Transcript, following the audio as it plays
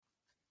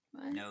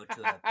What? No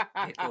to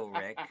a pickle,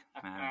 Rick.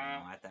 I don't know.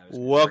 I thought it was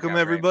Welcome,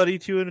 everybody,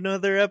 to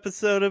another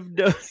episode of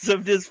Dose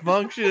of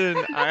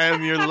Dysfunction. I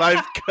am your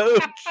life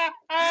coach,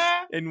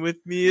 and with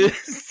me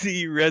is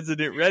the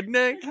resident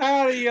redneck.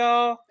 Howdy,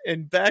 y'all.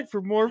 And back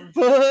for more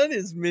fun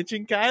is Mitch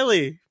and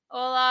Kylie.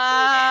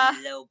 Hola.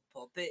 Hello,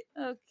 puppet.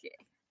 Okay.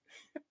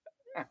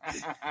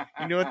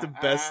 You know what the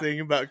best thing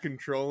about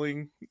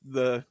controlling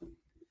the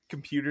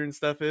computer and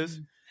stuff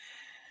is?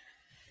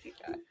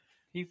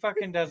 He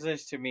fucking does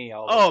this to me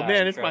all the Oh, time.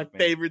 man, it's my trust me.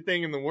 favorite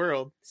thing in the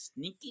world.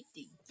 Sneaky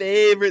thing.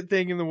 Favorite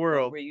thing in the What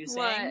world. were you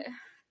saying? What?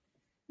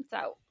 It's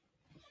out.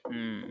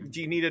 Do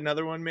you need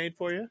another one made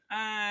for you?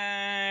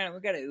 We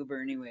got an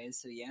Uber anyways,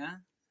 so yeah.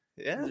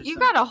 Yeah. You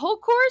got a whole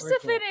course to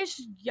We're cool.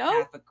 finish, yo.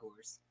 Half a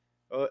course.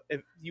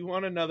 If you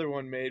want another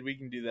one made, we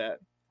can do that.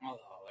 I'll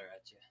holler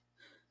at you.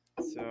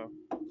 So,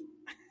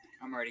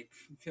 I'm already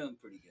feeling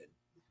pretty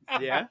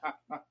good. yeah?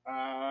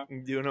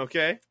 You doing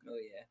okay? Oh,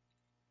 yeah.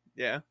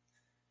 Yeah.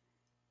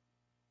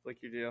 Like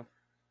your deal.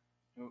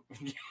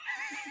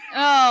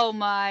 Oh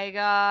my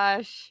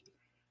gosh.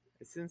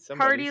 It's in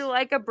somebody's. Party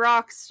like a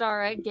Brock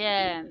star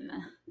again.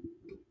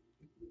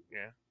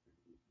 Yeah.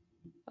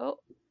 Oh,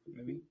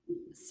 Maybe.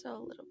 still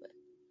a little bit.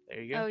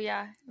 There you go. Oh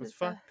yeah. It That's was,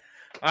 fun.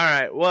 All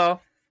right. Well,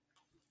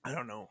 I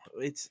don't know.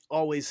 It's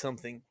always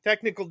something.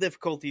 Technical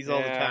difficulties all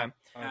the Yeah. time.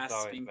 That's Ah,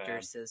 always Sphincter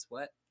bad. says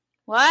what?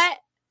 What?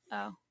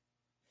 Oh,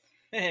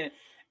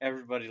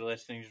 Everybody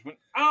listening just went,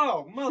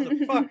 oh,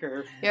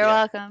 motherfucker. you're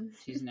welcome.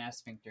 She's an ass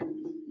sphincter.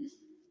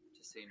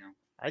 Just so you know.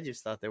 I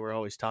just thought they were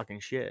always talking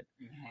shit.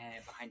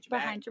 Behind your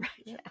Behind your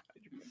back. back.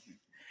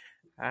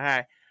 All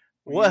right.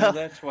 Well, Well,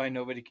 that's why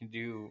nobody can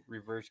do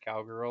reverse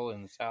cowgirl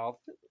in the South.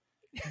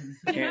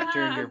 Can't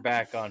turn your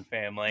back on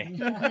family.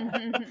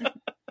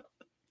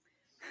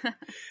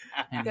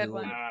 And Good who-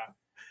 one.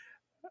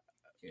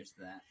 Cheers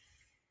to that.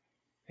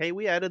 hey,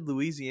 we added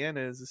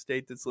Louisiana as a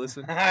state that's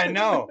listening. I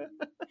know.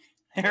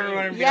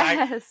 Everyone would be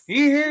like, Yes.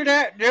 you hear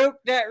that joke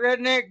that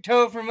redneck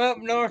told from up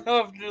north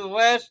off to the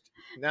west?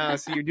 No,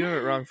 so you're doing it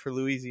wrong for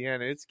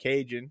Louisiana. It's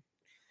Cajun.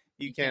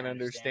 You can't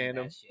understand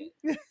them. that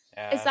shit.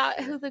 Yeah, Is that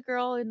sure. who the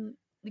girl in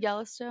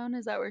Yellowstone?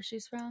 Is that where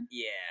she's from?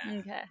 Yeah.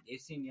 Okay.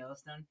 You've seen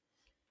Yellowstone?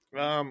 I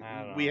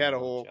don't We know had a about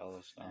whole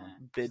Yellowstone.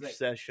 bitch It's like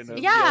session of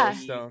Yeah.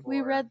 Yellowstone.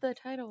 We read the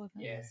title of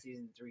it. Yeah,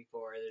 season 3,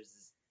 4. There's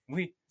this.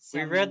 We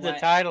Somewhat- read the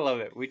title of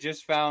it. We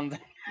just found.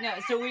 No,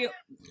 so we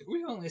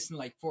only listened to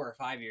like 4 or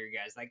 5 of your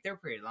guys. Like they're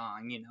pretty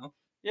long, you know.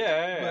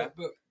 Yeah.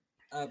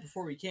 But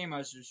before we came, I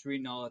was just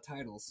reading all the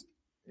titles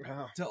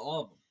Oh, to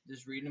all of them,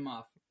 just reading them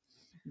off.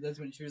 That's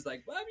when she was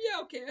like, "Well,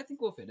 yeah, okay, I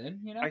think we'll fit in,"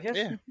 you know. I guess.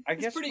 Yeah. I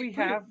guess pretty- we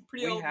pretty- have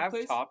pretty all we over the have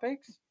place.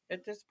 topics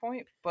at this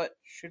point, but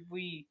should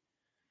we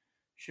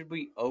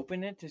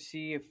open it to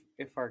see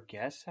if our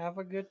guests have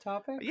a good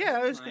topic? yeah.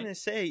 I was Fine. gonna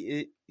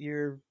say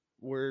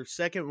we're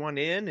second one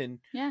in, and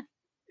Yeah.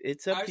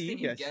 it's I up was to you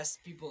thinking guys. guest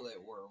people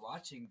that were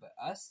watching, but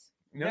us.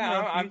 No, yeah,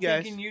 no, I'm you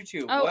guys. thinking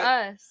YouTube. Oh, what?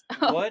 us.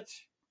 What?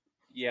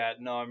 Yeah,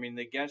 no, I mean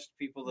the guest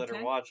people that Okay.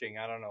 are watching.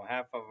 I don't know.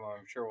 Half of them,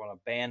 I'm sure, want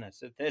to ban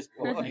us at this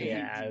point.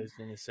 Yeah, I was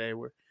gonna say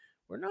we're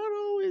not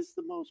always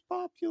the most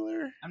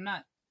popular. I'm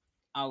not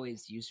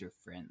always user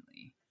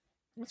friendly.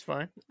 That's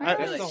fine. Why I- are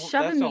you That's the whole-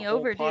 shoving that's the me whole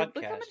over, dude? Look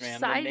how podcast, much man. The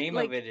side. name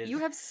like, of it is you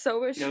have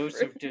so much.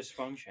 Dose of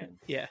dysfunction.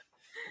 yeah,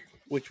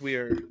 which we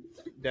are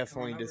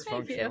definitely Thank you.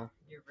 dysfunctional.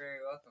 You're very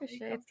welcome. Are you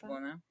Appreciate comfortable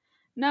that. now?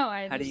 No,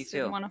 I How do you just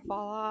didn't feel? want to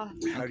fall off.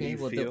 How do you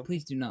well, feel?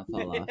 please do not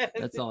fall off.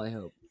 That's all I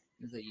hope.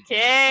 Is that you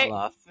Okay. don't fall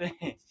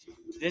off.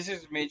 This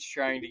is Mitch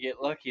trying to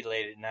get lucky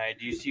late at night.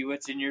 Do you see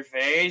what's in your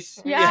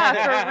face?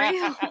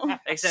 Yeah, for real.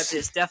 Except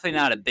it's definitely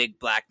not a big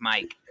black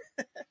mic.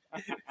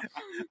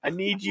 I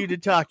need you to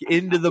talk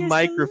into the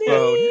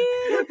microphone.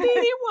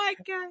 white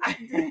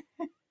guy.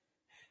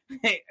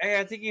 Hey,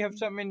 I think you have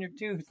something in your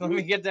tooth. Let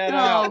me get that Oh,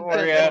 out for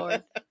good you.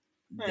 lord.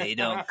 They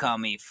don't call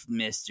me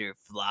Mr.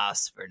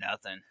 Floss for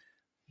nothing.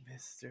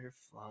 Mr.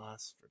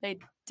 Floss. They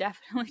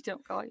definitely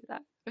don't call you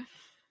that.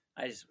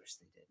 I just wish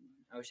they didn't.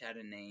 I wish I had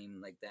a name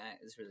like that.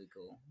 It's really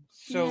cool.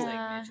 So, It's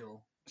Yeah. like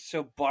Mitchell.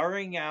 so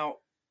barring out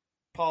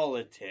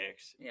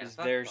politics, Yeah, is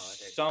fuck there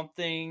politics.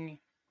 something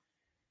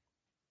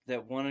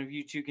that one of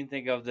you two can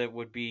think of that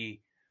would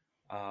be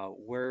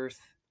worth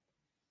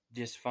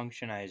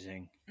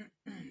dysfunctionizing?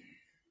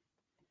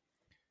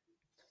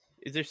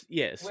 Is there?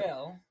 Yes.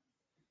 Well,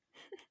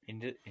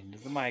 Into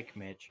the mic,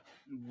 Mitch.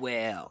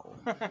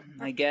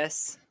 I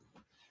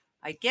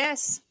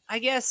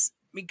guess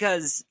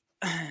because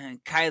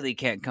Kylie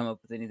can't come up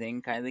with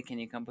anything. Kylie, can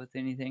you come up with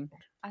anything?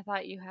 I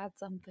thought you had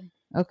something.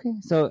 Okay,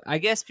 so I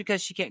guess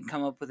because she can't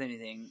come up with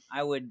anything,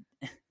 I would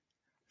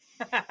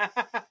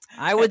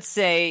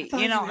say,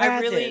 thought you know, you had I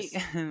really,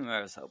 this.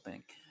 I was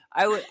hoping,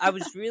 I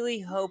was really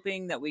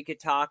hoping that we could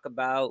talk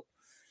about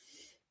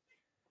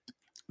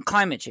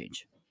climate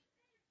change.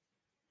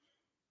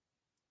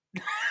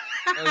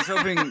 I was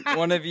hoping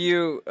one of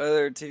you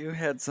other two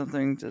had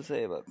something to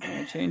say about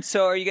climate change.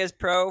 So, are you guys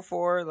pro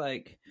for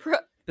like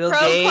Bill Pro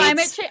Gates,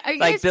 climate change? Are you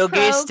like guys Bill pro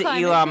Gates to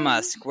climate Elon change?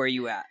 Musk? Where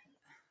you at?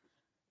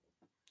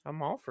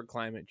 I'm all for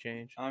climate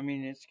change. I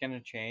mean, it's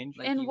gonna change.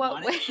 Like, In you what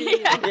want way? it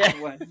to? Yeah.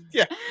 What?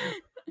 Yeah.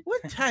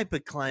 What type of The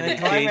climate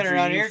climate change are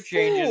around you here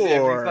changes for?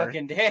 every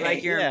fucking day.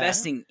 Like you're Yeah.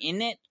 investing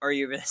in it or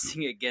you're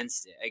investing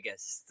against it. I guess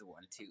it's the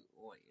one too.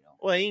 Well, you know.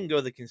 Well, you can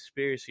go the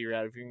conspiracy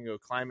route if you can go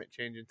climate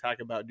change and talk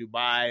about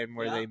Dubai and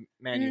where Yeah. they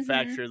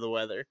manufacture the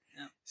weather.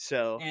 Yeah.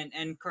 So And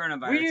We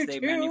coronavirus, do they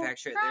too.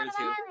 manufacture it there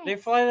too. They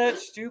fly that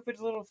stupid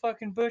little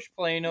fucking bush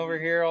plane over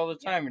here all the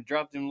time and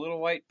drop them little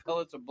white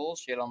pellets of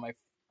bullshit on my.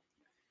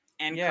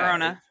 And Yeah,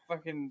 Corona, it's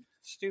fucking they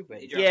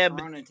stupid. drop Yeah, but-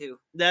 Corona too.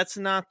 that's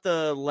not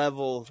the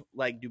level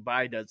like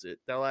Dubai does it.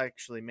 They'll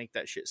actually make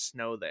that shit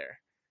snow there.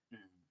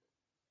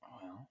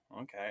 Well,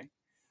 okay.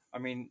 I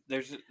mean,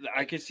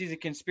 I could see the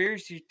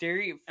conspiracy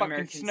theory. It fucking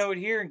Americans- snowed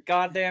here in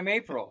goddamn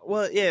April.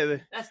 Well, yeah,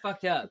 but That's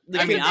fucked up. The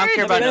I mean, con- I don't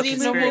care about no That's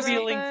conspiracy.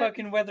 snowmobiling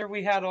fucking weather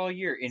we had all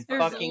year in There's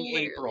fucking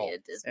literally April. a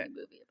Disney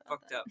movie about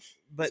Fucked that. up.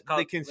 but It's called-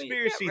 the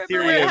conspiracy wait.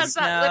 theory Remember it is has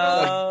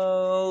that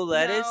Snow,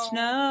 let it No.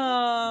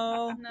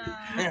 snow.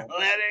 No.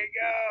 Let it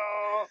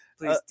go.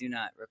 Please do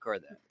not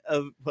record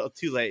that. well,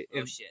 too late. Oh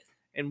And, shit.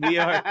 and we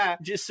are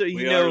just so you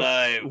We know, are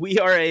live. we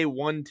are a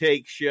one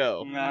take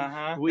show.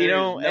 Uh-huh. We There's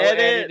don't no edit.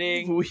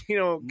 editing, We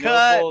don't no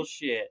cut.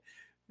 bullshit.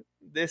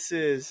 This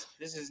is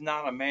This is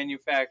not a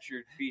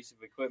manufactured piece of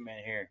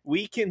equipment here.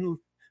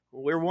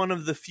 we're one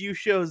of the few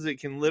shows that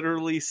can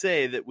literally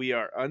say that we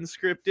are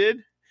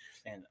unscripted,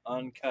 And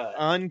uncut.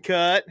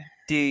 uncut.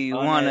 Do you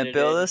want to Unedited.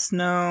 build a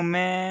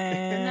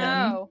snowman?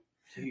 No.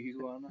 Do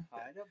you want to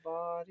hide a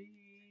body?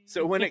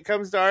 So when it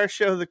comes to our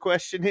show, the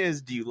question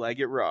is, do you like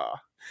it raw?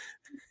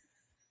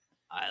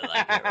 I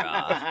like it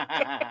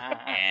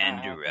raw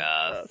and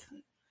rough.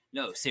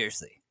 No,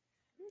 seriously.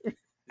 This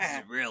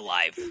is real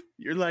life.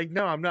 You're like,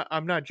 no,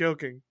 I'm not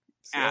joking.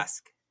 So-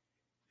 Ask.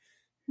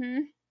 Hmm?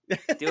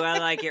 Do I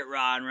like it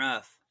raw and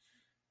rough?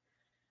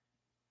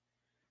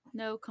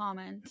 No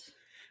comment.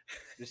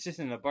 This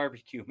isn't a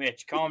barbecue,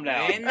 Mitch. Calm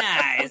down. Very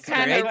nice. What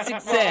kind Great of raw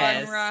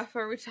success. and rough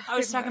are we talking I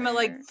was talking about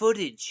like here?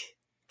 footage.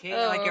 Okay,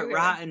 I like Oh, it okay.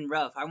 raw and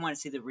rough. I want to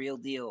see the real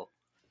deal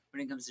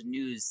when it comes to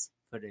news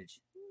footage.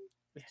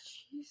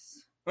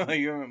 Jeez. Well,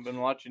 you haven't been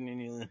watching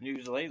any of the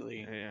news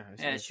lately. Yeah, I was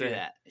Yeah, gonna true say.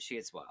 that. She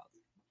gets wild.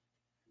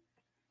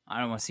 I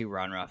don't want to see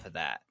raw and rough of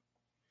that.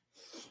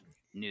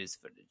 News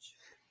footage.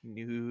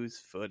 News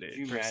Could you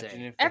footage. per imagine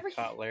se. if they Every-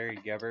 caught Larry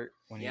Gebert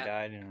when Yep. he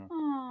died? You know?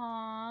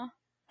 Aww.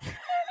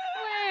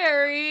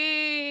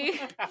 Larry.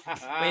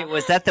 Wait,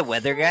 was that the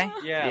weather guy?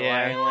 Yeah,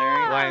 Yeah. Lion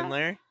Larry. Lion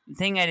Larry. The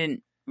thing I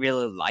didn't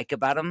really like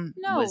about him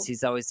No. was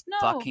he's always No.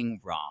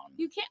 fucking wrong.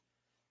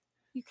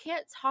 You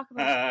can't talk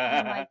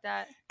about him like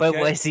that. But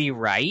Okay. was he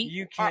right?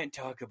 You can't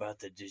talk about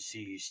the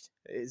deceased.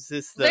 Is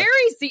this the?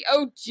 Larry's the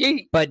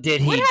OG. But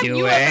did he What have do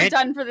you ever it?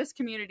 done for this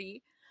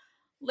community?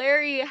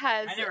 Larry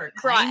has I never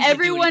brought claimed to do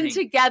everyone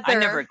anything. together. I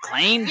never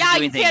claimed Yeah, to do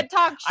you anything. can't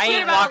talk I shit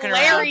ain't about walking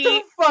around- Larry.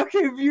 What the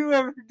fuck have you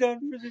ever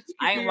done for this?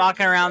 I ain't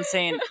walking around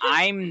saying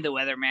I'm the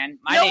weatherman.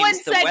 My No one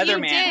name's the said you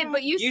weatherman. did,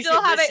 but you You still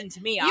should haven't. listen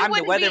to me. you I'm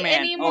the wouldn't be weatherman.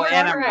 any Oh, more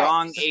and I'm correct.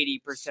 wrong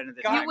 80% of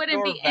the Scott time. You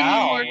wouldn't be Dorval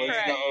any more was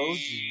correct. the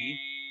OG.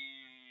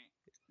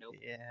 Nope.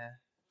 Yeah.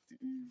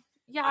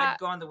 Yeah. I'd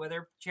go on the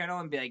weather channel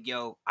and be like,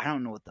 "Yo, I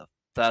don't know what the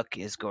fuck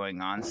is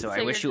going on, so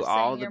I wish you're you just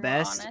all saying the you're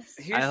more best.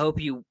 honest. I hope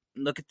you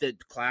look at the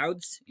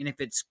clouds, and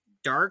if it's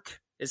dark,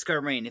 it's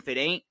gonna rain. If it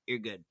ain't, you're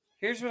good."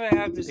 Here's what I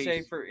have to say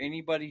Peace. for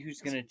anybody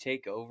who's going to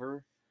take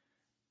over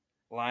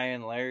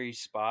Lion Larry's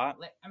spot.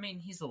 I mean,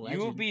 he's a You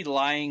will be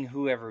lying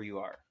whoever you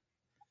are.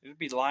 You'll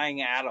be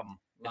lying at him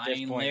at this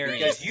Lying point. Larry.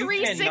 Because He's you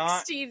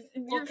cannot... 360.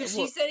 Well, because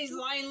she said he's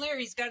Lion Larry.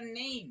 He's got a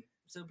name,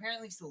 so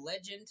apparently he's a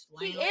legend.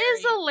 He Lion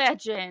is Larry. a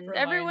legend. For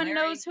Lion Everyone Larry.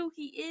 knows who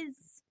he is.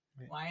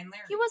 Lion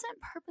Larry. He wasn't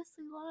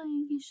purposely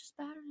lying. He's just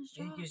bad at his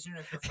You think job. he was doing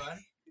it for fun?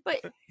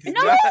 But He's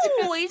no, not-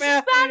 he's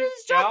just bad at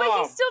his job, but he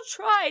job. still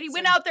tried. He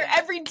went out there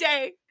every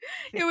day.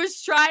 He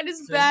was trying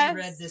his So best.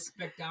 he read this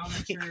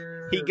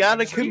spectrometer. He got a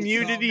whatever it's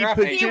community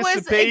called. He was-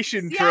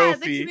 participation the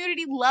trophy.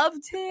 community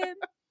loved him.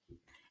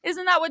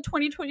 Isn't that what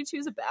 2022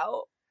 is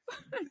about?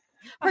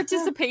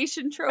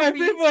 Participation trophies.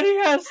 Everybody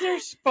has their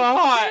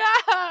spot.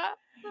 Yeah.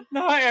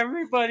 Not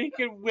everybody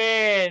can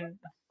win.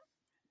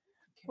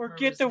 Or Can't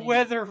get the remember his name.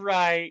 weather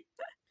right.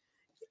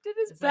 He did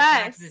his It's like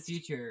Back best. to the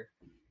Future.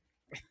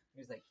 He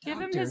was like, Give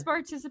him "Doctor." his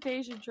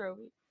participation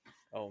trophy.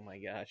 Oh my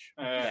gosh.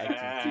 Back to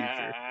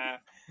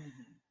the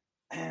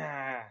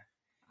future.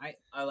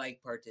 I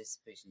like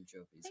participation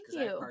trophies Thank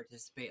because I you.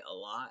 participate a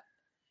lot,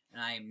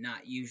 and I am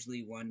not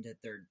usually one to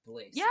third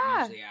place. Yeah.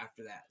 I'm usually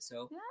after that,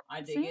 so Yeah,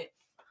 I dig see? it.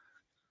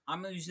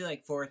 I'm usually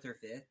like 4th or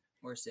 5th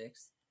or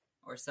 6th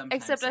or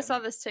sometimes. Except I saw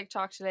 7th. this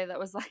TikTok today that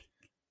was like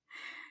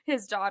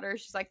his daughter,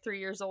 she's like 3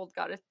 years old,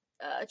 got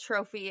a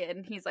trophy,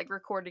 and he's like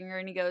recording her,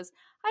 and he goes,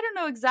 I don't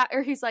know exactly,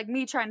 or he's like,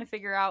 me trying to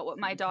figure out what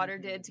my daughter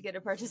did to get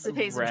a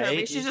participation trophy.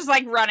 Right. She's just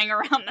like running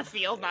around the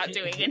field, not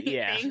doing anything.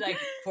 Yeah. She's like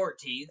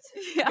 14th.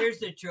 Yeah. Here's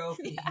the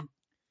trophy.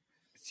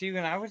 See,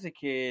 when I was a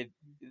kid,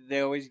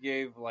 they always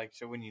gave, like,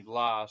 so when you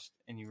lost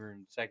and you were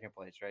in second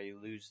place, right, you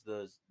lose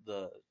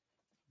the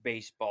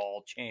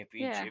baseball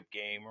championship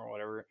game or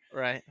whatever,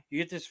 Right. you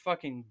get this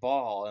fucking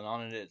ball, and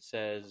on it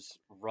says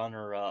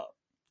runner up.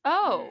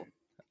 Oh,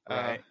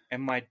 Right.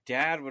 And my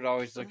dad would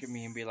always look at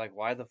me and be like,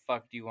 "Why the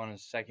fuck do you want a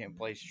second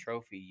place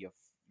trophy?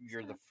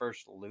 You're the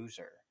first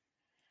loser."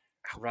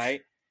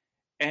 Right?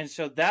 And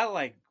so that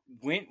like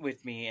went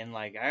with me, and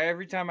like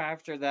every time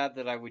after that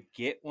I would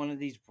get one of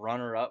these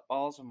runner-up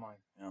balls, I'm like,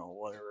 "Oh,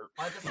 whatever."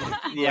 Why the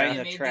fuck Yeah, yeah, in they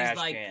the made trash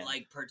these can.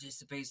 like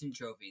participation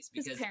trophies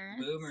His because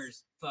parents.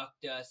 boomers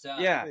fucked us up.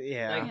 Yeah.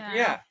 Yeah. Like Yeah.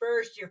 you're not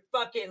first, you're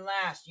fucking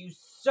last. You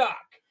suck.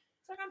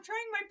 It's like I'm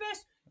trying my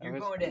best. That You're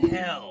was- going to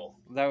hell.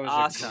 That was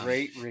Awesome. a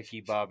great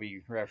Ricky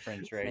Bobby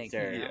reference right Thank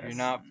there. you. You're Yes.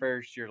 not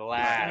first, you're I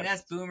last. mean,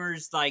 that's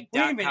boomers like.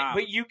 Wait a minute,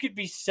 but you could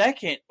be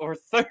second or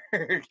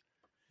third.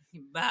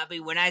 Bobby,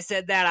 when I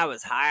said that, I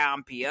was high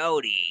on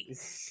peyote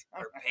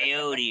or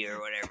peyote or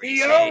whatever. you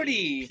say.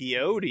 Peyote!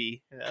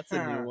 Peyote. That's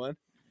a Huh. new one.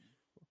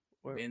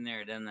 Been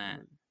there, done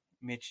that.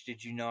 Mitch,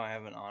 did you know I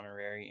have an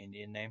honorary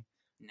Indian name?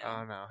 No.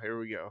 Oh no, here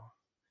we go.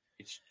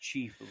 It's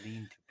Chief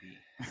Lean to Be.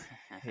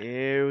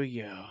 Here we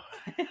go.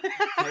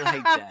 I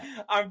like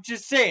that. I'm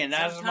just saying,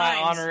 that's my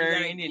Sometimes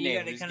honorary you Indian gotta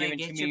name. It was kinda given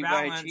get to your me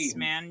by a balance, chief.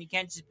 man. You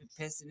can't just be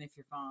pissing if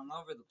you're falling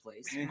all over the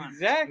place. Come on.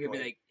 Exactly. You'll be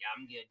like, yeah,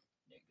 I'm good.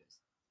 There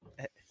it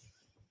goes.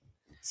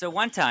 So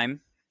one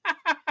time,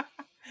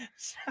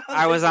 So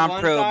I was this on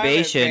one time at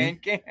probation.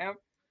 band camp-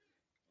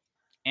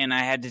 and I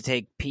had to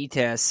take P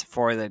tests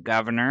for the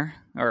governor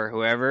or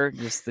whoever,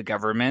 just the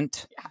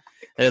government.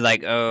 They're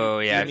like, "Oh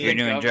yeah, You if you're mean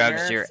doing governor?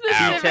 drugs, you're P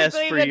out." test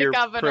for the your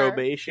governor.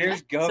 probation. Here's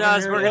So Governor I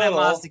was working at Little.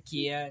 Mazda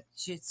Kia.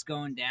 Shit's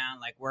going down,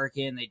 like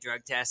working. They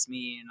drug test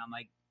me, and I'm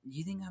like, "Do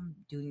you think I'm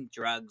doing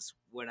drugs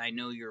when I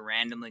know you're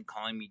randomly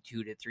calling me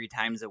 2 to 3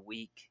 times a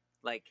week?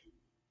 Like,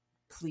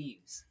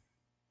 please,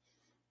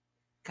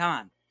 come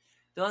on."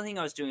 The only thing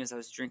I was doing is I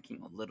was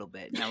drinking a little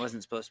bit, and I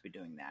wasn't supposed to be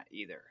doing that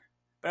either.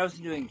 But I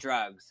wasn't doing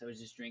drugs. I was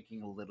just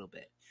drinking a little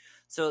bit.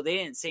 So they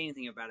didn't say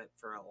anything about it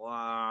for a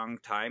long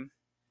time.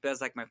 But it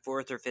was like my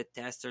 4th or 5th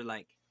test. They're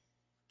like,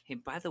 "Hey,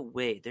 by the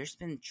way, there's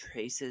been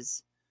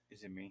traces."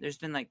 Is it me? There's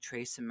been like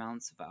trace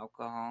amounts of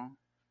alcohol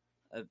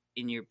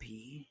in your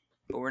pee,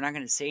 but we're not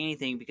going to say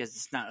anything because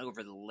it's not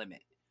over the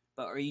limit.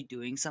 But are you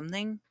doing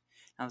something? And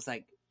I was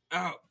like,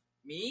 Oh,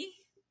 me?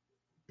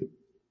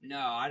 No,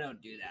 I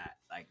don't do that.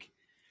 like,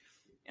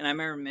 and I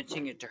remember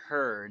mentioning it to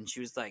her, and she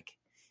was like,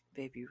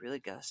 "Babe, you really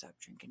gotta stop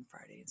drinking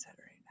Friday and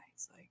Saturday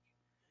nights. Like,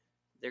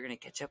 they're gonna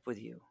catch up with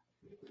you."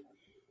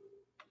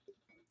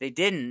 They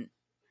didn't,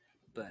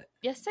 but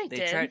yes, they they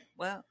did. tried.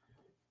 Well,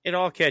 It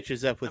all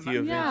catches up with I'm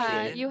you not-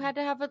 eventually. Yeah, you had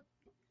to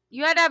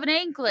have an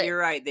anklet. you're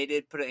right. They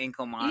did put an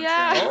ankle monitor.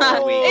 Yeah, on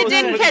for a week. it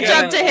didn't so catch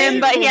yeah, up to him,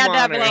 but he had to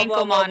have an ankle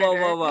ankle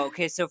monitor. Whoa.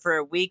 Okay, so for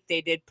a week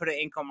they did put an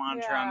ankle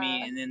monitor on me,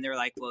 Yeah. and then they're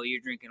like, "Well,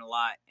 you're drinking a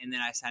lot," and then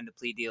I signed a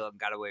plea deal and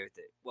got away with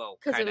it. Well,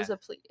 Because it kinda. was a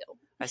plea deal.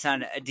 I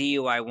signed a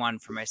DUI 1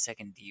 for my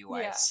second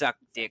DUI. Yeah. It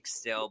sucked dick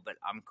still, but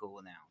I'm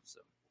cool now. So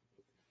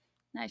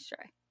Nice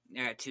try.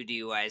 I got 2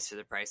 DUIs for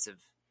the price of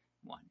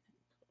 1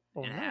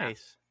 Oh, and a half.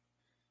 nice.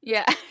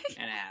 Yeah.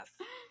 and a half,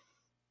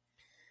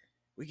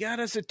 We got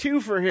us a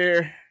twofer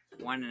here.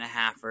 1 and a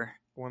halfer.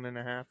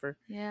 1.5er.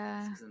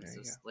 Yeah. Because I'm There so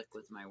you go. slick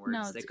with my words.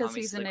 No, it's They call because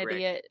me he's an Slick Rick.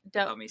 idiot.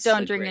 call Don't me don't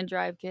Slick drink Rick. and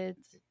drive,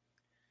 kids.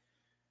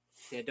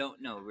 Yeah,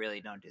 really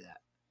don't do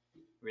that.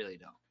 Really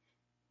don't.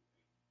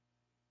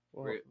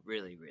 Well,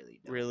 Really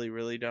don't.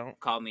 really don't.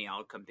 Call me.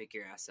 I'll come pick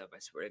your ass up. I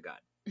swear to God.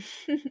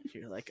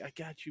 You're like, I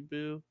got you,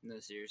 boo. No,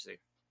 seriously.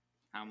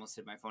 I almost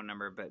said my phone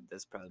number, but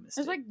that's probably a mistake.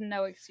 There's like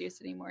no excuse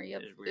anymore. You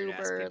have There's weird-ass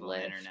Uber, people on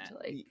the Lyft, internet.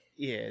 like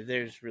Yeah,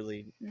 there's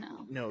really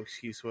no. no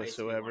excuse I used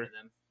to be one whatsoever. of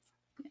them.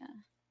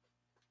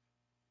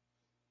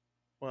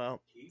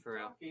 Well, For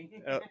real. he's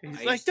I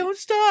like, used to- don't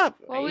stop.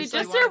 Well, we used to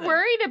be just one are of them.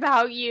 worried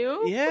about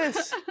you.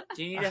 Yes.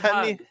 Do you need a I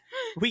hug? mean,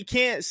 we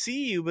can't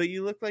see you, but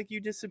you look like you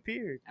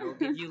disappeared. I will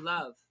give you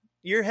love,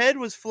 Your head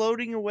was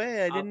floating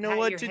away. I I'll didn't know pat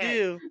what your to head.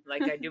 do.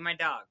 like I do my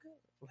dog.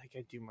 Like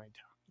I do my dog.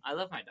 I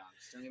love my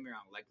dogs. Don't get me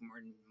wrong. Like more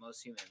than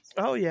most humans.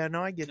 Oh yeah,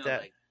 no, I get No,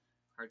 that. like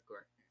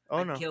hardcore. Oh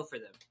I'd no. kill for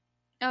them.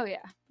 Oh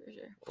yeah, for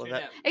sure. Well, Straight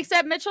that- up.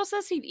 Except Mitchell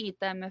says he'd eat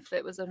them if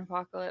it was an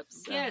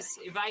apocalypse. So. Yes,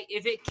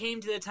 if it came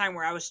to the time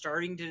where I was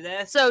starving to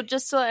death, So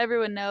just to let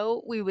everyone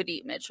know, we would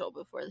eat Mitchell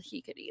before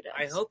he could eat us.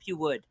 I hope you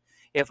would.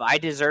 If I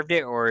deserved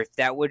it, or if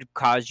that would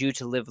cause you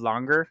to live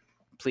longer,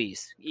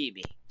 please eat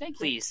me, Thank you.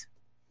 please.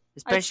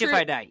 Especially if true-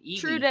 I die, eat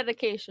True me.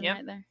 dedication Yep.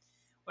 right there.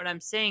 What I'm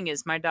saying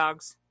is, my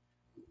dogs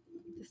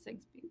This thing's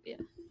yeah.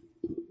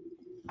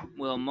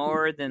 will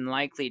more than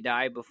likely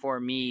die before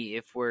me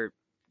if we're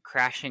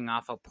crashing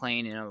off a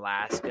plane in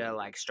Alaska,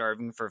 like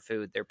starving for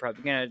food. They're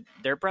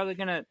probably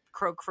gonna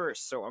croak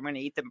first, so I'm gonna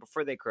eat them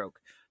before they croak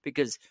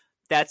because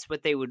that's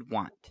what they would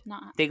want.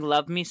 Not. They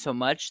love me so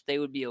much they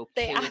would be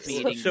okay They with me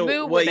absolutely- eating. So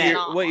Boo what would you're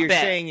not what you're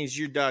bet. saying is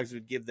your dogs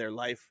would give their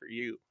life for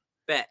you.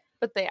 Bet,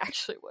 But they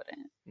actually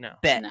wouldn't. No.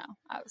 bet. No,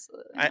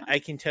 absolutely not. I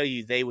can tell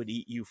you they would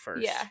eat you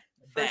first. Yeah,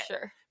 for Bet.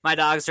 sure. My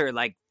dogs are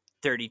like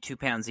 32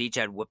 pounds each.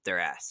 I'd whoop their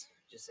ass.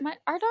 Just saying.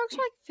 Our dogs are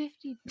like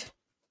 50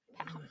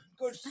 pounds.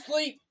 Go to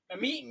sleep.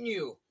 I'm eating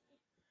you.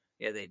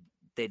 Yeah,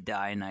 they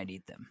die and I'd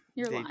eat them.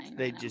 You're they lying.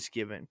 they right now. just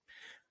give in.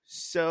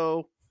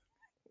 So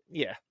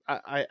yeah,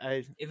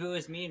 I If it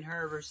was me and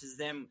her versus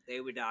them, they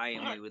would die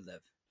and we would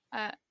live.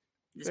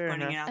 Just Fair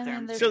putting enough. it out And there.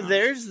 then I'm there's- So being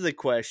there's honest. the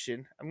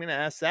question. I'm going to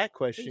ask that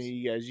question to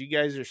you guys. You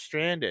guys are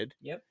stranded.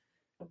 Yep.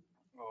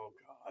 Oh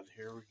God,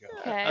 here we go.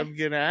 Okay. I'm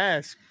going to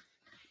ask,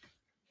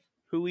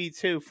 who eats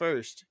who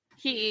first?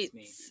 He It's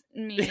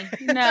me. eats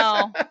me.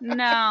 No. No.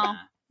 Nah.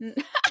 N-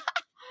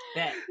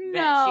 Bet she No.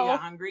 got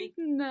hungry.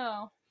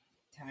 No.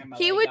 Tie my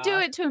He leg would do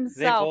off. it to They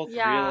himself. both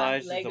Yeah.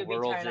 realize Leg that the would be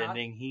world's tied off.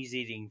 ending. He's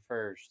eating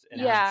first,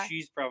 and Yeah.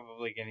 she's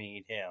probably gonna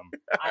eat him.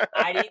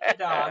 I'd eat the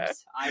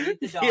dogs. I'd eat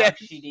the dogs. Yeah.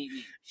 She'd eat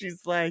me.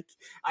 She's like,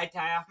 I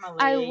tie off my leg.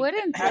 I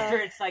wouldn't, though. After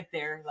it's like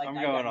there, like I'm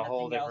I going got a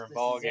whole nothing else, different this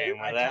ball is it. game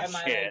with I that tie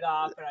my shit. leg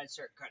off and I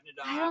start cutting it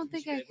off. I don't and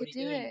think she'd be I like, "What could are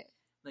you do doing?" it.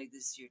 Like,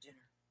 this is your dinner.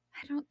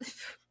 I don't.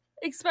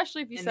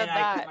 Especially if you And said then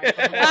I that. put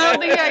my phone I don't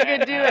away. think I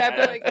could do it. I'd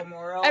be like,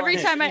 Memorial, every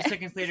and time I- 2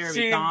 seconds later, it'd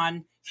See be him-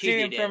 gone. She See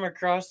him did from it.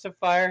 across the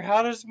fire.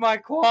 How does my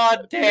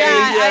quad taste?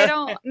 yeah, Yeah. I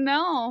don't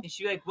know. And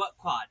she'd be like, "What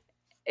quad?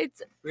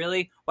 It's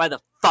Really? Why the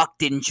fuck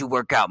didn't you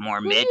work out more,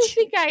 who do you Mitch?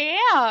 think I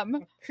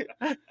am?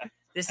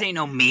 This ain't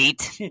no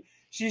meat.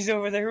 She's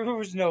over there. There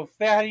was no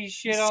fatty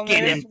shit on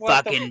Skin this. and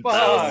What the fucking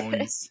fuck?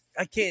 bones.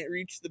 I can't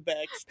reach the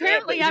back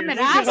strap. Apparently but I'm here's an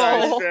the Look at all side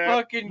asshole. this strap.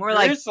 fucking More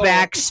like gristle.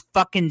 back's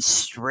fucking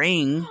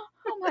string.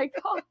 Oh my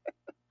god.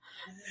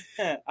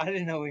 I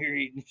didn't know we were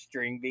eating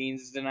string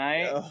beans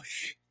tonight. Oh,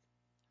 shit.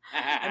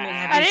 I mean,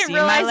 have I you didn't seen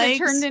my realize it legs?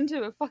 turned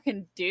into a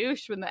fucking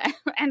douche when the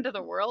end of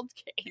the world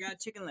I came. got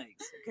chicken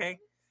legs. Okay.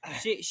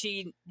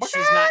 She's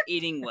not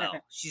eating well.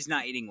 She's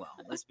not eating well.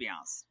 Let's be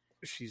honest.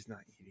 She's not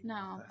eating. No. it.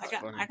 I That's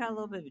got funny. I got a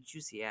little bit of a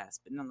juicy ass,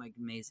 but not like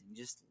amazing.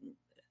 Just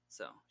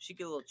so she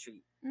get a little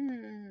treat. I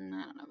don't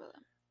know about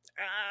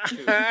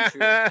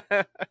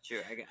that.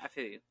 True. I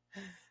feel you.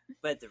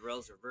 But the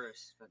roles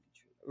reverse. Fucking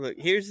true. Look,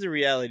 here's the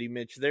reality,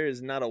 Mitch. There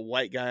is not a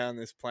white guy on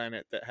this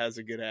planet that has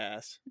a good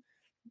ass.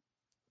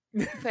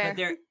 Fair. But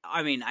there,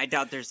 I mean, I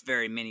doubt there's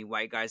very many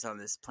white guys on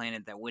this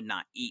planet that would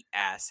not eat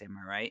ass. Am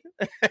I right?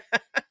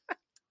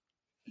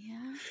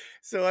 Yeah.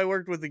 So I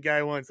worked with a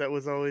guy once. That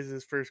was always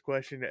his first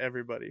question to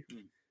everybody.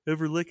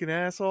 Ever lick an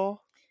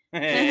asshole?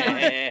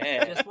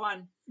 Just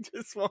one.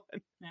 Just one.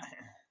 Yeah.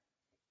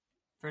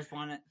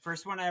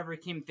 First one I ever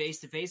came face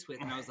to face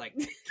with, and I was like,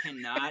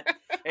 cannot.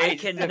 I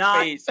Face to cannot.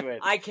 face with.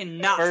 I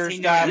cannot. say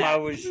First no to time that. I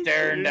was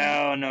staring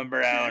down a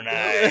brown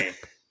eye.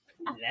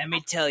 Let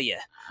me tell you,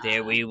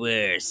 there we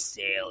were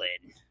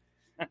sailing.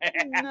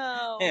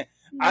 No.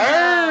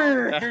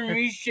 Arr!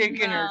 Me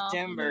shaking her No,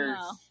 timbers.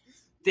 no.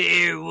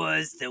 There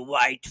was the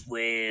white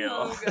whale.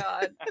 Oh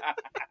god.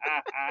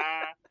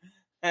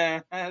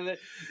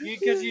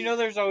 Because you know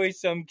there's always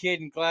some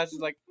kid in class who's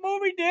like,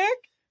 Moby Dick?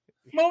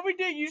 Moby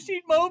Dick, you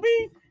seen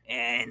Moby?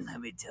 And let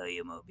me tell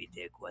you, Moby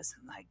Dick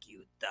wasn't like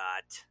you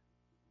thought.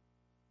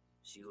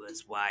 She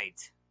was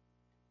white.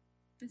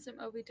 Is it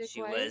Moby Dick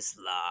She White? was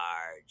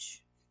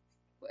large.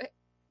 What?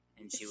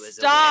 And she was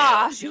Stop.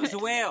 a whale. She was a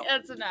whale.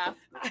 That's enough.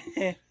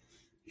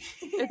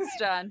 It's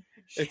done.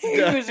 It's He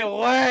done. was a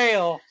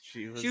whale.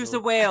 She was a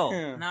whale,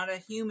 Yeah. not a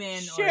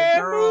human or a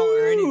girl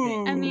or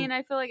anything. I mean,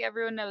 I feel like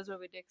everyone knows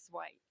Moby Dick's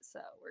white, so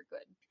we're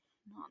good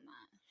on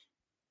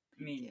that.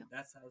 I mean, you.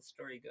 that's how the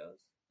story goes.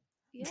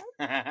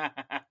 Yeah.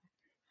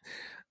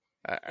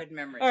 Good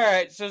memory. All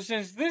right, so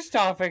since this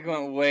topic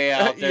went way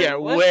out there, Yeah,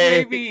 let's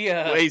way- maybe,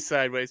 Way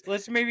sideways.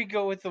 let's maybe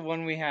go with the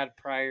one we had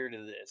prior to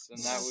this, and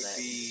that would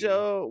be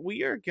So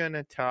we are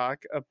gonna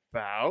talk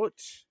about.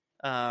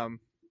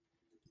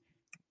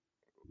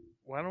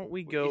 Why don't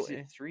we go? Is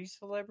it 3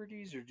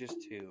 celebrities or just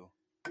 2?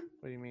 What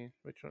do you mean?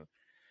 Which one?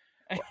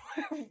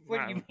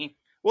 What do you mean?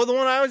 Well, the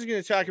one I was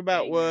going to talk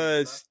about Big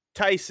was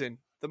Tyson,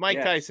 the Mike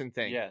Yes, Tyson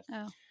thing. Yes.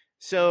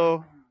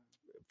 So,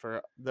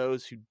 for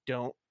those who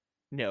don't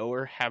know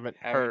or haven't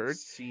heard,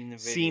 seen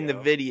the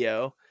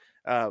video,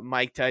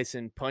 Mike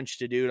Tyson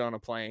punched a dude on a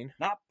plane.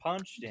 Not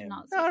punched him.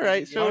 Not All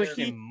right, so Punched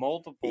he him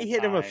multiple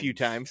hit him a few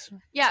times.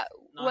 Yeah.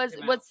 Knocked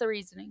him out. What's the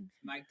reasoning?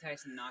 Mike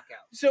Tyson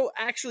knockout. So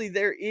actually,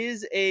 there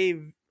is a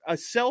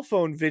cell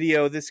phone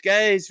video. This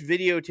guy's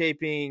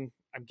videotaping.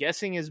 I'm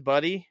guessing his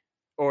buddy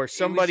or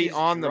somebody It was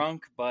his on the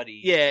drunk buddy.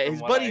 Yeah, from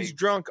his what buddy's I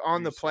drunk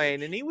on the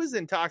plane, researched. and he was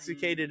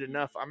intoxicated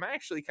enough. I'm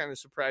actually kind of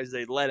surprised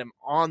they let him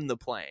on the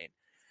plane.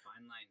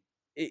 Fine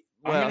line.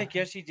 I'm Well, gonna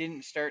guess he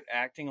didn't start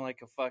acting like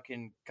a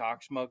fucking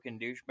cock smoking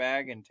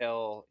douchebag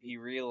until he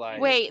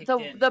realized. Wait, kicked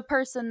in. the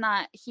person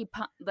that he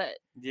that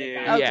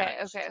Yeah. okay,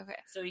 Yeah. okay.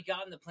 So he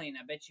got on the plane.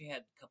 I bet you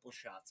had a couple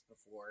shots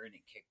before, and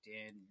it kicked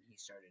in. And he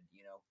started,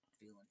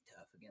 feeling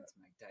tough against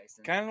Mike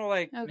Tyson. Kind of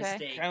like, Okay.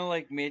 Mistake. kind of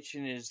like Mitch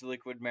and his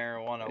liquid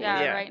marijuana. Yeah,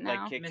 where it, right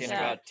now. Like kicked in Mistake.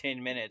 about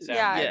 10 minutes. Yeah,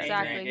 after he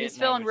exactly. drank it, He's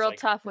and I feeling was real like,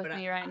 tough with But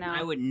me right now.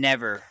 I would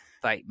never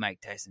fight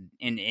Mike Tyson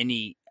in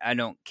any. I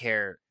don't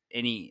care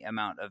any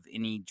amount of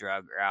any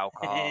drug or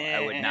alcohol. I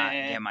would not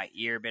get my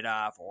ear bit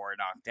off or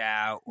knocked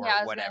out or yeah, I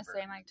was whatever.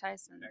 gonna say Mike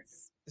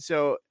Tyson's.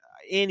 so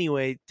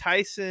anyway,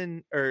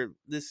 Tyson or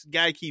this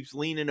guy keeps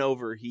leaning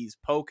over. He's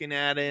poking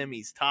at him.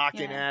 He's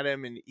talking Yeah. at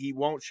him, and he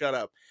won't shut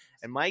up.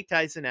 And Mike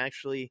Tyson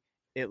actually,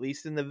 at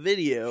least in the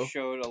video,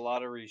 showed a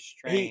lot of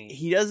restraint.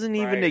 he doesn't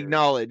even prior.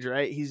 acknowledge,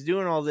 right? He's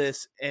doing all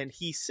this, and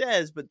he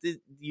says, but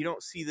you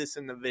don't see this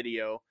in the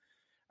video.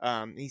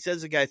 He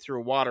says the guy threw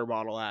a water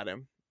bottle at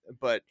him.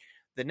 But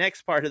the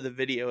next part of the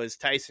video is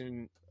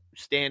Tyson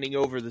standing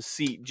over the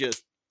seat,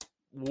 just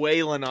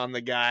wailing on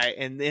the guy,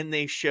 and then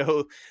they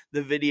show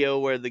the video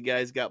where the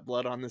guy's got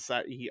blood on the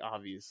side. He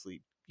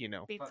obviously, Beat the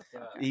Fucked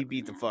fuck up. out he of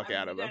beat the him. fuck I mean,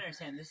 out of you him. gotta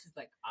understand, this is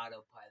like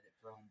autopilot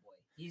for homeboy.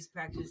 He's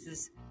practiced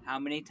this how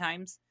many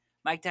times?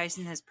 Mike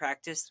Tyson has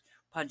practiced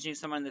punching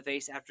someone in the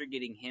face after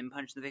getting him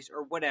punched in the face,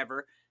 or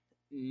whatever,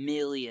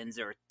 millions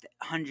or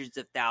hundreds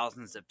of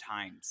thousands of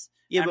times.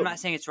 Yeah, I'm but not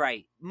saying it's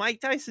right.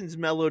 Mike Tyson's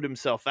mellowed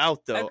himself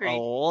out though Agreed. a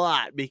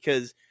lot,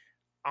 because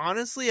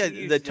honestly,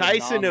 He the used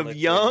Tyson of non-liquid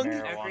young,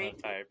 marijuana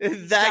Agreed. type. He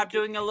that stopped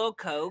doing a little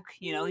coke.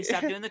 You know, he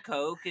stopped doing the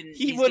coke, and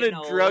he he's would have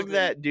getting drugged old,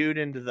 that dude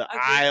into the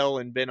Agreed. aisle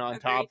and been on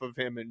Agreed. top of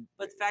him. And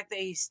But the fact that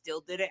he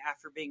still did it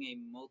after being a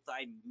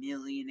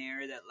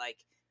multi-millionaire, that like,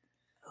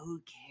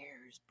 who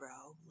cares, bro?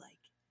 Like,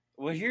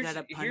 Well, You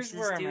gotta punch here's this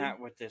where I'm dude? at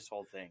with this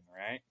whole thing,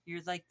 right?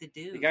 you're like the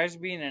dude. The guy's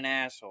being an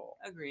asshole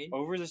Agreed.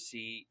 over the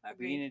seat,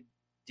 Agreed. being a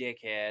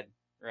dickhead,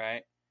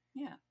 right?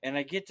 Yeah. And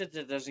I get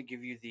that doesn't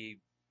give you the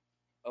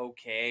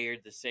okay or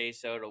the say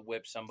so to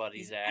whip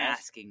somebody's He's ass,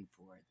 asking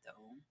for it,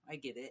 though. I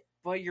get it.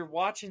 but you're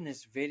watching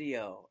this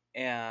video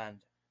and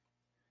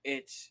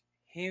it's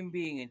him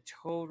being a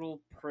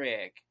total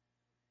prick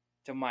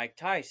to Mike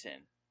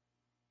Tyson,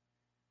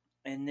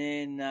 and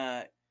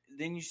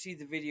then you see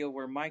the video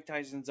where Mike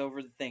Tyson's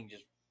over the thing,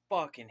 just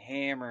fucking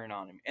hammering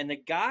on him, and the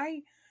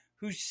guy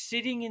who's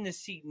sitting in the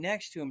seat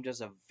next to him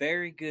does a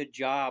very good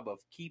job of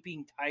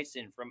keeping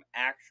Tyson from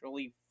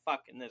actually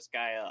fucking this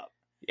guy up.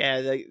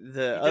 yeah, the does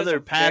a other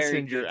very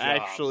passenger good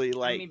job. actually I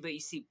like mean, but you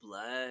see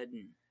blood,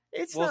 and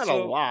it's Well, not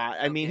so- a lot.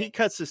 I mean, Okay. he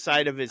cuts the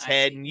side of his I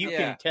head, see. and you Yeah.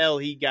 can tell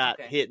he got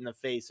Okay. hit in the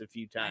face a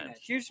few I times. got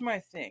you. Here's my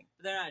thing.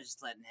 But they're not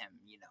just letting him,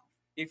 you know.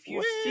 If you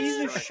Well- see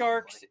the Destroy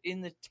sharks somebody.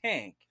 in the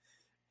tank,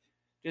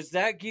 does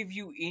that give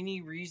you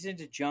any reason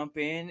to jump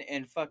in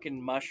and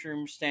fucking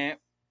mushroom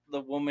stamp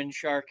the woman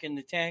shark in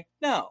the tank?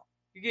 No.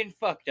 You're getting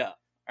fucked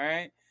up.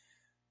 Alright?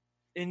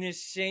 In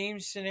this same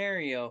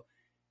scenario,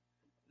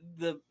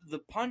 the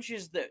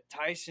punches that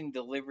Tyson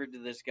delivered to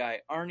this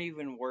guy aren't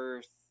even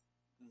worth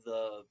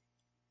the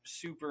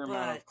super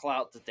amount But of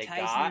clout that they got.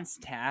 Tyson's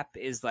tap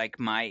is like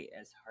my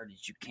as hard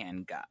as you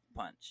can got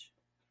punch.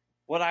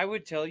 What I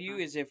would tell you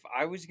is if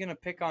I was going to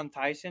pick on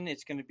Tyson,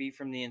 it's going to be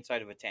from the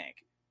inside of a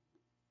tank.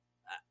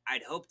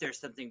 I'd hope there's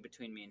something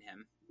between me and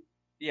him.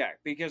 Yeah,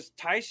 because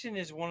Tyson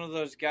is one of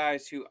those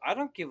guys who I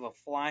don't give a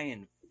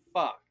flying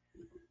fuck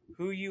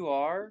who you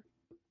are.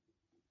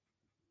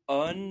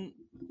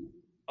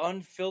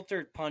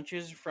 Unfiltered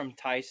punches from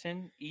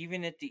Tyson,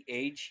 even at the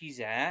age he's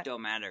at,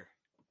 Don't matter.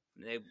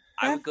 I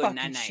that would go fucking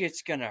night night.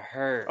 shit's gonna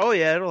hurt. Oh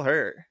yeah, it'll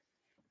hurt.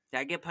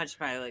 I get punched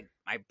by like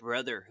my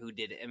brother who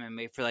did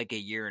MMA for like a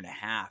year and a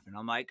half, and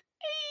I'm like,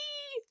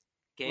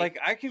 okay. Like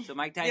I can, So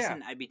Mike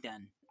Tyson, I'd be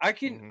done. I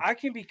can, Mhm. I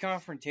can be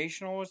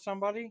confrontational with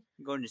somebody.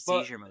 I'm going to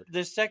But seizure mode.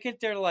 the second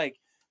they're like,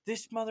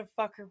 this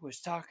motherfucker was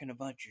talking a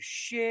bunch of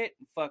shit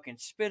and fucking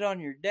spit on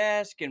your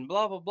desk and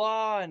blah blah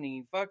blah, and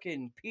he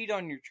fucking peed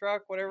on your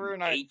truck, whatever,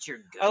 and I Ate your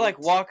I like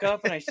goat. walk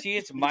up and I see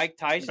it's Mike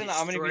Tyson.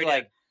 I'm gonna be Destroyed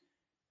like, him.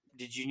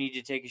 "Did you need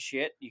to take a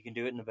shit? You can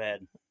do it in the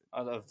bed."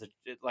 I love the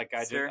like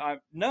I Sir? do.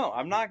 No,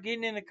 I'm not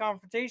getting in a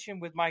confrontation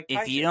with Mike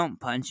Tyson. If you don't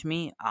punch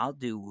me, I'll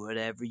do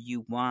whatever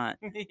you want.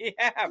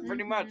 yeah,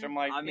 pretty much. Mhm. I'm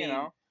like, I mean, you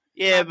know,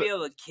 Yeah, I'll but be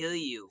able to kill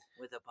you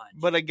with a punch.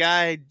 but a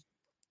guy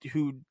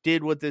who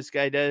did what this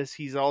guy does,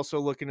 he's also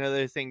looking at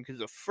other thing, because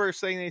the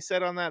first thing they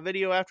said on that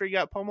video after he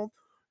got pummeled,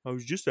 I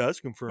was just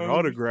asking for an I was-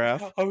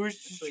 autograph. I was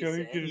just That's what he trying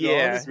to said. get an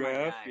Yeah. autograph.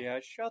 Smart guy. Yeah,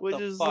 shut Which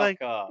the is fuck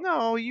like, up.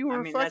 No, you were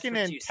I mean, that's fucking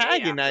what you say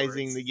antagonizing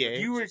afterwards. the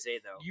game. You were- What say,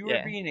 though? You Yeah.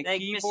 were being a Like,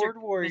 keyboard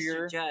Mr.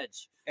 warrior,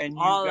 Judge. and you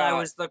All got I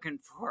was looking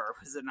for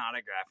was an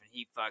autograph, and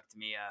he fucked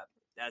me up.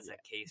 That's a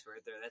case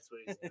right there. That's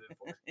what he's living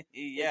for.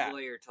 yeah. His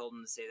lawyer told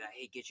him to say that.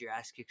 Hey, get your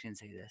ass kicked and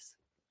say this.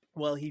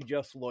 Well, he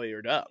just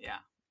lawyered up. Yeah.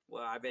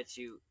 Well, I bet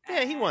you.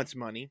 Yeah, he wants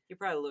money. He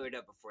probably lawyered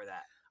up before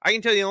that. I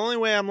can tell you the only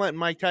way I'm letting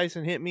Mike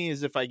Tyson hit me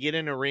is if I get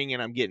in a ring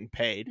and I'm getting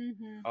paid.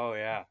 Mhm. Oh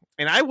yeah.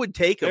 And I would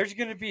take him. There's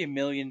gonna be $1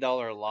 million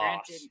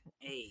loss. Granted,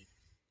 hey.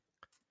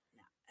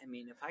 I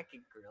mean, if I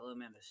could grill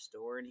him at a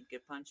store and he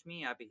could punch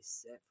me, I'd be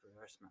set for the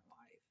rest of my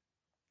life.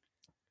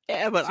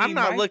 Yeah, but See, I'm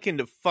not my- looking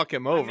to fuck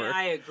him I over. mean,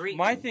 I agree.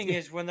 My thing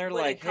is when they're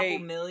But like, a couple "Hey,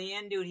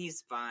 million, dude,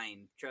 he's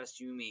fine. Trust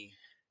you me.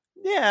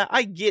 Yeah,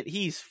 I get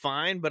he's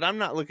fine, but I'm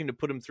not looking to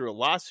put him through a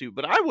lawsuit.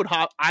 But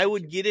I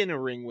would get in a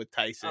ring with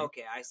Tyson.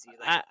 Okay, I see.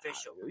 Like I-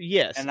 official.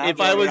 Yes, and if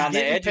I'm I was on the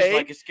getting edges paid,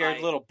 like a scared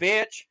Right. little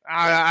bitch,"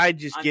 I'd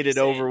just I'm get just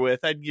it over saying.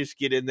 with. I'd just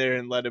get in there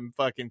and let him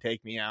fucking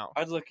take me out.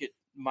 I'd look at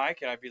Mike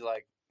and I'd be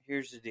like,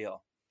 "Here's the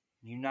deal: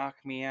 you knock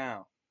me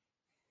out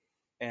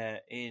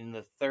in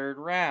the third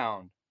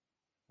round,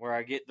 where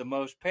I get the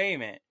most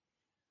payment,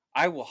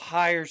 I will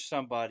hire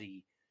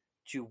somebody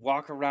to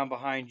walk around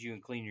behind you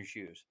and clean your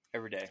shoes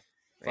every day."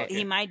 Fuck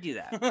He it. might do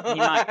that. He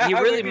might. He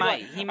really I'd be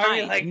might. like- He I'd be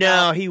might. like,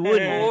 No, he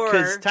wouldn't, Or-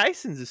 because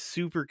Tyson's a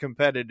super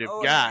competitive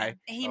Oh, guy.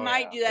 He Oh,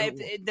 might yeah. do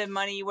that if the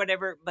money,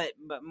 whatever. But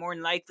more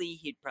than likely,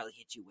 he'd probably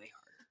hit you way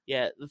harder.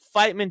 Yeah, the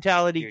fight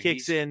mentality Dude,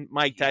 kicks he's- in.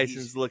 Mike he's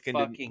Tyson's looking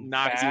to fucking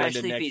knock fast. you into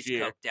Especially if next he's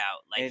year. coked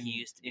out like and he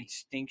used to be.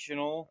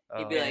 instinctional.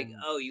 He'd be like, and-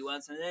 "Oh, you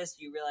want some of this?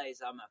 You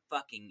realize I'm a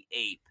fucking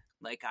ape.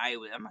 Like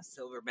I'm a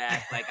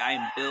silverback. Like I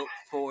am built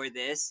for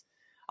this.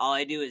 All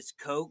I do is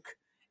coke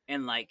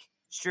and like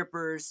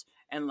strippers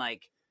and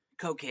like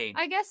cocaine.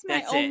 I guess my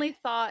That's it. only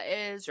thought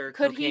is, Sir,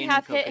 could he cocaine have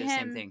and coke hit are the same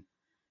him? thing.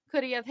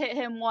 Could he have hit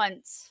him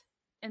once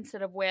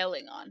instead of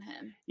wailing on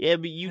him? Yeah,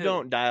 but you Who?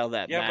 don't dial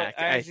that yeah, back.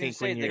 but I, I was gonna think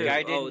say when the you're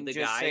guy Oh, didn't the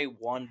just guy? say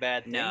one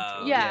bad thing. No.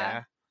 To him.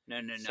 Yeah.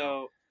 No.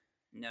 So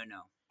no.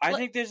 I Let-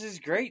 think this is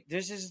great.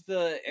 This is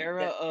the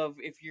era That- of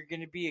if you're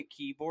going to be a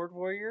keyboard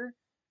warrior,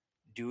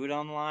 do it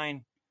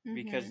online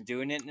because Mhm.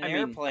 doing it in an I mean-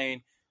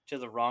 airplane to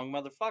the wrong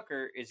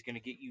motherfucker is going to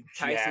get you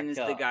Tyson jacked is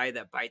up. the guy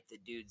that bite the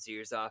dude's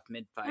ears off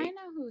mid I fight.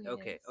 know who he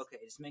Okay, is.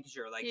 just making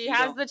sure. Like He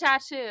has don't- the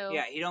tattoo.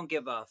 Yeah, he don't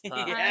give a fuck.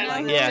 Yeah, I know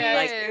like, who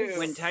Yeah. he is.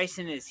 when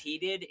Tyson is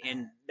heated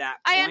and that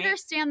I point,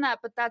 understand that,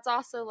 but that's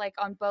also like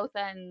on both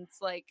ends.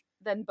 Like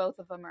then both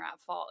of them are at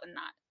fault in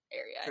that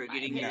area. For in my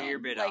getting your opinion. ear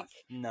bit like, off.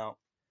 No,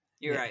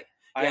 You're Yeah. right.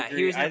 I Yeah, agree.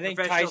 he was in I a think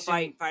professional Tyson.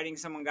 fight fighting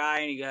some guy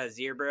and he got his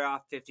ear bit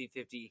off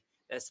 50-50.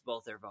 That's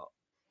both their fault.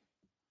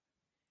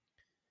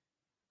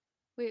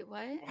 Wait,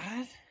 what? What?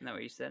 Isn't that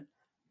what you said?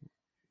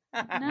 No.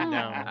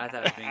 I thought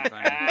it was being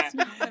funny. That's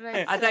not what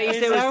I I thought you Is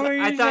said it that was, what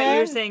you I thought you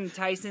were said? saying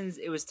Tyson's.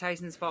 It was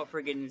Tyson's fault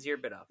for getting his ear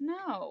bit off.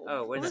 No.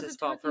 Oh, what I is wasn't his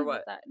fault for talking what?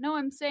 about that. No,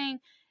 I'm saying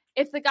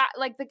if the guy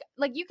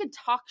like you can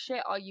talk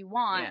shit all you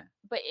want, Yeah.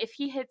 but if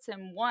he hits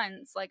him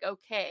once, like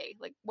okay,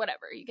 like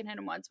whatever, you can hit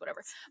him once,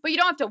 whatever. But you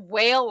don't have to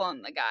wail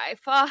on the guy.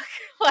 Fuck.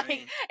 like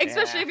mean,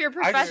 especially Yeah. if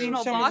you're a I've seen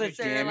professional some boxer. of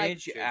the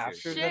damage True, true,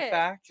 after true. the Shit.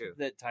 fact True.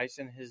 that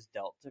Tyson has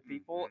dealt to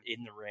people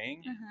in the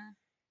ring. Like, uh-huh.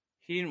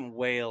 He didn't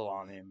wail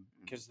on him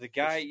because the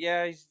guy,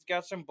 yeah, he's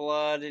got some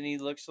blood and he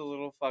looks a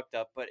little fucked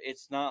up, but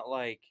it's not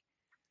like,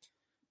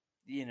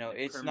 Like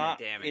it's permanent not.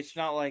 damage. It's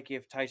not like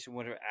if Tyson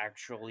would have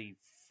actually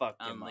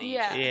fucked him. Unleashed.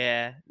 up. Yeah.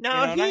 Yeah. No,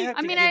 and I he. have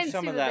I to mean, give I didn't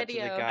some see of the that to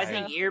video, the I guy.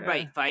 think so- ear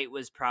bite Yeah. fight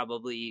was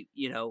probably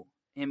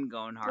him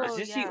going hard. Well, Is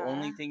this yeah. the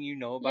only thing you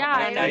know about Yeah,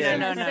 Mike I was No, Tyson?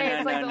 gonna no, say no,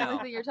 it's like no, the no.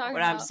 only thing you're talking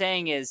What about. I'm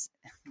saying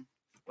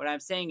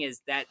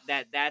is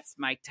that's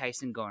Mike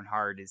Tyson going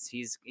hard. Is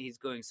he's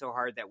going so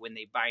hard that when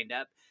they bind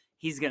up,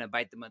 he's gonna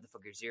bite the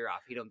motherfucker's ear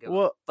off. He don't give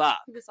Well, a fuck.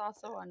 He was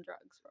also on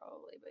drugs,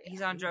 probably. But yeah.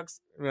 He's on drugs.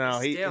 no,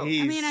 Still.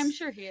 he's. I mean, I'm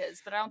sure he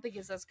is, but I don't think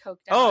he's as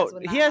coked out. Oh, as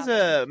when he that has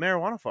happened. a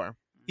marijuana farm.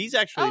 He's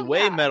actually Oh,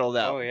 way yeah. metalled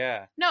out. Oh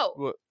yeah. No,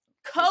 Well,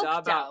 He's all coked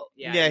about- out.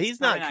 Yeah, he's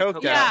not probably coked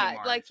out Yeah,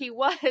 anymore. like he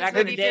was Back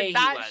when in he the day, did he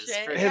that was,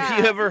 shit. for Have yeah.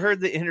 you ever heard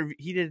the interview?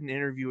 He did an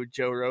interview with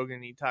Joe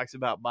Rogan. He talks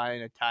about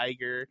buying a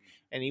tiger,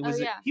 and he Oh, was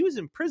yeah. he was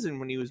in prison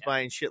when he was Yeah.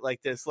 buying shit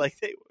like this. Like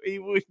he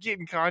would get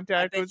in I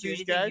contact bet with you these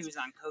anything guys. he was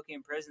on coke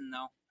in prison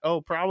though. Oh,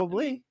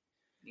 probably.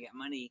 You got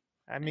money.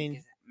 I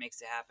mean,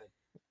 makes it happen.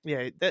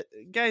 yeah, that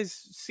guy's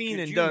seen Could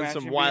and you done imagine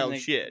some being wild the,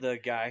 shit. The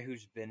guy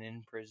who's been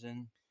in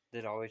prison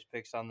that always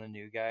picks on the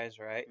new guys,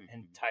 right?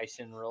 And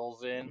Tyson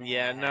rolls in.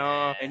 Yeah,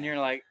 no. And you're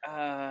like,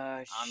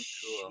 I'm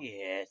cool.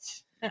 shit.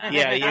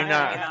 Yeah, you're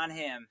not- Get on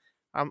him.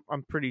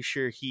 I'm pretty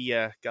sure he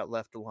got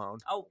left alone.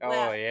 Oh, Oh,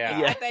 well, yeah.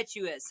 Yeah. I bet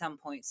you at some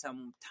point,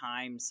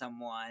 sometime,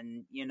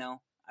 someone,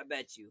 I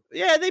bet you.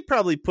 Yeah, they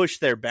probably pushed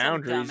their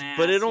boundaries,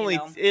 but dumbass, it only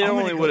I'm it I'm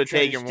only gonna go would have try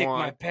to taken stick one.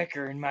 my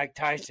pecker in Mike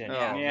Tyson. Oh,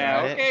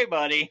 yeah, right. okay,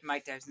 buddy.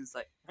 Mike Tyson's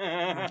like,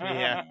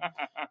 Yeah.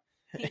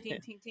 ting, ting,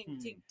 ting, ting,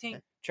 ting,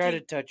 ting. Try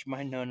to touch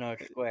my no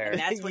square. And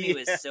that's when he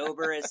was Yeah.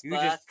 sober as fuck. You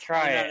just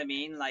try You know it. what I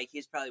mean? Like,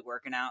 he's probably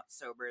working out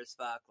sober as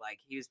fuck. Like,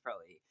 he was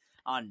probably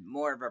on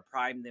more of a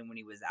prime than when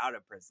he was out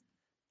of prison.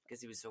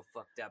 Because he was so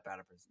fucked up out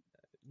of prison.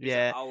 He was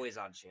Yeah, always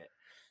on shit.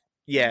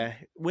 yeah.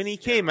 When he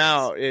came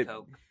Steroids, out,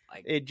 coke,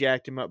 like, it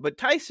jacked him up. But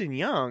Tyson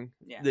Young,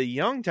 yeah. the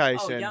young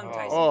Tyson, young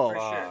Tyson, oh for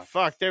sure.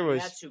 fuck, there And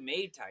was that's who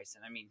made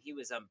Tyson. I mean, he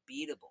was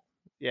unbeatable.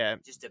 yeah.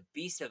 Just a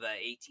beast of a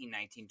 18,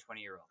 19,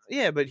 20-year-old.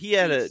 Yeah, but he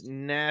had a Beast.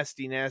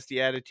 nasty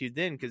attitude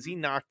then because he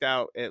knocked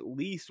out at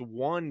least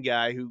one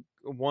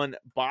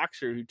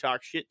boxer who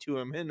talked shit to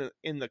him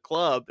in the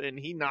club, and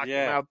he knocked him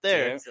Yeah, out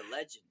there. He's a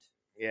legend.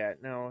 Yeah,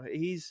 no,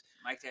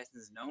 Mike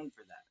Tyson's known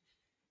for that.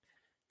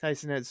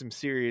 Tyson had some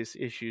serious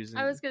issues.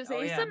 I was gonna say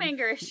Oh, he's yeah. some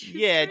anger issues.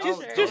 yeah, for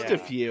just sure. just Yeah. a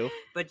few.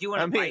 But do you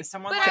want I to mean- fight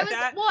someone But like I was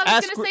that? was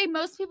Ask gonna say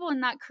most people in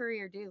that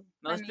career do.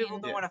 Most people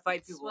don't Yeah. want to fight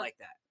That's people what- like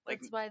that.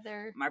 Like, That's why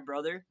they're my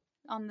brother,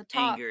 on the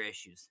top. anger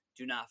issues.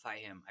 Do not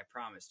fight him. I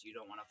promise. You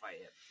don't want to fight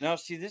him. No,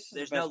 see, this is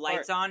There's the no best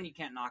lights part. on. You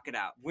can't knock it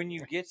out. When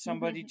you get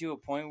somebody to a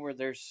point where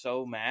they're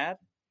so mad,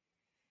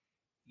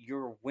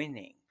 you're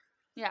winning.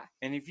 Yeah.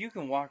 And if you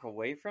can walk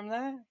away from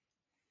that,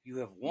 you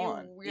have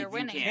won. You're If you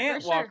winning.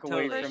 Can't for walk sure.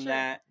 away Totally. from For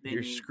that. Then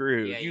You're you-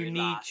 screwed. yeah, You you're need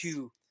lost.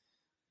 to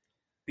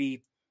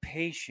be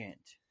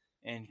patient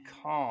and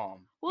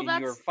calm Well, in your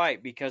that's-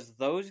 fight because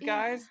those Yeah.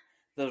 guys,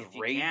 those If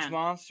you rage can,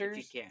 monsters,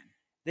 If you can.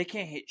 they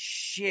can't hit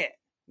shit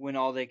when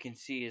all they can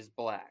see is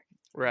black.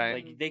 Right.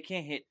 Like they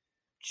can't hit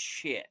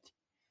shit.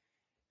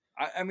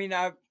 I mean,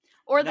 I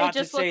Or they not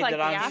just to say look like that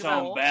the I'm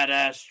asshole. some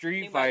badass Street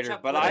Think about Fighter,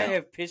 Chuck but I Liddell.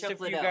 have pissed Chuck a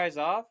few Liddell. guys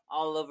off.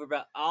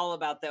 All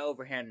about the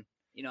overhand,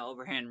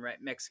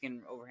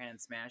 Mexican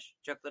overhand smash.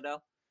 Chuck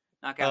Liddell.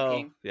 Knockout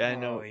King. Yeah, I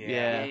know. Oh,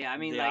 Yeah. Yeah. I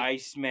mean, the like,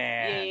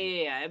 Iceman.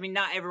 yeah. I mean,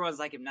 not everyone's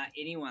like him. Not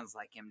anyone's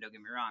like him. Don't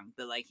get me wrong.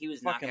 But like, he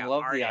was Fucking knockout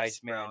love the artist,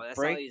 Iceman. bro. That's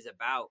Break- all he's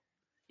about.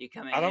 You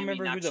come in. I don't him, he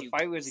remember who knocks the you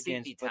fight was sleepy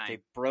against, but they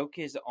time. broke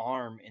his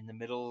arm in the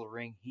middle of the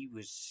ring. He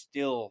was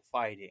still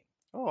fighting.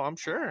 Oh, I'm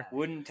sure.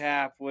 Wouldn't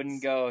tap,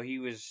 wouldn't go. He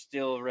was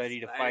still ready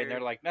to fight. And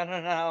they're like,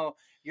 no,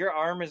 your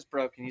arm is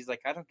broken. He's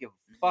like, I don't give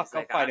a fuck. He's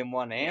I'll like, fight him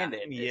one-handed.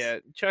 Yeah,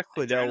 Chuck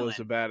Liddell was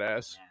a adrenaline.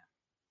 badass. Yeah.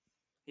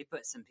 He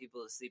put some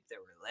people to sleep that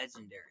were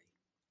legendary.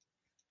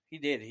 He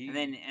did.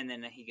 And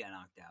then he got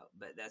knocked out.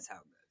 But that's how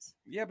it goes.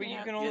 Yeah, but Yeah,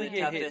 you can it's only the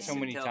get hit toughest so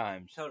many until-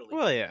 times. Totally.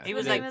 Well, yeah. He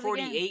was the like name of the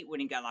game. 48 when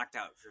he got knocked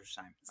out the first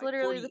time. It's Like,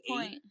 literally the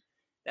 48? point.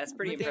 That's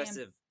pretty The game.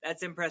 impressive.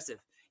 That's impressive.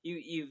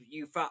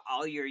 You fought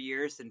all your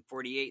years, and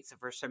 48's the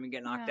first time you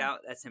get knocked Yeah. out.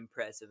 That's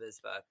impressive as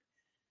fuck.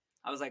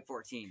 I was like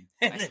 14.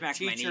 And I the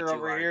smacked my knee teacher too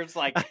over hard. here is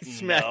like, I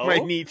smacked my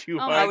knee too Oh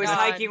hard. my I was God.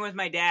 hiking with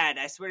my dad.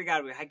 I swear to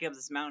God, we were hiking up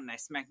this mountain. I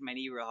smacked my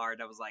knee real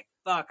hard. I was like,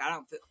 "Fuck! I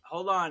don't feel.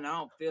 Hold on, I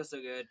don't feel so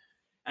good."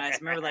 And I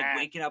just remember like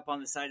waking up on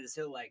the side of this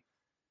hill, like,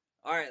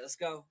 "All right, let's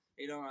go."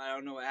 You know, I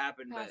don't know what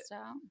happened, Passed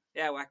out. but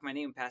yeah, I whacked my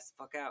knee and passed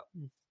the fuck out.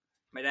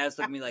 My dad's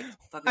looking at me like,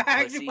 "Fucking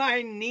Whacked pussy."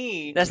 my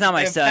knee. That's not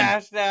my and son.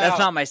 passed out. That's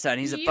not my son.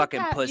 He's a You fucking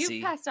pa- pussy.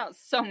 You passed out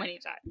so many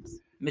times.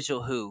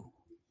 Mitchell who?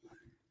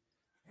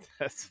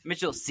 That's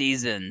Mitchell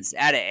Seasons.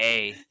 Add an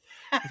A.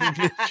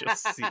 Mitchell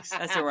Cease.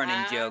 That's a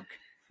running joke.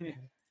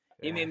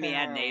 He made me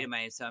add an A to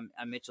my, so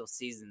I'm Mitchell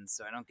Seasons,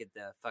 so I don't get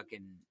the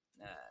fucking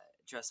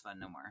trust fund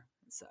no more.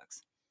 It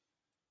sucks.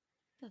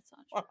 That's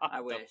not true.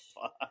 I What the wish.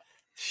 fuck?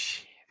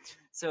 Shit.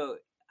 So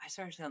I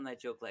started telling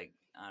that joke like,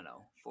 I don't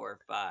know, 4,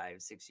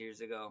 5, 6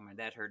 years ago. My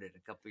dad heard it a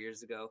couple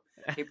years ago.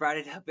 He brought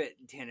it up at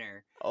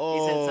dinner. Oh,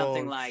 He said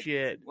something like,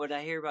 shit. "What did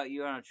I hear about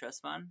you on a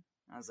trust fund?"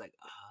 I was like,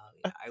 "Oh,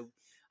 yeah."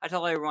 I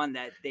told everyone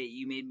that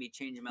you made me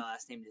change my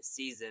last name to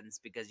Seasons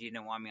because you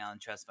didn't want me on the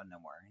trust fund no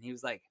more. And he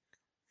was like,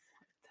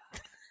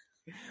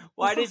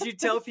 "Why did you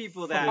tell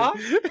people that?"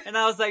 And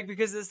I was like,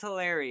 "Because it's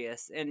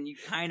hilarious, and you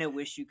kind of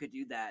wish you could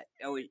do that.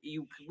 Oh,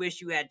 you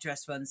wish you had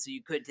trust funds so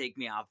you could take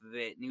me off of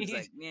it." And he was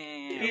like,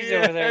 "Yeah, He's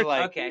over there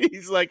like, okay."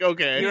 He's like,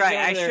 okay. You're He's right,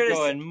 over I there should've-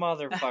 going,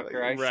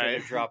 motherfucker, I should Right.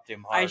 have dropped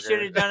him harder. I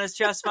should have done his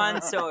trust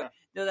fund." So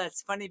no,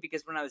 that's funny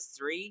because when I was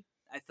 3,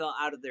 I fell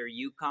out of their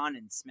Yukon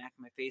and smacked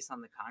my face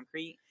on the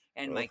concrete.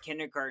 And my Ugh.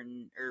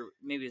 kindergarten, or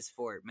maybe it was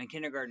 4, my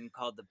kindergarten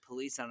called the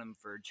police on him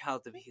for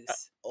child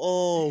abuse.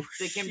 Oh,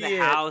 They came shit. to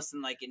the house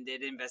and like and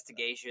did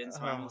investigations.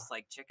 So Oh. I almost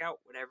like, check out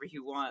whatever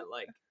you want.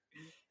 Like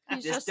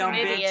He's this just dumb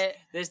an bitch. idiot.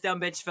 This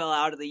dumb bitch fell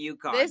out of the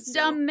Yukon. This so-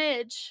 dumb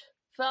Midge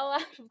fell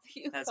out of the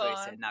Yukon. That's what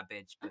he said, not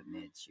bitch, but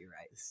Mitch. You're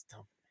right. This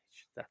dumb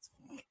bitch. That's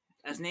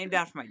I was named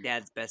after my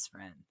dad's best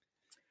friend.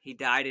 He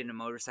died in a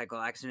motorcycle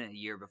accident a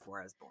year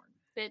before I was born.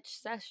 Bitch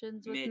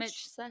Sessions with Mitch-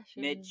 Mitch Sessions.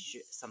 Mitch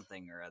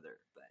something or other,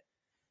 but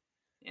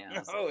yeah. I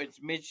was Oh, like- it's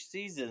Mitch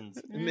Seasons.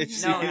 Mitch no,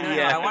 Seasons, no, no.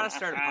 yeah. I want to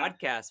start a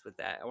podcast with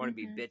that. I want to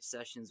be Mhm. bitch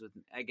sessions with.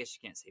 I guess you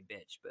can't say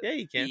bitch, but Yeah,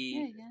 you can. Yeah,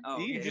 you can. Oh,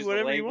 You can okay. do Just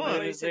whatever you label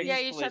want. it as Yeah,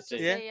 you just have to explicit.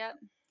 Yeah. say yep.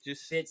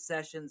 just. bitch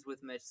sessions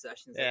with Mitch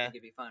Sessions. I Yeah. think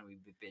it'd be fun.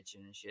 We'd be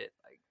bitching and shit.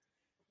 Like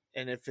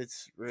And if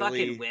it's really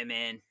fucking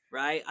women,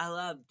 right? I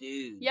love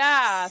dudes.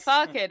 Yeah,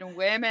 fucking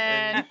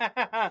women.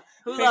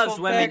 Who Pickled loves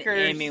women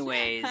peckers.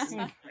 anyways?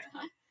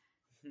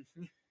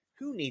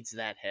 who needs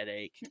that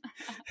headache?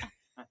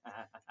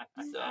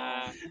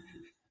 So,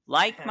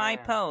 like my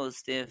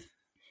post if,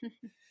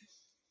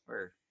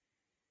 or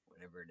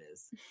whatever it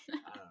is. I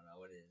don't know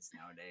what it is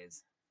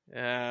nowadays.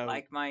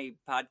 Like my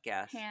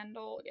podcast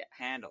Handle, yeah.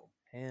 handle.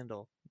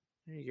 handle.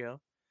 There you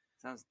go.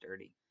 Sounds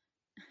dirty.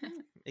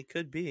 It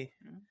could be.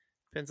 Hmm.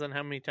 Depends on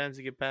how many times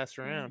it get passed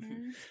around.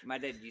 Mhm. My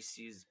dad used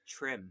to use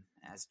trim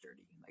as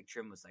dirty. Like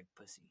trim was like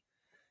pussy.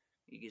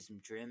 You get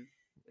some trim.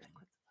 Like,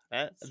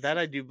 what That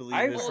I do believe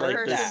I've is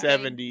heard like the that.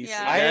 70s.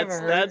 Yeah. I That's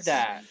have heard that's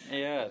that.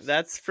 Yes.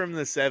 that's from the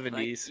like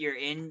 70s. you're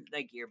in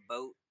like your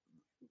boat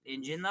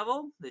engine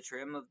level, the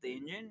trim of the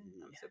engine.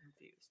 I'm so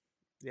confused.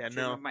 Yeah,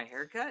 Trim no. of my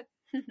haircut.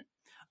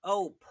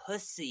 Oh,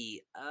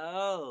 pussy.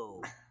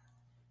 Oh,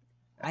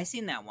 I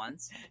seen that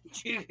once.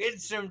 Did you get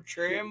some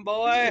trim,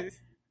 boy?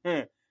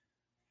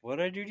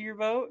 What'd I do to your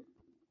boat?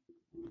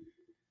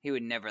 He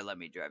would never let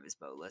me drive his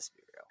boat. Let's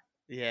be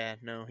real. Yeah,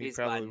 no, he He's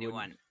bought probably a new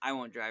wouldn't. one. I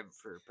won't drive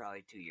for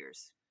probably 2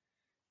 years.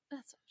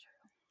 That's not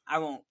true. I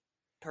won't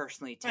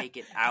personally take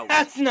it out.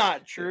 That's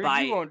not true.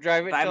 By- you won't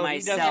drive it by till he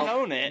myself. doesn't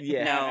own it.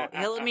 Yeah. No,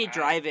 he'll let me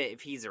drive it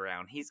if he's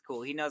around. He's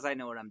cool. He knows I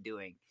know what I'm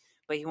doing,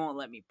 but he won't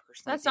let me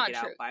personally That's take not it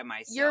true. out by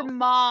myself. Your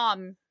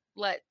mom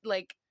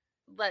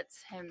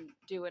lets him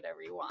do whatever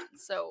he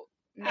wants. So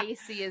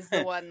Macy is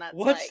the one that's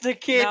What's like, the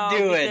kid no,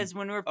 doing? because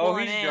when we're Oh,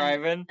 pulling he's in,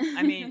 driving.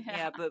 I mean,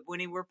 yeah, but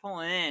when we're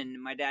pulling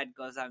in, my dad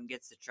goes out and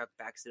gets the truck,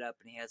 backs it up,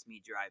 and he has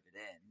me drive it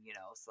in. You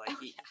know, so like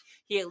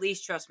he at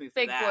least trusts me for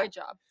big that. boy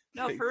job.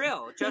 No, for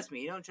real. Trust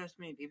me. You don't trust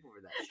many people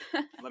for that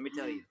shit. Let me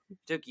tell you.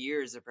 Took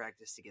years of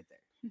practice to get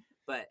there.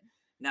 But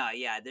no,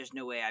 yeah, there's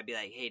no way I'd be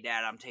like, hey,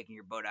 Dad, I'm taking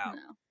your boat out.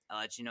 No. I'll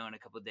let you know in a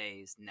couple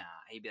days. Nah.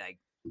 He'd be like,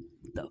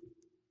 the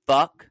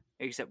fuck?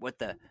 Except what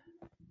the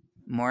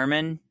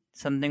Mormon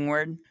something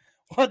word?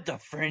 What the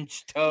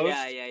French toast?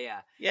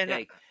 Yeah. Yeah, no,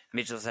 Like,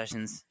 Mitchell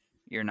Sessions,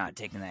 you're not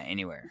taking that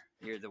anywhere.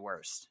 You're the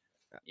worst.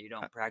 You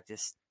don't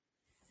practice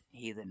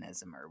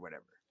heathenism or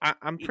whatever.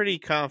 I'm pretty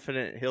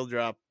confident he'll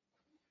drop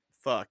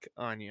 "fuck"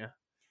 on you.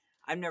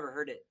 I've never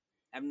heard it.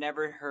 I've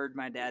never heard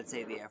my dad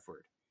say the F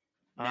word.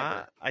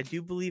 Never. I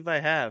do believe I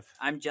have.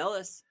 I'm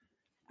jealous.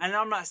 And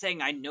I'm not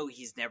saying I know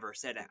he's never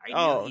said it. I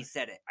know he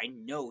said it. I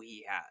know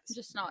he has.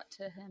 Just not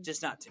to him.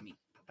 Just not to me.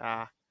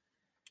 Ah,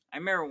 I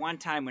remember one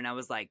time when I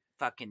was like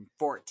fucking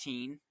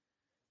 14.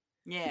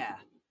 Yeah.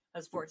 I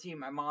was 14.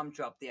 My mom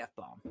dropped the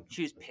F-bomb.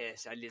 She was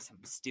pissed. I did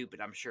something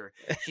stupid, I'm sure.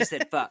 She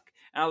said fuck.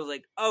 And I was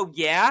like, oh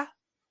yeah?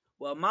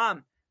 Well,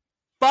 Mom,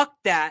 fuck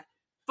that.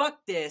 Fuck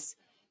this.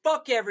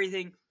 Fuck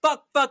everything.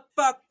 Fuck.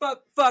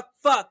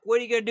 What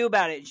are you going to do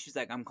about it? And she's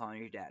like, I'm calling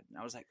your dad. And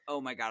I was like, oh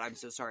my God, I'm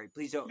so sorry.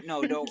 Please don't.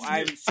 No,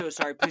 I'm so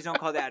sorry. Please don't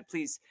call Dad.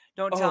 Please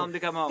don't tell him to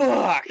come home.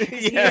 Fuck.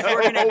 He was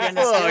working at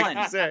Dennis Dillon.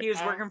 Exactly. He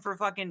was working for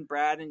fucking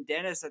Brad and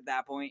Dennis at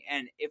that point.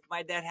 And if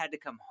my dad had to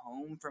come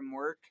home from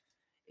work,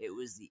 it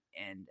was the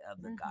end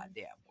of the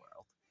goddamn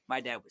world.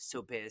 My dad was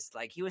so pissed.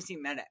 Like, he wasn't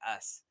even mad at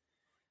us.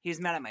 He was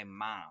mad at my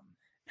mom.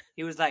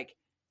 He was like,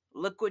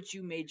 look what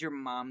you made your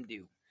mom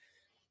do.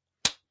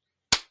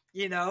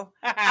 You know?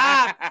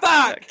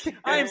 Fuck!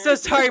 I am so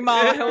sorry,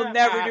 Mom. I will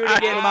never do it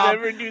again, Mom.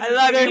 I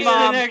love you,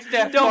 Mom.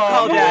 Don't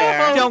call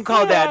Dad. Don't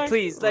call Dad,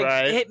 please.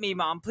 Like, hit me,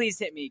 Mom. Please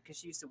hit me. Because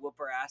she used to whoop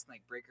her ass and,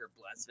 like, break her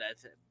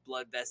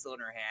blood vessel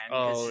in her hand.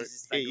 Oh, she's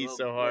just, like, hit you little,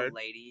 so hard. little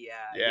lady. Yeah.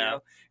 Yeah. You know?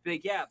 Be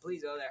like, yeah,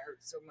 please. Oh, that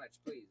hurts so much.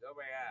 Please. Oh,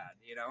 my God.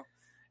 You know?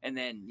 And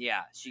then,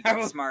 yeah, she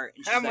got smart.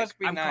 And she's that like, must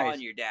be I'm nice.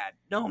 calling your dad.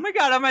 No, oh, my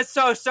God. I'm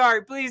so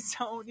sorry. Please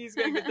don't. He's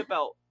going to get the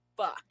belt.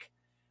 Fuck.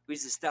 We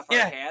used to stuff our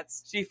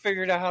cats. She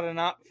figured out how to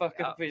not fuck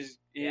up his...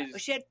 Yeah. Well,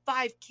 she had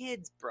 5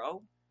 kids,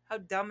 bro. How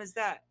dumb is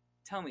that?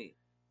 Tell me.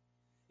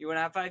 You want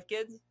to have 5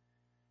 kids?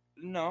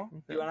 No.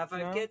 You want to have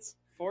 5 kids?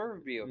 4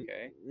 would be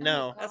okay.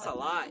 No, That's a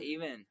lot,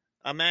 even.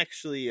 I'm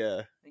actually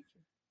Thank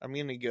you. I'm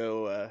gonna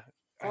go.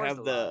 I 4's have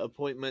a the lot.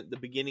 appointment the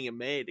beginning of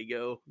May to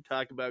go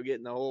talk about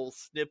getting the whole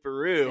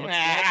snipperoo.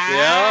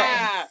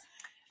 Yeah.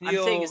 I'm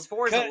saying is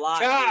 4 is a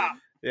lot. Chop.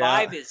 Dude.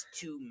 5 is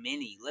too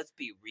many. Let's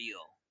be real.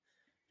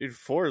 Dude,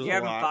 4 is You're a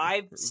having lot.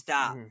 5?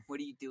 Stop. What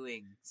are you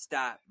doing?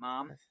 Stop,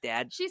 Mom.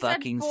 Dad, She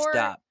fucking said 4.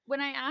 stop. When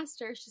I asked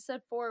her, she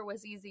said 4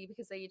 was easy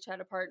because they each had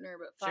a partner,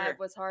 but 5 Sure.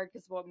 was hard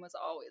because one was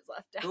always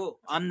left out. Cool.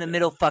 I'm the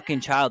middle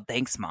fucking child.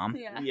 Thanks, Mom.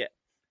 Yeah. Yeah.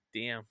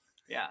 Damn.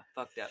 Yeah,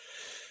 fucked up.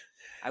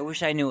 I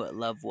wish I knew what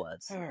love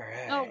was. All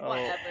right. Oh,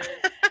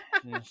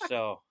 whatever.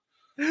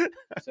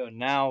 So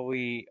now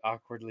we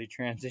awkwardly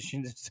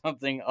transition to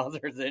something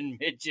other than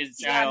Mitch's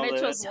Yeah, childhood.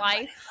 Mitchell's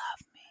life.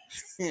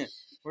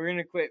 We're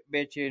gonna quit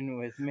bitching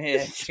with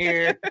Mitch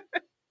here.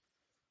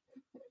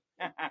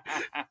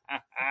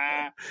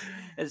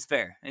 It's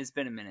fair. It's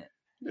been a minute.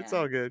 It's Yeah.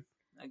 all good.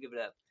 I'll give it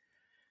up.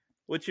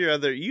 What's your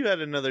other? You had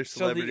another So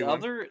celebrity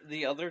one.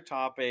 the other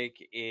topic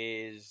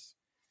is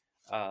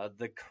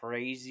the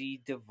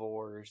crazy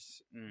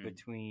divorce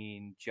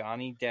between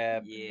Johnny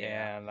Depp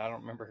Yeah. and I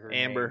don't remember her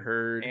Amber name.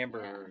 Heard.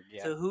 Amber Yeah. Heard.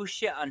 Yeah. So who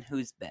shit on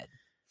whose bed?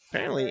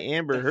 Apparently,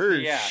 Amber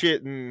Heard Yeah.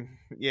 shitting.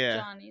 Yeah.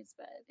 Johnny's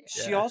bed. Yeah.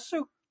 She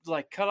also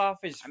like cut off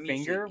his I'm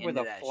finger usually with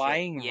into a that shit.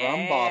 flying rum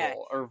Yeah.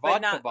 bottle or But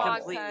vodka not bottle.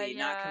 completely,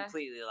 not yeah.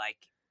 completely, like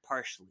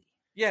partially.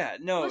 Yeah,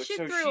 no. Well, she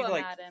so threw she 'em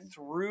like at him.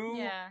 threw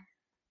Yeah.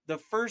 the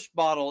first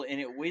bottle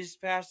and it whizzed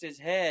past his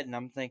head, and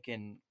I'm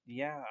thinking,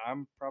 yeah,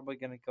 I'm probably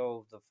gonna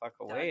go the fuck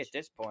away Dodge. at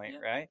this point,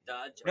 Yep. right?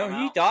 Dodge. No, I'm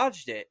he out.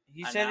 dodged it.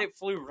 He I'm said out. it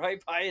flew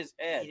right by his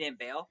He head. didn't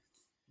bail.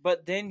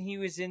 But then he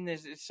was in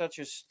this such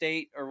a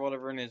state or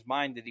whatever in his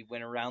mind that he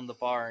went around the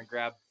bar and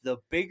grabbed the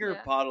bigger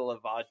Yeah. bottle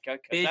of vodka.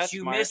 'Cause Bitch, that's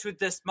you smart. missed with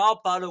the small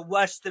bottle.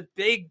 Watch the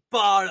big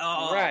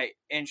bottle. Right,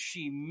 and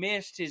she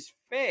missed his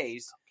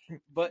face,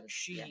 but Yeah,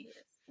 she, he is.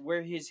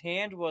 where his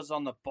hand was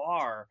on the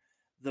bar,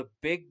 the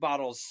big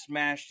bottle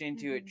smashed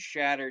into it, Mhm.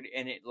 shattered,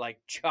 and it like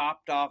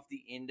chopped off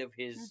the end of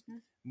his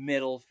Mhm.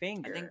 middle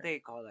finger. I think they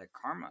call that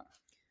karma.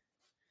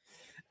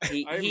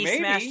 He Maybe.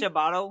 smashed a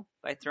bottle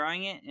by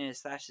throwing it and it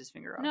slashed his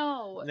finger off.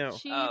 No, No.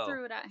 she Oh,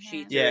 threw it at him.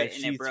 She threw Yeah, it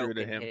and she it broke threw it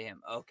at and him. hit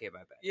him. Okay, my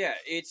bad. Yeah,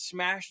 it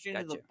smashed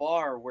into the Gotcha.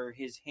 bar where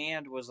his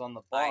hand was on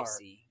the I bar,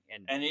 see.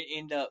 and it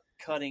ended up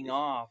cutting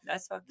off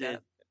That's fucked the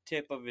up.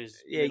 tip of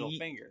his Yeah, middle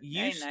finger. you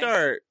Hey, nice.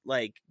 start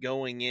like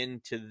going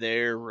into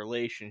their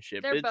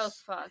relationship. They're it's both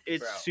fucked.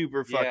 it's Bro.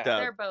 super Yeah. fucked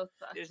They're up. both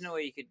fucked. There's no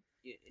way you could.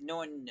 No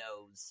one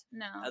knows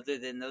No. other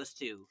than those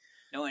two.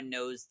 No one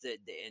knows the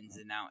ins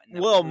and outs. And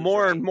Well, who's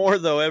more right. and more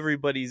though,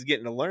 everybody's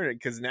getting to learn it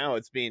because now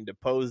it's being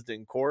deposed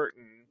in court,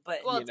 and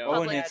But Well, you it's know, Oh, and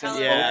public it's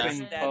an Yeah.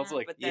 television. open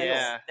public. But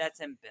Yeah. that's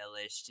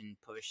embellished and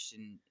pushed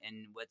and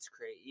what's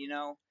crazy. You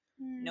know,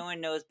 Mm. no one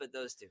knows but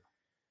those two,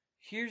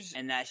 Here's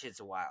and that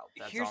shit's wild.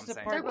 That's all here's I'm the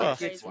saying. part They're that both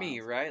gets crazy. me,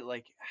 right?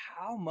 Like,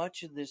 how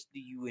much of this do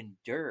you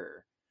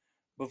endure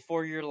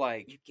before you're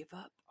like, You give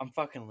up. I'm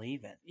fucking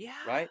leaving,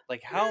 Yeah. right?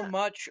 Like, how Yeah.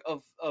 much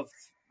of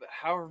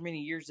however many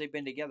years they've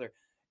been together,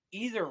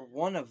 either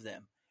one of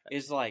them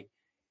is like,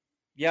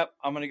 yep,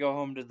 I'm gonna go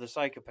home to the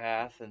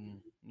psychopath,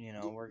 and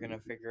we're gonna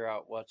figure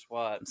out what's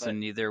what. So But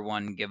neither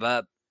one give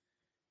up.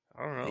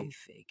 I don't Are know. you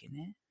faking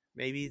it?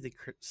 Maybe the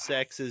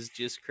sex is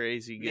just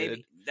crazy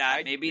good.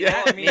 Maybe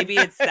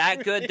it's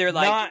that good. They're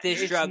like,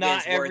 this it's drug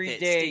not is worth every it.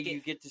 day Stick you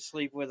it, get to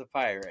sleep with a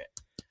pirate.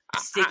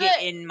 stick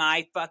it in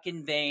my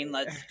fucking vein.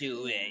 Let's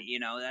do it. You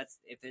know, that's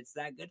if it's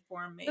that good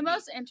for him. Maybe. The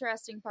most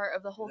interesting part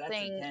of the whole That's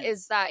thing intense.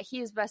 is that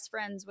he's best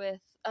friends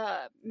with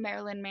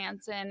Marilyn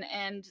Manson,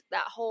 and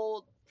that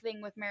whole thing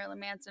with Marilyn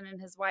Manson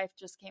and his wife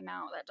just came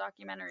out, that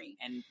documentary.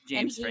 and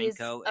James and he's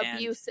Franco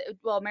abusive.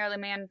 Well, Marilyn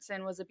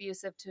Manson was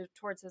abusive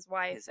towards his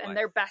wife, His and wife.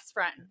 they're best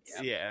friends.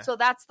 Yeah. So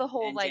that's the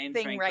whole And like James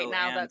thing right Franco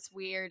now and that's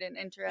weird and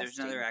there's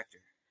interesting. another actor.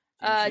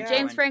 James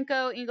and-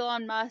 Franco,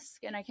 Elon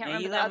Musk, and I can't and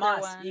remember Elon the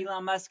other Musk. one.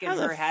 Elon Musk and How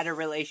the her had a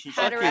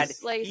relationship. Had a fuck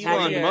is relationship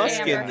Elon with Musk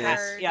Amber in this?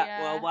 Heard,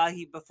 Yeah, well,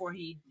 before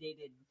he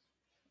dated,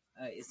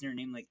 isn't her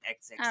name like I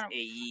don't-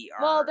 XXAE?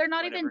 well, they're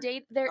not even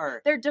dating.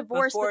 Or They're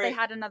divorced, but before they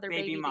had another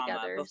Baby baby Mama.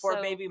 together. Before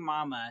so, Baby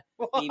Mama,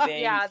 What? he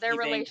banged, yeah, their he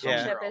banged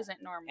relationship homegirl.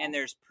 isn't normal. And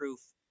there's proof.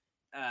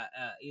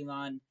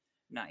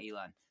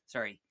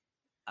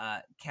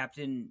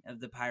 Captain of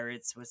the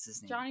Pirates. What's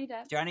his name? Johnny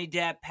Depp. Johnny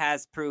Depp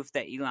has proof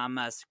that Elon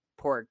Musk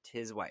porked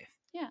his wife.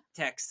 Yeah.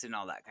 Texts and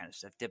all that kind of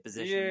stuff.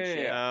 Deposition and Yeah.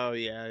 shit. Oh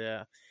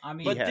yeah. I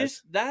mean, But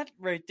has. that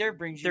right there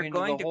brings you They're into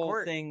going the to whole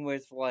court. thing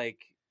with like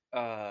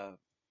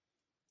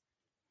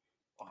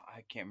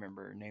I can't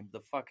remember her name,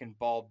 the fucking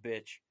bald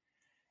bitch.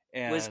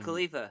 And Wiz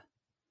Khalifa.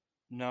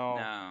 No,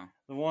 No.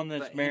 the one But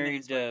that's him and married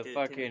his wife to did it too.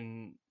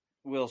 fucking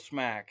Will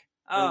Smack.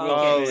 Oh, Will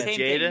Oh, okay. Same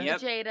Jada? thing.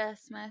 Yep. Jada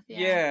Smith. Yeah,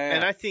 Yeah.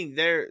 And I think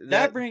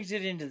that brings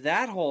it into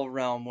that whole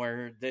realm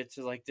where it's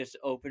like this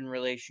open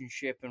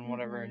relationship and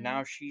whatever. Mhm. And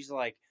now she's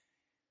like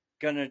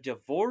gonna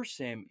divorce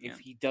him Yeah. if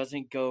he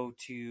doesn't go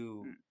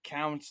to Mm.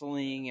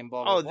 counseling and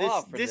blah blah oh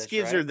blah. this for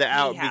gives right? her the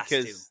out He has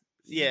because to.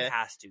 He yeah.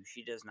 has to.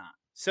 She does not.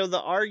 So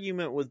the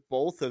argument with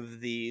both of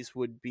these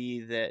would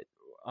be that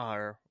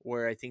are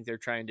where I think they're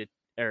trying to,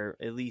 or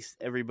at least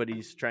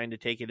everybody's trying to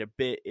take it a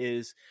bit,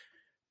 is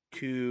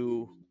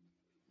to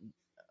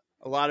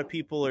a lot of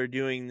people are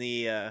doing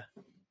the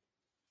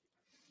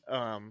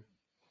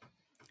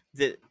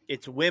that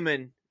it's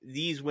women.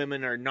 These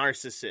women are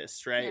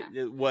narcissists, right?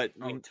 What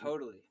we,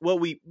 totally.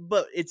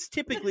 but it's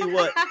typically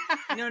what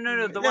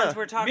No. The No, ones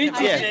we're talking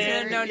about.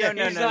 Yeah. No.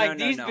 He's like,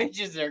 these no.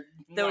 bitches are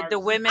The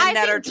women I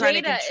that are think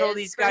trying to Jada control is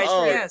these for guys.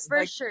 sure. Yes, for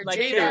like- sure. like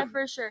Jada, they're-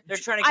 for sure. They're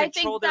trying to I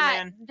control think their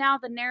that man. now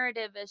the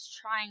narrative is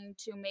trying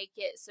to make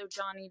it so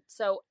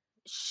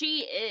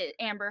she is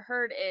Amber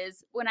Heard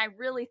is when I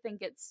really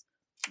think it's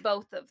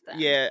both of them.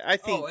 yeah, I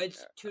think Oh,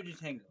 it's two to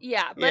tango.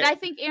 Yeah, but Yeah. I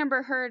think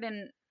Amber Heard,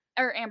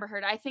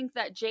 I think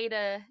that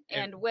Jada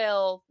and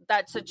Will,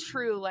 that's a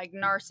true like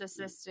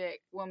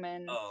narcissistic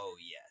woman Oh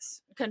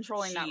yes,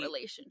 controlling that she-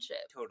 relationship.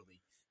 totally.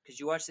 Because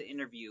you watch the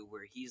interview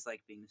where he's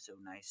like being so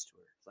nice to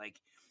her, like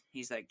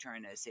he's like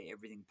trying to say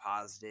everything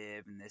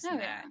positive and this Oh, and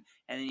yeah. that,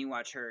 and then you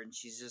watch her and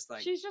she's just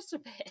like, She's just a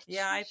bitch.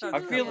 Yeah, I She thought I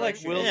really feel like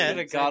is. Will Yeah. should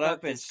have So got fuck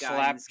up and this guy and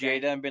slapped this guy.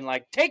 Jada and been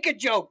like, "Take a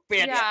joke,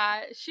 bitch."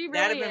 Yeah, she really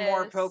that'd have been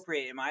more is.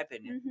 appropriate in my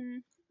opinion. hmm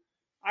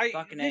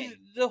Fucking this-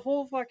 A. the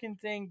whole fucking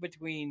thing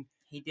between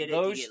He did it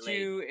those to get laid.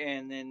 two,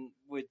 and then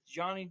with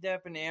Johnny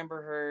Depp and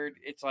Amber Heard,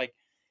 it's like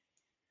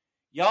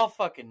y'all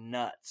fucking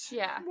nuts.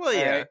 Yeah. well,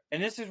 yeah. Right?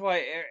 And this is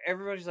why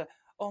everybody's like,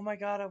 "Oh my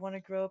god, I want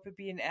to grow up and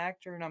be an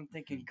actor," and I'm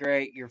thinking,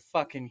 "Great, you're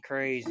fucking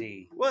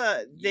crazy."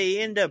 Well, they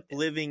end up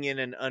living in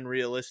an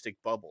unrealistic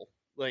bubble.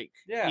 Like,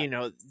 Yeah. you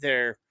know,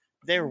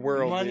 their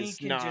world Money is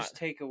can not. just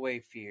take away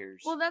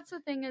fears. Well, that's the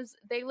thing is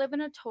they live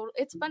in a total.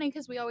 It's funny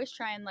because we always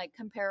try and like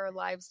compare our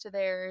lives to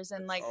theirs,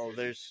 and like oh,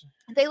 there's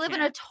they live in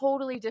a Can't.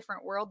 totally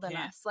different world than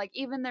Can't. us. Like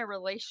even their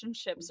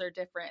relationships are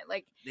different.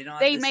 Like They don't. Have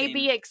they the may same,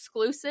 be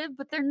exclusive,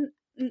 but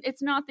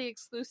it's not the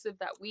exclusive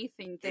that we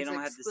think They is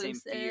don't have the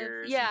exclusive. same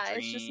fears. Yeah, and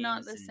it's just not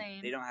dreams, the and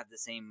same. They don't have the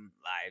same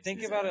lives. Think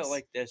as about it us.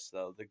 like this,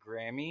 though: the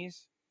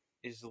Grammys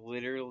is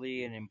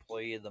literally an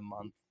Employee of the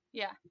Month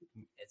Yeah.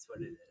 it's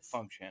what it is.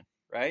 function,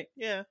 right?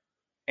 yeah.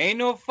 Ain't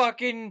no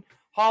fucking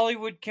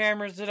Hollywood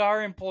cameras that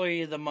are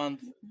Employee of the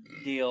Month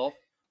deal.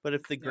 But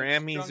if the No, just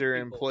Grammys drunk are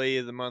people. Employee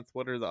of the Month,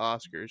 what are the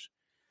Oscars?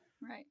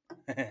 Right.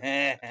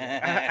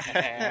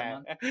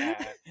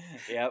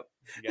 Yep,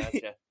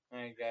 gotcha.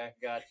 Okay,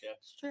 gotcha.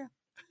 It's true.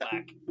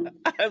 Fuck.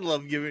 I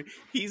love giving.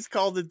 He's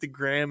called it the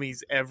Grammys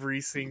every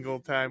single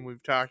time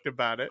we've talked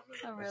about it.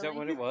 Oh, really? Is that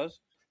what it was?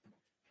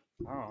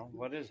 Oh,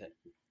 what is it?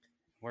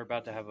 We're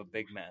about to have a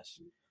big mess.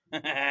 Do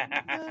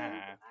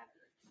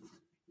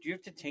you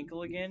have to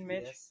tinkle again,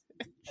 Mitch? Yes.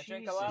 I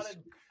drink a lot of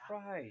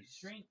Christ.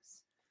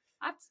 drinks.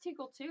 I have to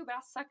tickle too, but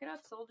I'll suck it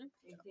up, soldier.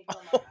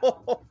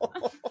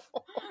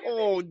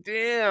 Oh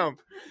damn!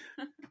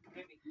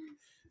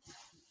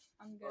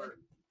 I'm good.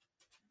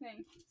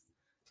 Thanks.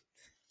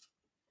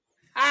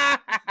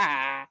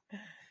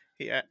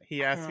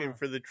 He asking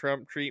for the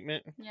Trump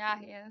treatment. Yeah,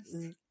 he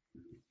is.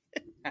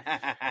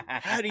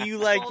 How do you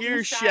like Golden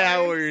your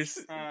showers.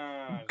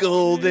 showers,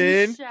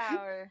 Golden?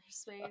 Shower,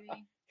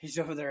 sweetie. He's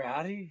over there.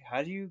 How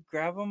do you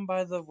grab him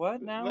by the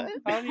what now? What?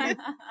 How do you?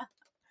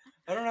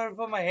 I don't know how to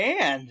put my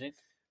hand.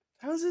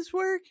 How's this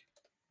work?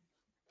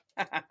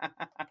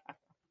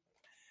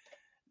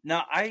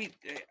 No, I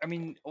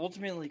mean,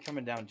 ultimately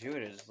coming down to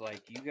it is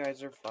like you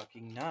guys are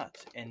fucking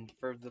nuts, and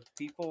for the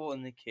people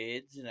and the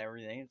kids and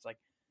everything, it's like,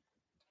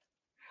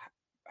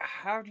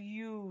 how do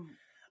you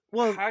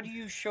Well, how do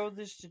you show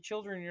this to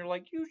children? You're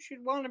like, you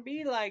should want to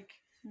be like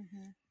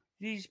Mhm.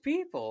 these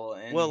people,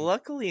 and well,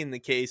 luckily in the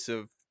case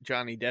of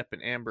Johnny Depp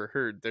and Amber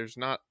Heard, there's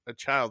not a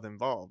child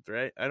involved,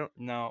 right? I don't.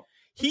 no,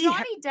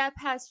 Johnny Depp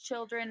has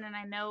children, and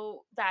I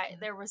know that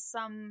there was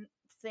some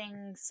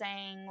thing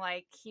saying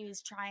like he was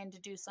trying to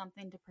do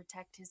something to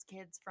protect his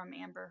kids from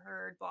Amber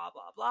Heard, blah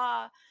blah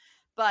blah.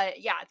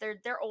 But yeah,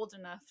 they're old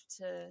enough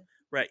to.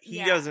 Right, he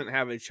Yeah. doesn't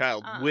have a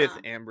child with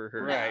Uh-uh. Amber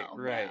Heard. Right, No,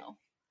 right. no.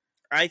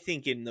 I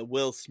think in the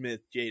Will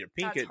Smith Jada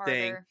That's Pinkett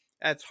thing, harder.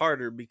 that's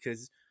harder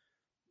because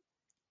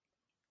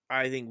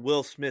I think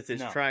Will Smith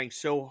is No. trying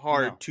so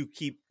hard No. to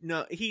keep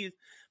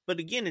but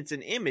again, it's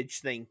an image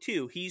thing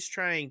too. He's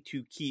trying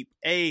to keep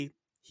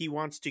he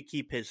wants to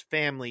keep his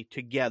family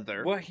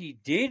together. what he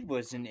did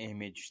was an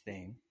image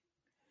thing.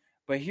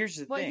 But here's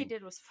the What thing: he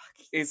did was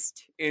fucking if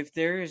stupid. if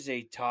there is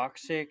a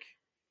toxic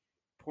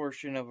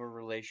portion of a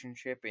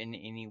relationship in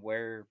any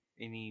way,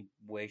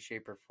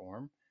 shape, or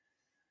form,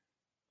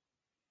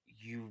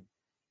 you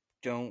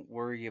don't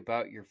worry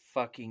about your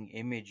fucking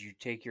image. You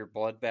take your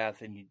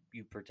bloodbath and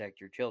you protect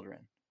your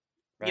children.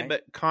 Right? Yeah,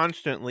 but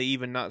constantly,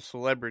 even not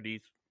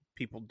celebrities,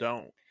 people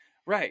don't.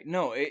 Right.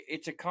 No,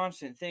 it's a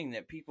constant thing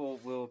that people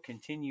will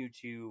continue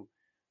to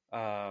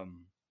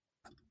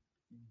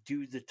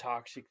do the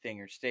toxic thing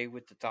or stay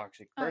with the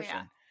toxic Oh,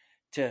 person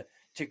yeah.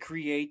 to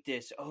create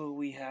this,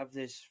 we have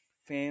this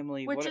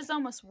family. Which is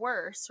almost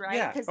worse, right?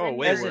 Yeah. Because Oh, then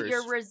way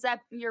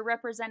you're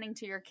representing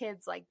to your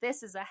kids like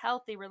this is a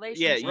healthy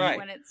relationship Right,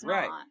 when it's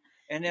right. not.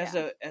 And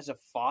Yeah. as a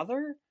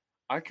father,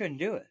 I couldn't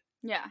do it.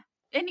 Yeah.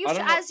 And you I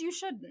don't know. as you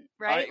shouldn't,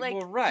 right?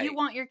 right. You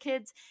want your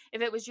kids, if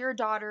it was your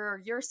daughter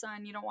or your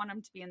son, you don't want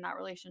them to be in that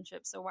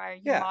relationship. So why are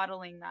you Yeah.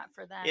 modeling that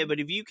for them? Yeah, but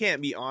if you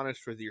can't be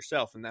honest with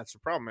yourself, and that's the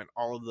problem in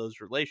all of those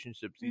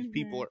relationships, these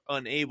people are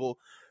unable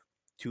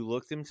to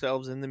look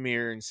themselves in the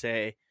mirror and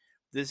say,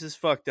 this is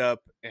fucked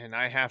up, and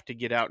I have to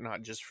get out,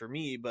 not just for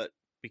me, but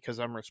because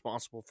I'm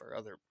responsible for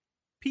other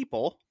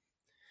people.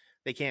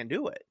 They can't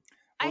do it.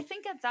 I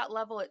think at that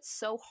level, it's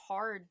so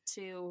hard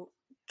to,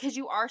 because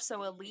you are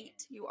so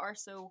elite, you are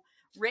so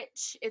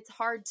rich. It's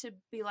hard to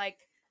be like,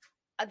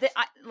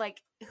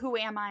 who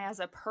am I as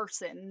a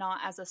person, not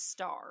as a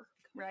star,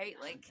 right?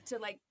 Like to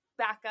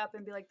back up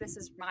and be like, this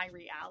is my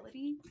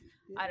reality.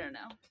 I don't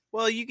know.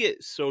 Well, you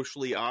get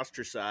socially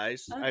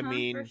ostracized. I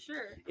mean, for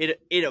sure.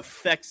 it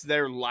affects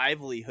their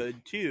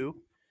livelihood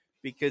too,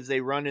 because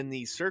they run in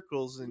these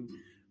circles, and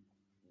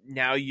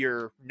now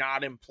you're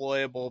not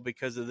employable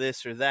because of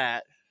this or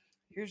that.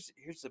 Here's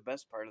the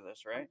best part of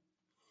this, right?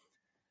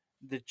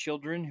 The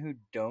children who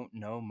don't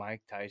know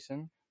Mike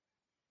Tyson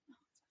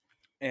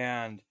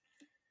and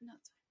No,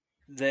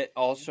 that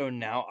also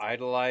now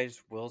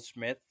idolize Will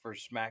Smith for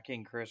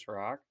smacking Chris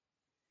Rock,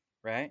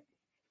 right?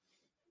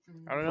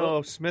 I don't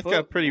know. Smith put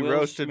got pretty Will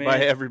roasted by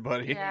Smith-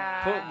 everybody.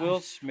 yeah. Put Will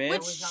Smith. Which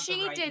was not the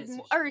she right did,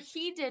 decision. or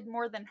he did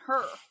more than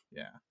her,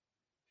 Yeah.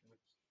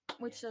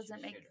 which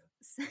doesn't make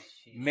sense.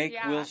 Make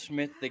Yeah. Will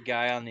Smith the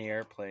guy on the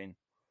airplane.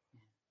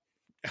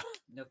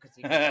 No, because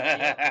he got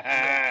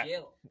jail.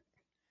 Jail.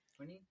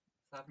 Wouldn't he?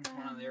 Slapping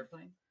someone on the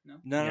airplane? No.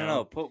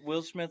 No. Put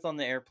Will Smith on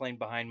the airplane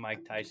behind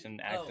Mike Tyson,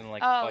 acting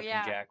like Oh, a fucking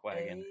yeah.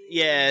 jackwagon.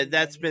 Yeah,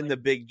 that's he been the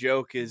would- big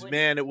joke. Is would-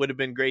 man, it would have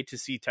been great to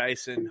see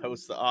Tyson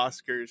host the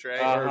Oscars, right,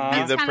 Uh-huh. or It's be the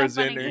kind of funny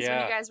presenter. because Yeah.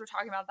 when you guys were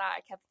talking about that,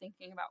 I kept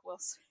thinking about Will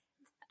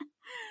Smith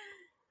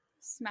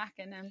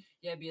smacking him.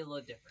 Yeah, it'd be a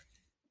little different.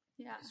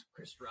 Yeah. 'Cause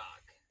Chris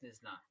Rock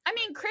is not. I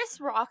mean, like Chris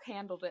that. Rock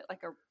handled it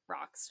like a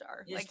rock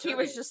star. He Like just he took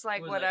was it. just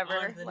like Was whatever.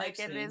 "On to the Like next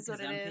it thing, is what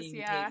 'cause it I'm is. getting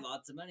Yeah. paid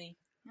lots of money.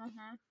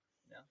 Uh-huh.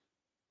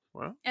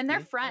 Well, And they're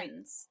yeah.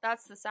 friends.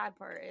 That's the sad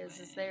part.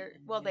 Is they're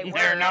they were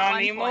They're at not one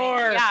anymore.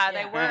 Point. Yeah, they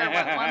Yeah. were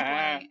at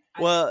one point.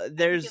 Well, I think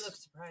there's he looked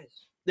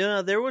surprised.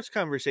 there was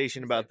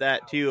conversation He's about like,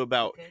 that "Wow, too,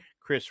 about okay."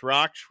 Chris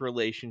Rock's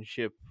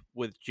relationship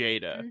with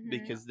Jada, Mhm.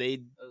 because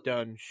they'd Oh.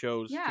 done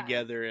shows Yeah.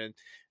 together,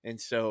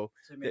 and so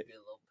So maybe a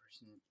little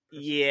person.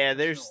 yeah,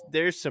 personal.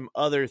 there's some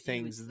other would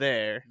things say,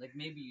 there. Like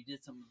maybe you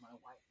did something with my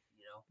wife,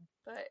 you know?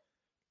 But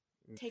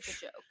take a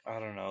joke. I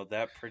don't know.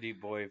 That pretty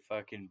boy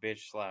fucking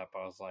bitch slap.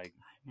 I was like,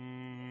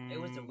 It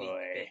was a weak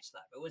boy. bitch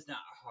slap. It was not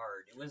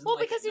hard. It wasn't Well,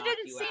 like because it he knocked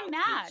didn't you seem out, hit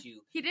mad.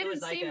 you. He It didn't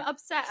was like seem a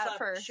upset at slap,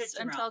 first shut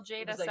your until mouth. It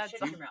Jada was like, said shut your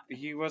something. mouth.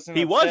 He wasn't.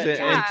 He upset wasn't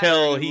till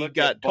until he looked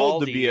got at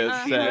told to Baldy be and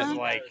upset. She was Uh-huh.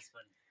 like, That was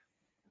funny.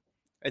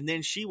 And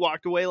then she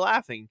walked away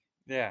laughing.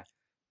 yeah,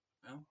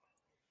 No,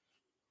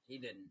 he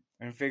didn't.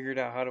 and figured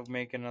out how to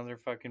make another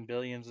fucking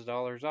billions of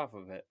dollars off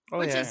of it. Oh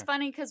Which yeah, is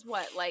funny because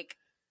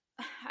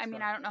I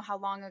mean, I don't know how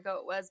long ago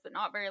it was, but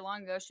not very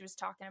long ago, she was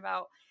talking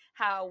about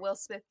how Will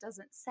Smith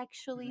doesn't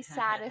sexually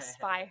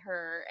satisfy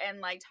her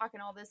and like talking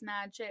all this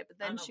mad shit, but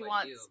I then don't she know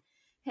about wants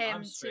you. him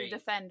I'm to straight.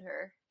 defend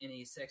her. And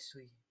he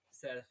sexually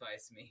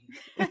satisfies me.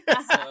 So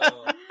I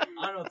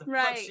don't know what the fuck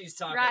Right, she's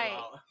talking right.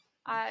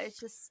 about. It's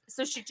just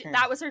so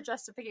that was her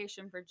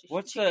justification for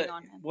What's cheating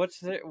on him.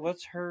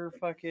 What's her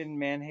fucking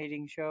man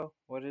hating show?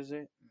 What is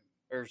it?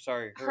 or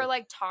sorry, her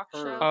like talk her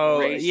show. Oh,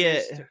 racist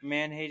yeah.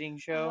 man-hating Oh,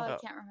 show. I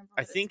can't remember.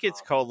 I What think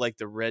it's called like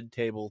the Red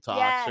Table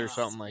Talks or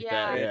something like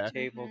that. Red Yeah.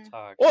 Table Mhm.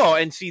 Talk. Well,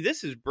 and see,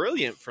 this is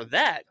brilliant for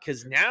that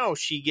because now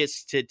she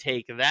gets to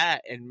take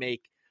that and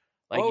make,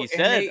 like Oh, you and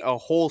said, they- a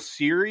whole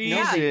series.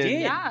 No, they and-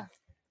 did. Yeah.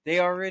 They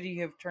already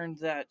have turned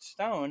that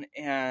stone,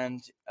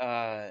 and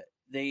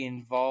they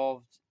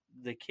involved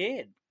the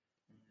kid,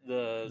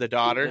 The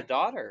daughter? the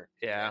daughter.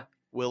 Yeah.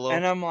 Willow.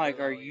 And I'm like,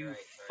 Willow, are you're you right,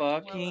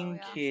 fucking Willow,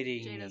 yeah.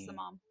 kidding Jada's me? the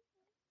mom.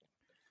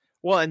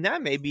 Well, and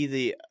that may be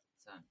the.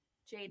 Son,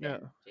 Jaden.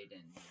 No.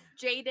 Jaden,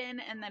 Jaden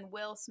and then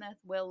Will Smith,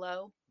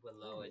 Willow.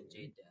 Willow, and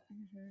Jada.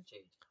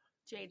 Jade.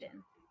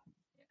 Jaden.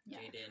 Yeah.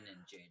 Jaden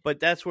and Jade. But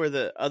that's where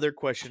the other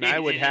question I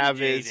would Jaden, have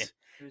Jaden. is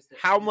Who's the-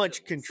 how who's much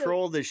the-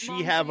 control does she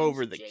mom's have name's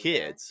over the Jada,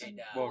 kids? and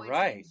Jada. Well, boy's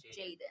right. name's Jada, Jaden.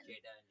 Jada, and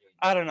Jada.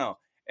 I don't know.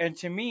 And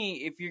to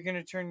me, if you're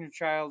gonna turn your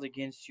child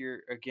against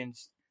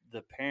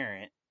the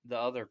parent, the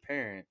other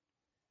parent,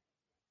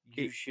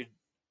 you It- should.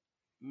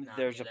 Not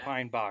There's do a that.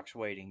 pine box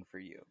waiting for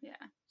you. Yeah.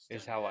 Just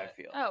Is don't how do I that.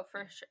 feel. Oh,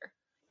 for sure.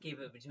 Keep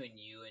it between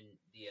you and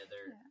the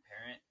other Yeah.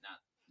 parent, not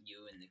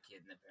you and the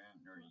kid and the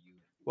parent, or you.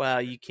 Well,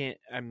 you can't.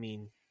 I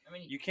mean, I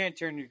mean, You can't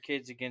turn your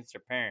kids against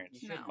their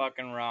parents. You You're shouldn't.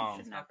 fucking wrong.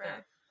 Should Fuck never.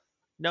 that.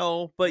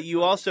 no, but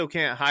you also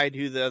can't hide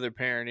who the other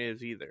parent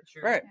is either.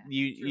 True. Right. Yeah.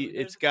 You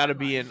There's it's a got to fine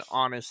be line. an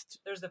honest.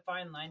 There's a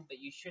fine line, but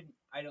you shouldn't.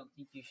 I don't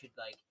think you should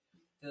like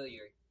fill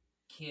your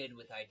kid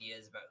with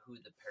ideas about who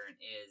the parent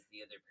is,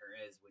 the other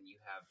parent is, when you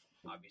have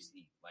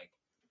obviously like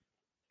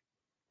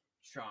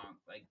strong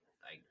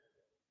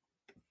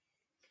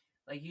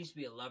like you used to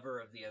be a lover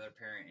of the other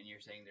parent, and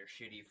you're saying they're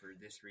shitty for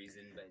this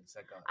reason, but it's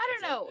like I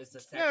don't know. It's a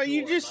No, sexual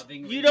you or just-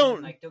 loving you reason.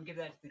 don't- like don't give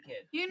that to the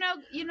kid. You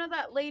know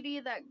that lady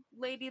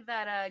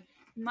that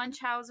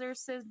Munchausen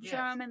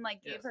syndrome and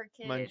like gave Yes. her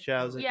kid.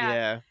 Munchausen. Yeah.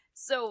 Yeah.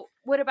 So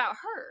what about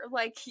her?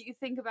 Like you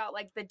think about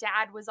like the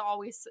dad was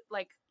always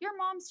like, your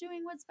mom's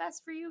doing what's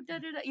best for you, da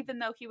da da. Even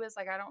though he was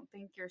like, I don't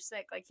think you're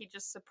sick. Like he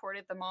just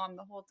supported the mom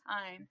the whole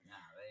time. Nah,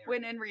 they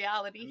When in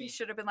reality, I he mean-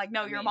 should have been like,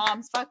 no, I your mean,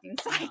 mom's fucking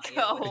Yeah, what do you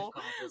psycho. call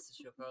this?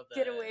 The show called,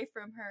 Get away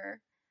from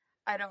her.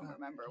 I don't Fuck,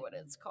 remember I what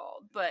can't it's remember.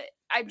 called, but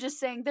I'm just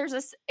saying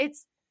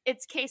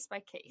it's case by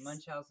case.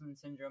 Munchausen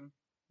syndrome,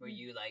 where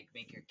you like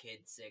make your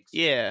kid sick. so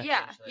Yeah.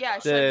 Yeah, essentially yeah.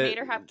 like, She like, The- made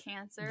her have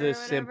cancer. or The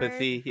whatever.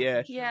 sympathy.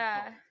 Yeah.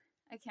 Yeah,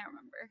 I can't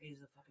remember. It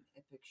is a fucking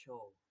epic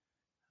show.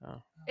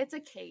 It's a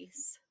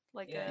case,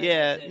 like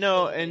Yeah, it's a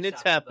no, show and based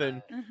it's off of,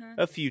 happened Mhm.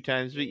 a few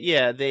times, but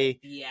yeah, they.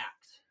 The Act.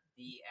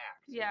 The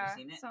Act. yeah, Have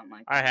you seen it? something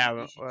like I that. You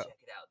haven't. should check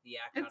it out. The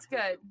Act. It's on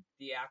Hulu. good.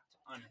 The Act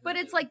on Hulu. But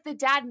it's like the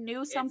dad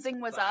knew It's something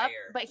was up,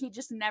 fire. but he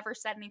just never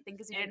said anything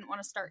because he And- didn't want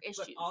to start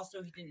issues. But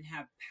also, he didn't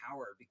have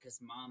power because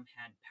mom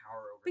had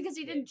power over. Because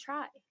the he kid. didn't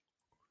try.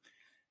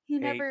 He Hey.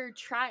 never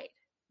tried.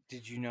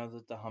 Did you know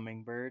that the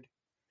hummingbird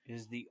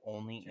is the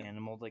only Sure.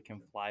 animal that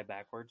can fly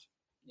backwards?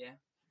 Yeah.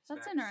 it's That's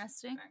facts.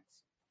 interesting.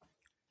 Facts.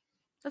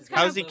 That's How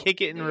kind How's of he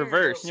kick it in They're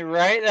reverse? little- You're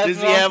right. That's Does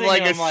what he I'm have,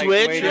 like, thinking. a I'm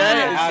switch? wait a Yeah,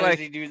 minute, it's how like- does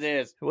he do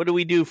this? What do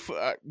we do?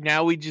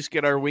 Now we just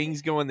get our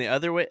wings going the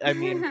other way. I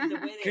mean, The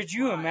way they Could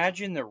you fly.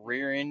 imagine the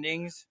rear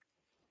endings?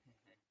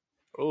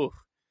 oh,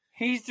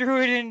 He threw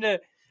it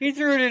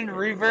into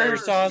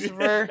reverse,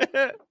 Oscar.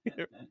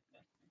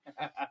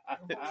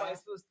 What am I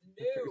supposed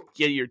to do?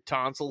 get your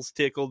tonsils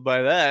tickled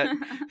by that.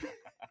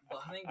 Well,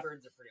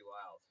 hummingbirds are pretty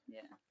wild.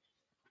 Yeah.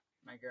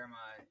 My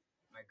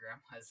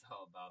grandma's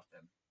all about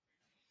them.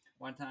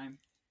 One time,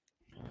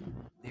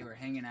 they were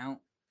hanging out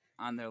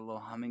on their little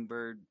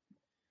hummingbird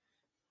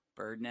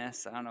bird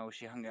nest. I don't know.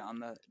 She hung it on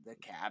the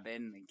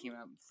cabin and came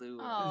out and flew.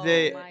 Oh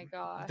They- my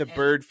god. The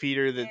bird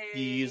feeder that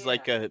you use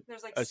like a.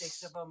 There's like a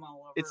 6 s- of them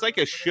all over. It's like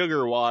a whatever.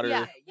 sugar water.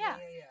 Yeah.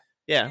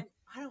 Yeah. And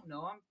I don't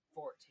know. I'm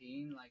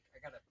 14. Like I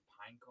got a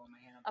pine cone in my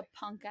hand. I'm A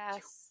punk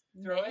ass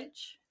Throw it?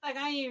 bitch. like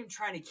I ain't even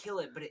trying to kill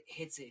it, but it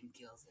hits it and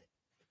kills it.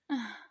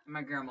 And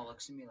my grandma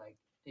looks at me like,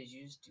 "Did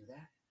you just do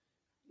that?"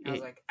 And I was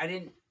It- like, "I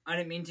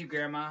didn't mean to,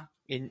 Grandma."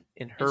 In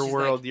her she's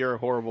world, like- you're a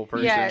horrible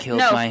person. Yeah, Killed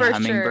no, my for sure.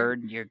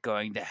 hummingbird. You're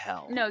going to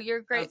hell. No, you're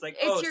great. I was like,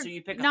 it's "Oh, your, so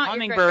you pick a not your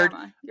hummingbird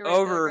great-grandma, your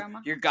regular over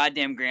grandma. your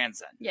goddamn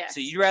grandson. Yes.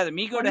 So you'd rather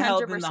me go to hell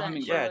than the 100%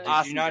 hummingbird. Yeah, Sure. did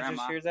Awesome, you not Grandma.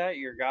 just hear that?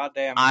 Your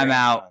goddamn I'm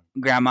grandson. out,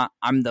 Grandma.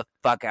 I'm the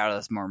fuck out of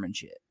this Mormon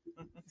shit.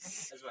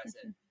 That's what I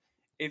said.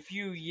 If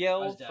you I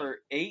yell was done. for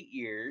 8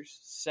 years,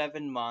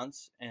 7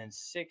 months, and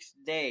 6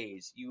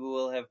 days, you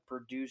will have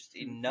produced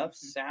enough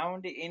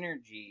sound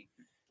energy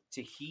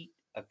to heat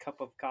a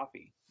cup of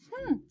coffee.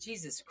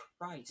 Jesus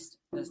Christ,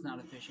 that's not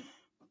efficient.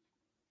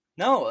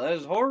 No, that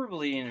is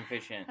horribly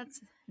inefficient. That's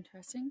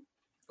interesting.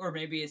 Or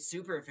maybe it's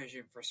super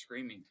efficient for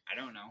screaming. I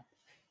don't know.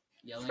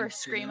 Yelling, For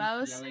screaming,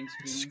 screamos? Yelling,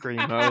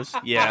 screaming.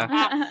 Screamos.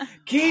 Yeah.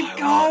 Keep I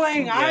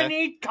going! want- I Yeah.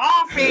 need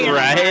coffee!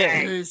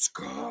 Right? It's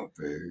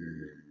coffee.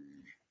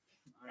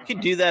 You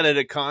could do that at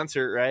a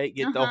concert, right?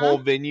 Get the Uh-huh. whole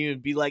venue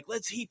and be like,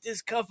 "Let's heat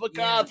this cup of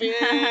Yeah. coffee."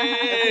 If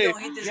we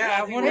don't hit this Yeah, I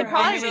coffee, wonder They we're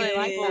how probably many really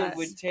like people that. it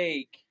would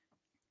take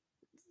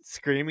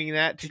Screaming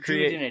that to to do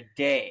it in create a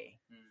day.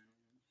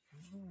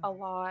 A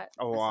lot.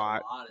 a That's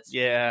lot. of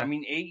Yeah. I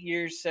mean, 8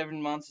 years,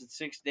 7 months, and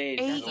 6 days.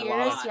 8 is a years?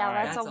 lot of Yeah,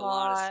 time. that's a a lot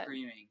lot. of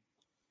screaming.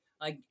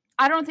 Like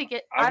I don't think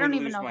it. I I don't would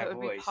even lose know my if it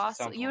would be voice at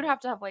possible. some You would point. have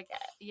to have like,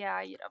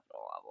 yeah, you'd have to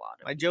have a lot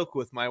of. My joke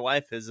with my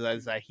wife is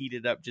as I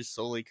heated up just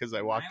solely because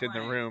I walked in the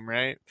wife. room,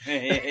 right?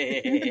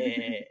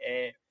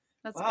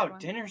 That's a Wow, good one.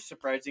 dinner's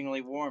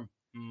surprisingly warm.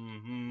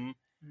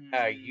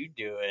 How you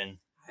doing?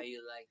 How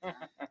you like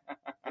that?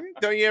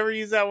 Don't you ever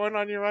use that one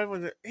on your wife?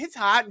 Was it? It's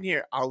hot in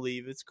here. I'll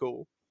leave. It's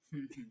cool.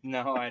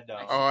 No, I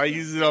don't. Oh, I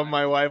use it on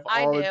my wife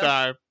I all the do.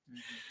 time.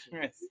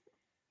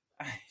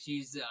 She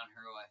used it on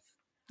her wife.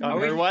 On I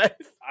her always-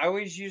 wife? I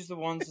always use the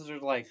ones that are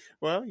like,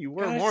 Well, you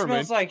were God, it Mormon.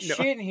 smells like No.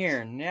 shit in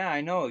here. Yeah,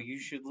 I know. You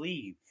should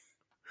leave.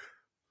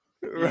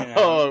 know.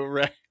 Oh,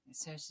 right. It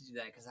starts to do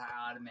that because I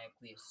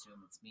automatically assume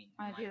it's me.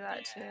 I I'm do like, that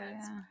yeah, too,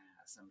 it's yeah. my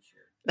ass, I'm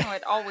sure. No,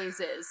 it always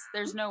is.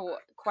 There's no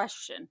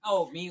question.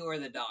 Oh, me or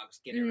the dogs.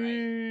 Get it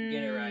right.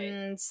 Get it right.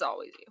 It's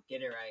always you.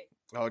 Get it right.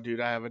 Oh, dude,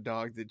 I have a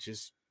dog that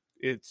just,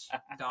 it's,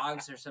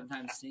 Dogs are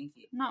sometimes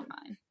stinky. Not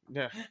mine.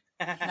 yeah.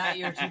 Not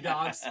your two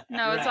dogs.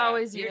 No, it's Right.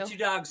 always you. Your two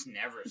dogs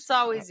never. It's smell.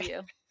 always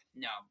you.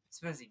 No,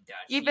 especially Dutch.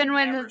 Even He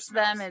when never it's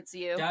smells. them, it's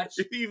you. Dutch.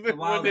 Even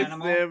wild when it's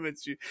animal? them,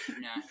 it's you.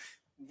 No.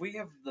 We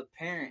have the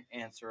parent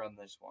answer on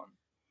this one,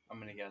 I'm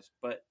going to guess.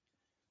 But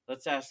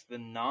let's ask the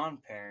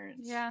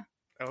non-parents. Yeah.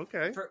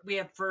 Okay. We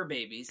have fur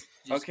babies.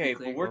 just to be Okay,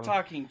 clear. but we're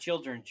talking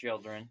children.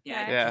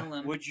 Yeah. Yeah. kill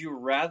 'em. Would you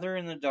rather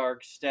in the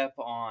dark step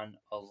on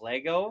a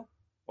Lego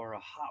or a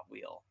Hot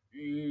Wheel?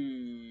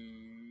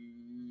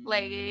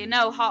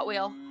 No, Hot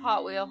Wheel.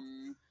 Hot Wheel.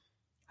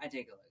 I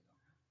take a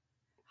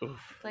Lego.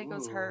 Oof.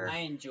 Legos Ooh. hurt. I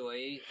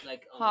enjoy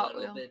like a Hot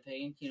little Wheel. bit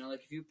pain. You know,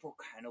 like if you pour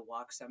kind of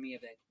walks on me,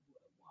 I'd be like,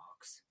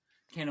 walks.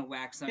 Kind of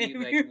wax on If me,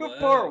 like, you whoa,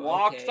 pour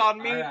walks okay, on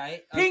me, all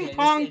right, Ping okay,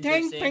 pong, this is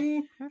ting,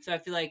 interesting. ping. So I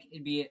feel like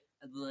it'd be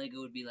the Lego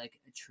would be like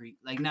a treat,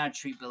 like not a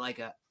treat, but like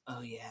a oh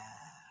yeah,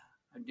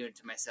 I'm doing it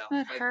to myself,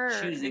 That like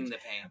hurts. choosing the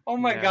pain. Oh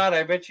my Yeah. god,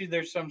 I bet you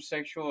there's some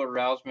sexual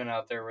arousement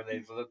out there where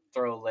they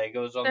throw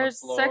Legos on There's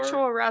the floor.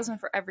 sexual arousal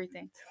for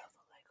everything.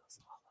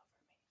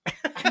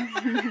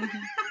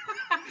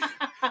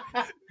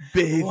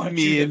 Bathe Want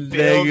me you to in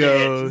build it.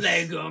 Legos.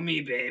 Lego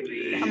me,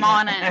 baby. I'm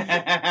on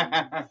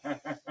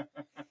it.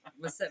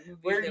 What's that movie?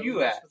 Where that you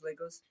we watched at? with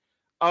Legos?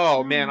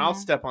 Oh, man, I'll Mm.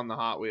 step on the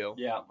Hot Wheel.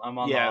 Yeah, I'm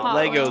on Yeah, the Hot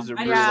Legos Wheel. are I brutal.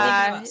 just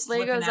Yeah, think about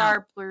slipping Legos out.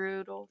 are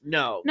brutal.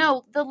 No.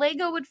 No, the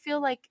Lego would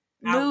feel like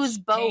Moo's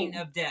Ouch, bone. pain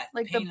of death,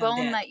 Like pain the of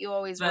bone death. that you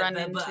always run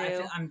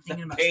into. I'm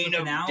thinking about pain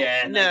slipping of out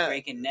death. and No. like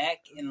break a neck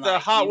and The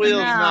like Hot even-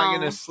 Wheel's not No.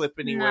 going to slip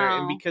anywhere.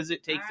 And No. because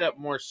it takes up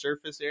more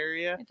surface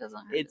area, It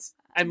doesn't hurt. it's,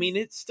 I mean,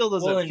 it still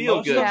doesn't well, and feel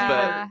most good, of them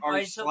Yeah. are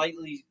I still-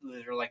 slightly,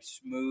 they're like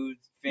smooth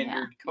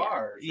fendered Yeah.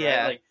 cars. Right?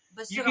 Yeah. Like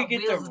But you still could got get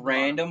wheels the at the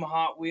random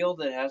Hot Wheel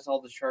that has all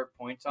the sharp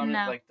points on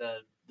No. it, like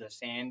the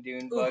sand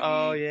dune Ooh. buggy,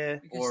 oh, yeah.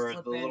 bottom. You can or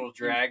slip the in little and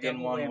dragon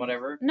double one, whammy.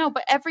 whatever. No,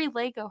 but every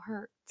Lego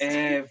hurts.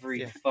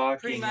 Every Yeah. Pretty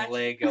fucking much.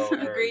 Lego Agreed.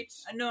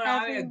 hurts. No,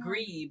 I Everyone.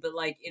 agree, but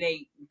like it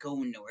ain't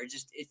going nowhere.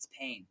 Just it's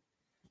pain.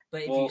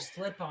 But if Well- you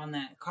slip on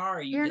that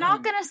car, You're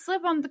not gonna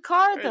slip on the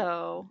car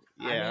though.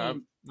 Yeah.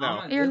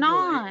 No. You're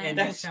not. And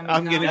That's- next time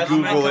I'm we gonna come, Google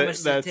I'm gonna it. come with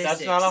That's That's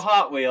statistics. not a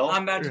Hot Wheel.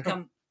 I'm about to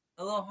come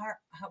a little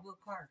Hot Wheel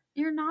car.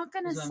 You're not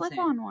gonna That's what I'm slip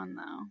saying. on one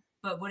though.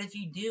 But what if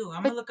you do?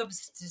 I'm But- gonna look up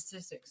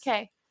statistics.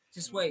 Okay,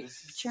 Just wait.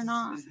 but you're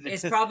not.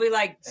 It's probably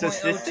like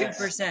Statistics.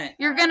 0.02%.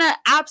 You're gonna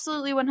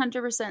absolutely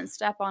 100%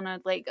 step on a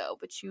Lego,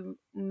 but you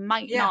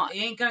might Yeah, not. it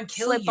ain't gonna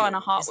kill slip you. on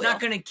a Hot It's Wheel. not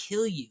gonna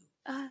kill you.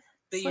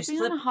 But you Slipping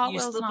slip, on a Hot you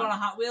Wheel's slip not. on a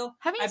Hot Wheel.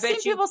 Haven't you I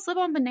bet seen people slip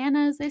on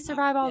bananas? They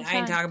survive all the I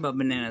ain't time. talking about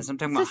bananas. I'm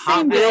talking It's about the Hot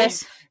same Wheels.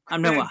 diff.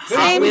 I'm talking about Hot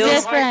Same Wheels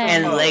difference.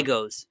 and Oh.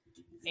 Legos.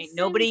 Ain't Same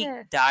nobody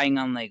diff. dying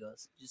on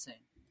Legos. Just saying.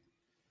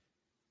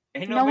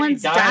 Ain't No nobody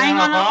one's dying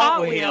on a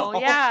Hot Wheel.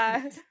 Wheel.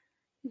 Yeah,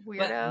 But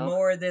weirdo.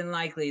 more than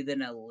likely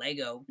than a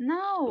Lego.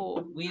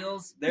 No,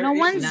 Wheels. There no is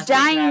one's a slip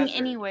dying hazard.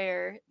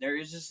 anywhere. There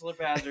is a slip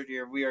hazard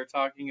here. We are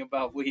talking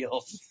about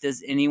wheels.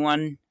 Does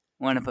anyone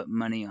want to put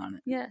money on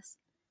it? Yes.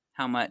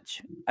 How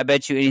much? I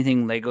bet you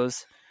anything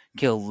Legos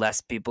kill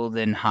less people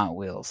than Hot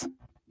Wheels.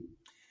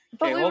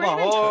 But Okay, we hold were on.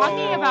 even Whoa, talking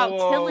whoa, about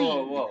whoa, killing.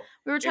 whoa, whoa.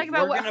 We were If talking we're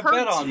about what gonna bet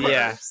hurts on first.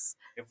 this-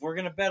 If we're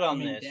gonna bet on I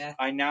mean, this, death.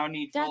 I now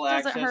need Death full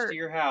doesn't access hurt. to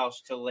your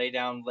house to lay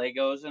down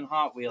Legos and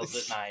Hot Wheels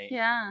at night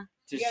Yeah.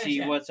 to You gotta see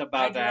understand, what's I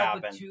about grew to up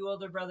happen. with 2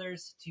 older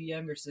brothers, 2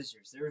 younger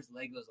sisters. There was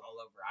Legos all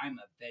over. I'm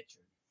a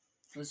veteran.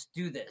 Let's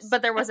do this.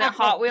 But there wasn't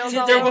Hot Wheels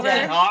all There There over.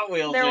 wasn't Hot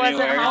Wheels There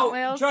wasn't anywhere. Hot Oh,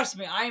 Wheels? trust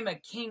me, I am a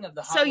king of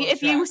the Hot So Wheels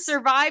if you tracks.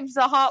 survived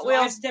the Hot So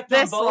I've Wheels stepped on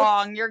this both.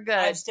 long, you're good.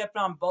 I've stepped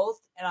on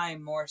both, and I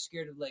am more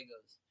scared of Legos.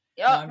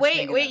 Oh, I'm just wait,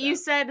 thinking wait. of You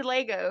that. said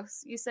Legos.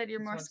 You said you're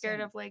That's more what I'm scared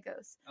saying. of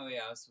Legos. Oh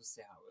yeah, I was supposed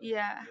to say Hot Wheels.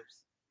 Yeah. Oops.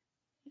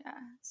 Yeah.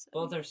 So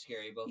Both are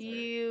scary. Both are.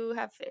 you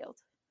have failed.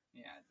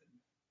 Yeah.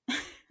 I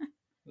did.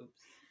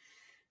 Oops.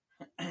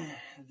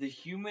 The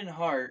human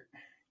heart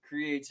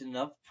creates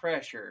enough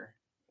pressure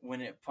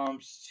when it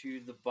pumps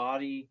to the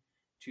body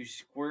to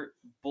squirt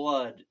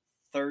blood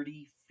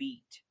 30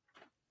 feet.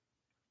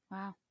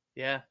 Wow.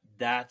 Yeah.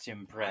 That's I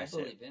impressive.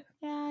 believe it.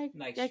 Yeah, I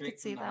Like could straight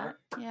see from the that. heart?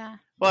 Yeah.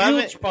 Well, I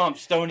Bilge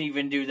pumps don't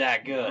even do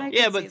that good. I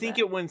yeah, can but see think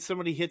that. it when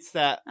somebody hits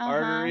that Uh-huh.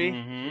 artery,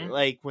 Mhm.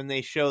 like when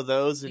they show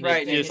those, and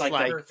Right, it's just just like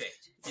like,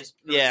 perfect. Just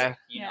perfect. Yeah.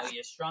 You know, Yeah.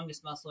 your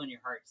strongest muscle in your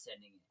heart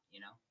sending it.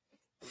 You know.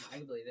 I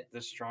can believe it.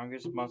 The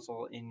strongest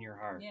muscle in your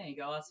heart. Yeah, you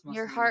got lots of muscle.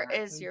 Your in heart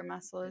is too. your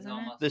muscle, It's isn't all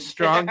it? muscle. The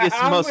strongest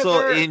I'm with muscle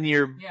her. in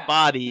your Yeah.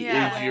 body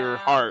Yeah. is your Well,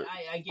 heart.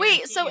 I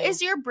Wait, so guarantee you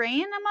is your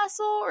brain a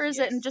muscle or is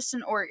Yes. it just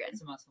an organ?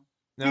 it's a muscle?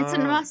 It's a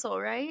No. muscle,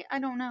 right? I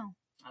don't know.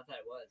 I thought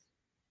it was.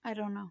 I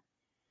don't know.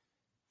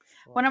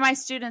 One of my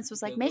students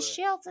was like, Google Miss it.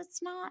 Shields,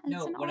 it's not. It's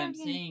No, an what I'm organ."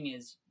 saying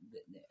is,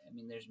 I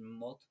mean, there's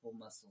multiple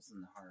muscles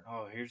in the heart.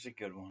 Oh, here's a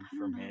good one I for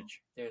don't know.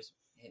 Mitch. There's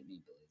hit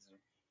me,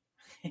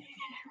 Blazer.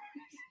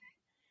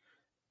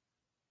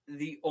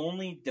 The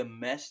only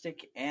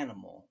domestic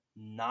animal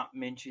not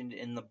mentioned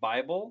in the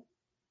Bible,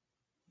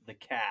 the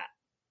cat.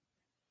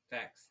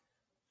 Facts.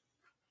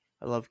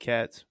 I love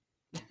cats.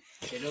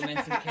 They don't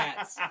mention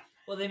cats.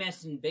 Well, they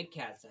mentioned big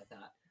cats. I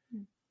thought.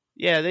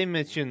 Yeah, they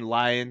mentioned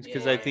lions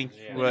because I Yeah, think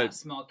yeah. But not what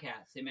small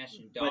cats. They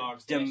mentioned But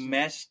dogs. they mentioned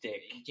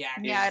domestic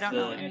jackals. Yeah, I don't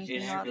know the, anything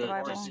is about the the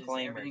Bible.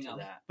 disclaimer everything to else.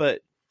 that.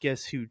 but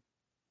guess who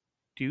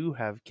do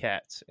have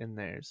cats in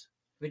theirs?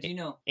 But you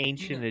know,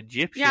 Ancient you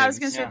Egyptians. Yeah, I was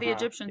gonna say the Uh-huh.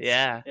 Egyptians.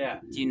 Yeah. Yeah.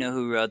 Do you know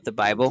who wrote the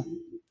Bible?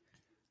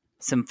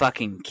 Some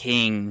fucking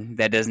king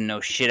that doesn't know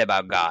shit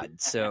about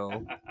God.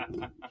 So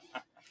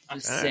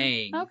just Alright.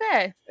 saying.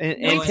 Okay. And,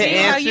 No, We and it's to see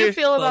how you answer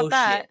feel about bullshit.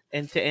 that.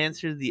 and to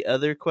answer the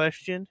other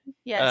question,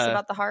 Yes, Uh,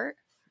 about the heart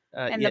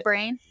and yeah, the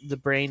brain. the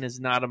brain is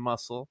not a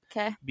muscle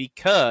Okay.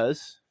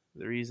 because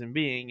the reason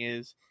being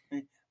is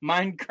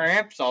Mine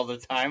cramps all the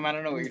time. I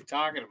don't know what you're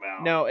talking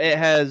about. no, it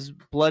has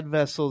blood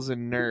vessels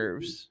and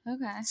nerves.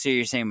 Okay. So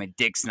you're saying my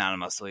dick's not a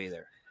muscle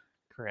either?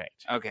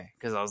 Correct. Okay,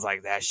 because I was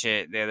like that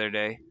shit the other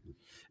day.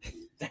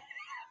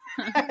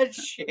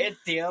 Shit,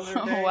 the other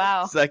Oh day.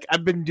 wow. It's like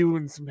I've been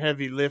doing some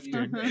heavy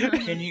lifting.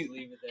 Can you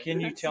Leave it there.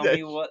 can you tell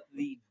me what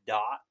the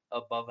dot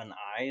above an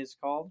eye is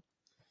called?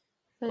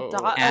 The Oh.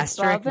 dot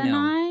Asterisk, above an no.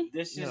 eye.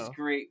 This is No.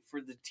 great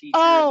for the teacher.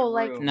 Oh, in the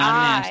like room. Not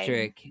Eye. an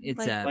asterisk. It's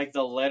Like- a. like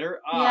the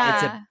letter I. Yeah.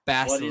 It's a What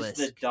basilisk.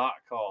 is the dot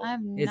called? I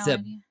have no It's a-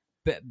 idea.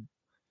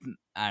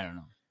 I don't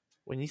know.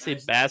 When you say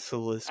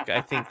basilisk,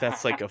 I think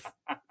that's like a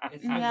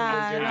It's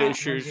Yeah. like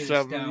fish or Rosetta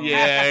something. Stone.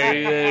 Yeah,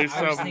 yeah, I was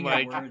something thinking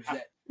like. words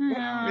that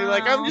You're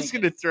like, I'm Oh. just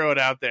gonna throw it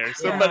out there.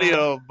 Somebody Yeah.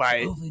 will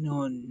bite. Hopefully, no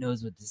one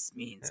knows what this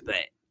means,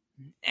 but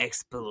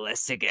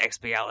expellistic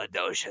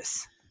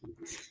expialidocious.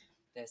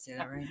 Did I say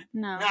that right?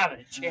 No. Not a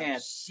Oh,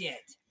 chance.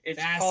 shit. It's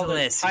called a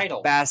Basilisk.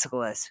 title.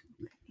 Basilisk.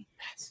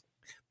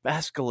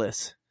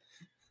 Basilisk.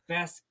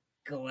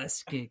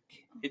 Basilisk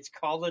It's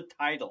called a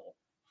title,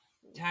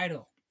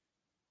 title.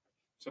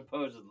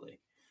 supposedly.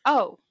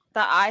 Oh,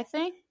 the eye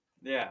thing.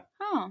 Yeah.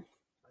 Oh,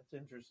 That's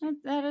interesting.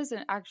 that is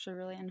actually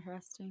really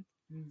interesting.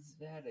 It's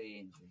very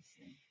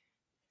interesting.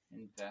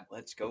 In fact,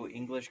 Let's go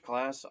English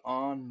class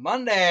on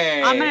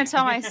Monday. I'm gonna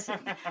tell my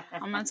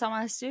I'm gonna tell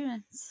my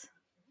students.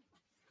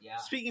 yeah.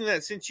 Speaking of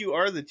that, since you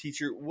are the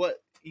teacher,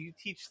 what you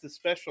teach the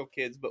special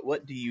kids, but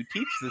what do you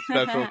teach the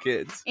special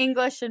kids?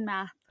 English and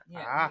math.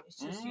 Yeah, Ah. it's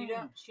just you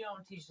don't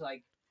teach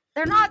like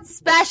They're not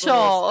special,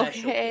 little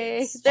special okay?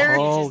 kids. They're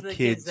Oh. All just the kids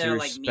kids that are are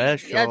like me.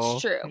 special.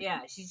 that's true.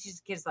 yeah, she's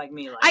just kids like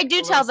me. Like I do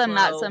a tell little them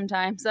that slow,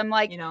 sometimes. I'm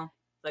like, you know,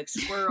 like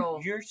squirrel.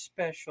 You're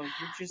special.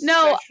 You're just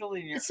No, special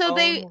in your so own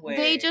they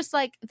way. just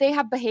like they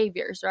have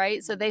behaviors,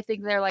 right? So they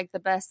think they're like the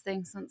best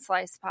thing since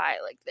sliced pie.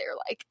 Like they're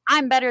like,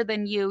 I'm better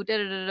than you. Da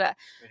da da da. Wait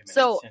a minute,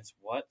 so- since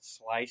what?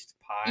 Sliced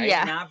pie?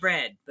 Yeah. Not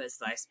bread, but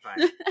sliced pie.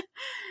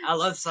 I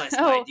love sliced So-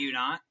 pie. Do you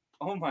not?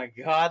 Oh my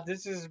god,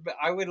 this is.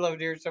 I would love to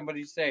hear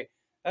somebody say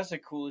that's the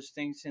coolest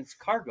thing since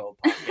cargo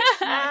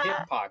pockets, not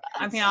hip pockets.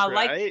 I mean, I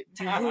like. Right?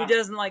 Who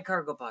doesn't like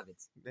cargo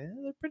pockets? Yeah,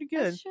 they're pretty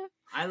good. That's true.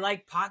 I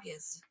like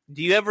pockets.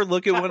 Do you ever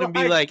look at one and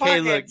be I like, like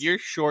 "Hey, look, pockets. you're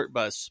short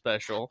bus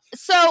special."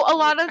 So a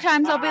lot of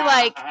times I'll be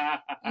like,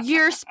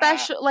 you're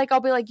special. Like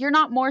I'll be like, you're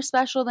not more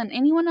special than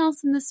anyone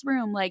else in this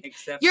room. Like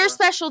Except you're for,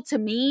 special to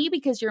me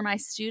because you're my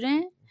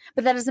student,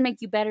 but that doesn't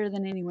make you better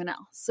than anyone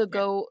else. So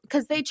go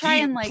because they try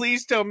and like.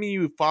 Please tell me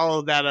you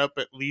follow that up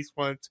at least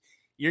once.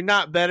 You're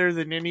not better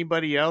than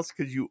anybody else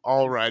because you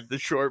all ride the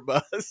short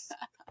bus.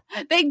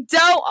 They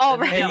don't all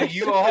And Hey, right.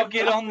 you all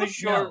get on the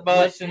short No,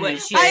 bus what- and what the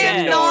she I said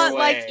am no not way.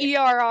 like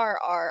ERR.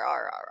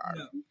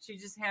 No, she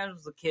just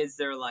handles the kids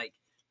that are like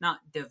not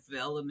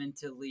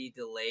developmentally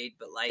delayed,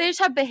 but like They just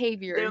have they don't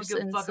behaviors, give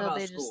a and fuck so about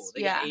they school. just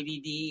They yeah. got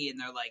ADD and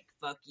they're like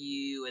fuck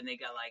you, and they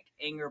got like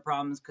anger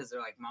problems because they're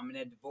like mom and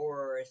dad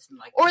divorced, and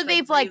like Or just,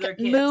 they've three like of their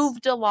kids.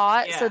 moved a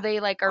lot, so Yeah. they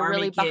like are Army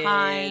really kids.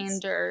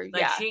 behind, or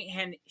Like yeah.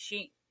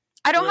 she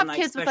I don't doing, have like,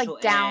 kids with special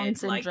like Down ed,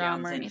 syndrome like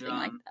Down or anything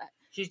like syndrome. that.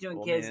 she's doing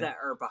Oh, kids man. that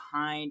are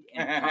behind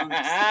and punks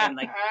and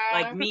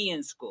like me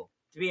in school.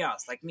 To be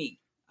honest, like me.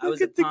 I Look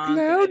was a at the punk and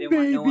I clown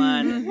didn't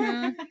want no baby.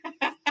 one. Mhm.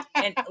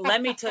 And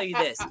let me tell you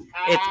this: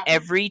 If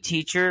every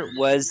teacher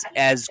was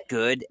as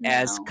good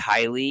as No.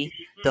 Kylie,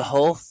 the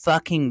whole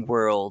fucking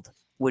world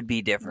would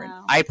be different.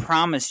 No. I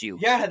promise you.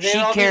 Yeah, they She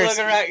all cares-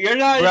 be looking around. You're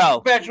not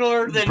Bro.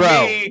 specialer than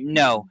Bro, me.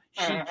 no.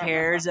 She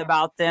cares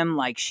about them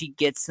like she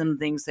gets them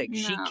things like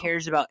she No.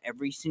 cares about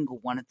every single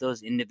one of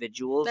those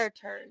individuals. They're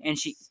turds. And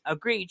she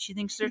agreed, she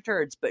thinks they're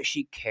turds, but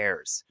she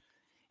cares.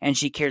 and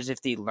she cares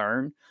if they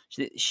learn.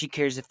 She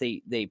cares if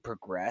they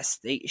progress.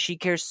 She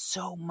cares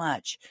so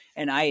much.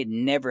 And I had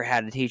never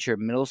had a teacher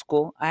in middle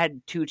school. I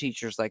had 2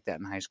 teachers like that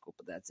in high school,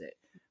 but that's it.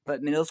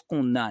 But middle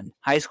school, none.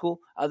 High school,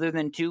 other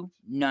than 2,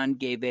 none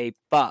gave a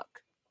fuck.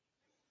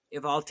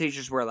 If all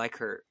teachers were like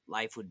her,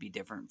 life would be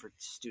different for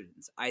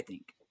students, I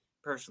think.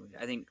 Personally,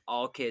 I think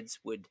all kids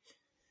would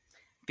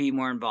be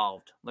more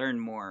involved, learn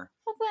more.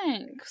 Well,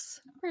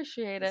 thanks.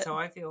 Appreciate it. That's how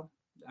I feel.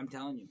 I'm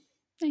telling you.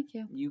 Thank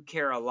you. You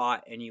care a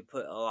lot, and you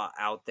put a lot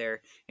out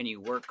there, and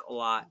you work a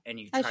lot, and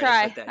you try I to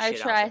try. put that I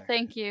shit try. out there.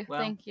 Thank you. Well,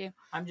 Thank you.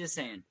 I'm just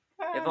saying.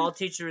 If all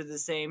teachers were the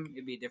same,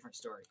 it'd be a different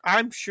story.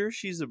 I'm sure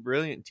she's a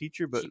brilliant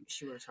teacher, but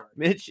She works hard.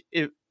 Mitch,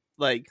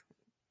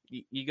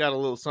 you got a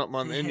little something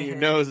on the end of your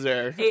nose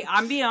there. Hey,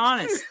 I'm being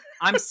honest.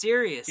 I'm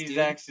serious, He's dude.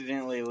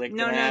 accidentally licked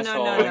No, an no,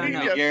 no, asshole. no, no,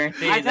 no. I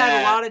guarantee I've that.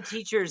 had a lot of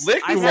teachers.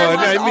 Licked I've one. had a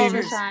lot I of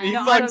mean, teachers- he No,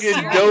 I'm fucking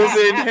serious. goes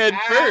in head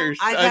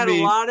first. I've I had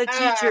mean, a lot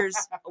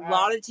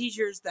of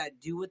teachers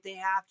that do what they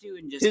have to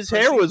and just his push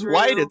hair you was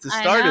white through. at the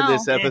I start of know.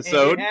 this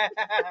episode.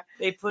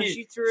 They push He-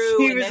 you through.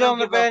 He and was they don't on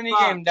the give a Benny fuck.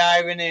 game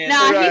diving in.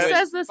 No, he Right.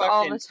 says this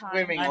all Fucking the time.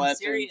 Swimming I'm lessons.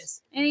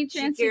 serious. Any She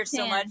chance you cares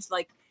so can. much.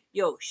 Like,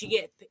 yo, she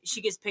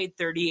gets paid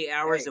 38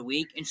 hours Hey. a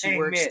week, and she Hey,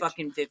 works Mitch.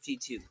 fucking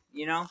 52.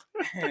 You know?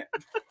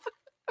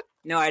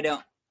 No, I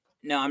don't.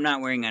 No, I'm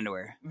not wearing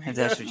underwear. If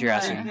that's what you're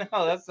asking.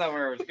 No, that's not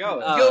where it was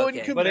going. Oh, Going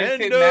okay. But if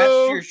it commando.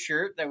 matched your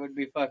shirt, that would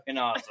be fucking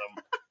awesome.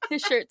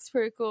 His shirt's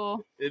pretty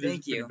cool. It is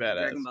Thank you. pretty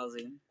badass. Dragon Ball Z.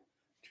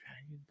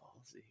 Dragon Ball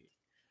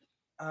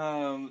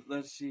Z.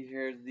 Let's see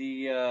here.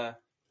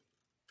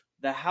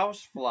 The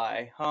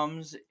housefly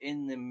hums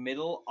in the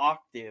middle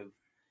octave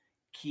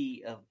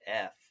key of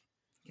F.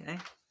 Okay.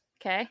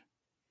 Okay.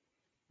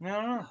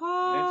 No.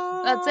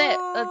 That's it.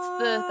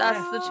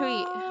 That's the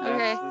tweet. Okay.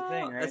 That's the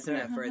thing, right? That's there.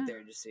 enough right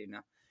there, just so you know.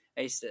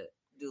 I used to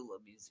do a little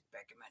music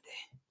back in my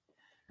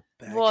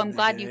day. Back Well, in I'm the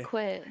glad day. you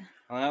quit.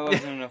 Well, that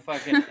wasn't a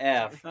fucking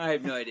F. I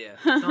have no idea.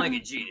 It's not like a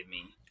G to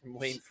me. I'm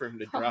waiting for him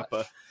to drop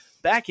a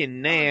back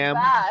in Nam,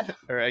 Bad.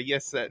 or I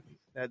guess that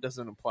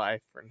doesn't apply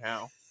for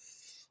now.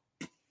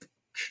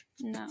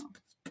 No.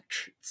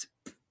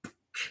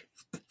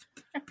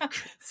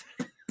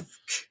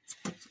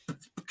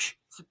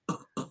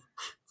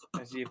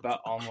 As he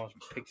about almost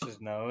picks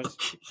his nose.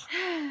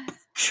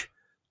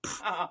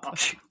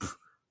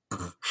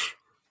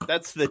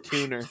 That's the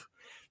tuner.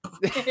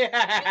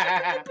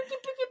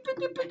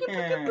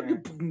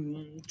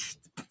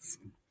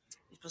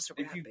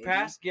 If you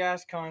pass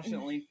gas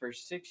constantly for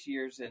 6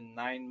 years and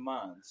 9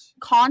 months,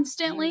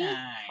 Constantly?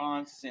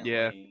 constantly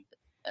Yeah.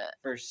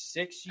 for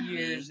 6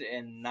 years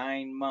and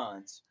 9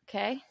 months,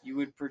 Okay. you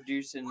would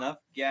produce enough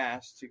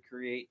gas to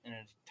create an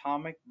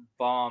atomic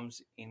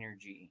bomb's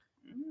energy.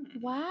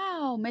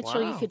 Wow.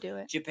 Mitchell, you Wow. could do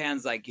it.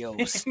 Japan's like, yo,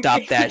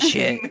 stop that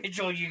shit.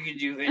 Mitchell, you can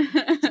do it.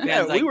 Japan's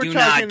Yeah, like, we were do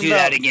not talking do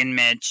that about- again,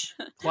 Mitch.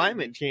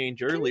 Climate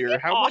change earlier.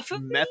 get How off much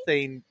of me?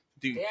 methane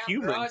do Damn, bro, I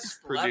humans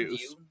just love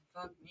produce? you.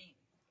 Fuck me.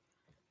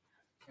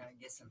 Trying to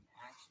get some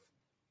action.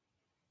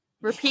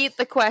 Repeat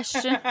the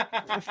question.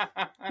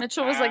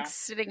 Mitchell was like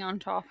sitting on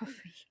top of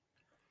me.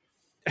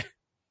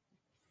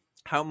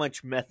 How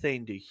much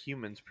methane do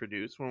humans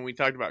produce when we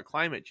talked about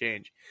climate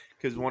change?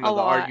 Because one A of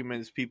the lot.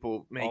 arguments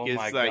people make Oh is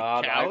my like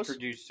god, I cows.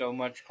 produce so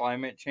much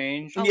climate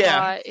change. A Yeah.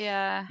 lot,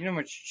 yeah. You know how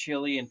much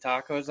chili and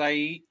tacos I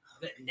eat?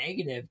 But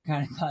negative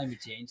kind of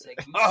climate change.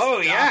 Like, you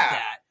Oh, stop yeah.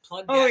 that.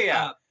 Plug Oh, that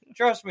yeah. up.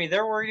 Trust me,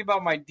 they're worried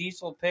about my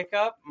diesel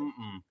pickup.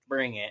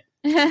 Bring it.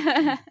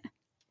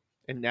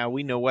 And now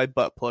we know why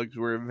butt plugs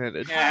were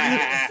invented.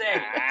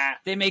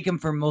 They make them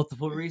for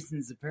multiple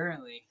reasons,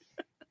 apparently.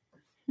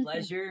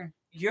 Pleasure.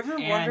 You ever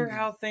wonder And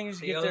how things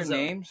the get their ozone.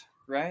 names,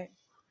 right?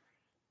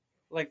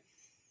 Like,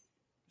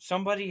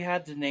 somebody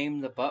had to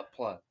name the butt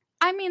plug.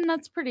 I mean,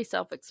 that's pretty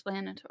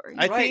self-explanatory.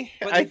 I Right, think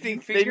but I if you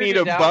think they figured need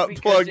a it out butt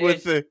because plug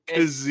with the it's-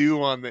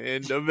 kazoo on the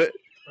end of it.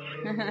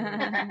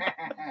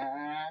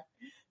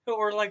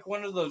 Or like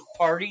one of those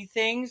party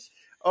things,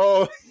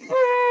 Oh,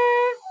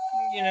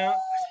 you know?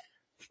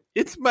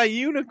 it's my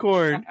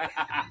unicorn.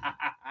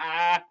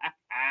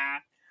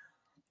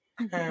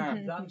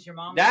 As long as your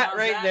mom That allows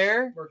right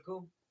there, we're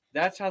cool.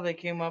 that's how they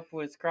came up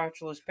with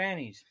crotchless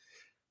panties.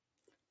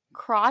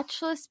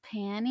 Crotchless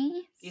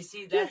panties? You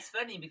see, that's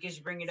funny because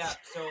you bring it up.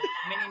 So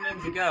many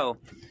moons ago,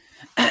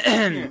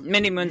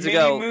 many moons Many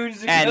ago,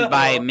 moons ago. and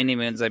by many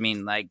moons I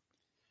mean like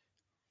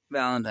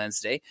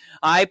Valentine's Day,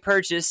 I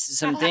purchased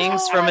some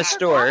things from I a forgot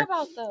store.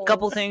 about those. A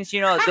couple things,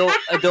 you know,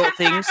 adult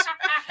things.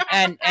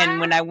 And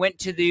when I went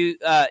to the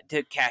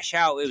to cash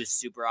out, it was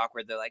super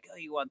awkward. They're like, "Oh,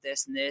 you want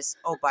this and this?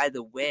 Oh, by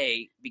the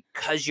way,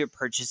 because you're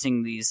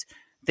purchasing these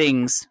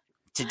things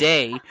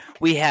today,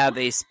 we have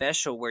a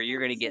special where you're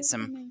going to get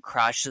some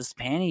crotchless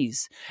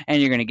panties, and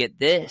you're going to get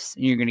this,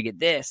 and you're going to get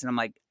this." And I'm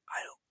like,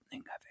 I don't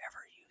think I've ever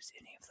used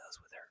any of those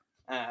with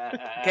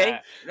her. Okay,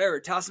 whatever.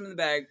 Toss them in the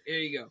bag. Here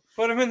you go.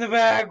 Put them in the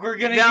bag. We're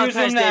gonna use them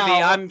Valentine's Day, now.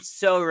 baby. I'm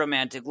so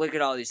romantic. Look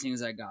at all these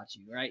things I got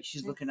you. Right?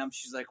 She's looking up.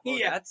 She's like, "Well,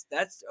 Yeah.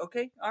 that's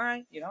okay. All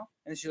right, you know."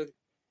 And she looked.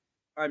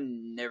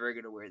 I'm never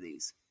gonna wear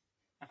these.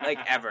 like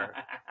ever.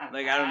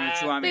 Like I don't know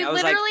what you want me. They I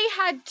was literally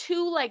had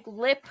 2 like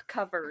lip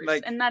covers,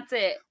 Like, and that's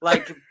it.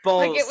 like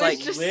both, Like it was like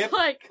just lip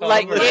like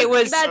cover. it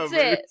was- That's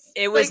it.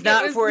 it was Like,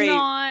 not it was for a.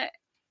 not.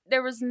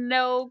 There was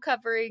no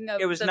covering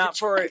of. It was the not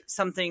for vagina.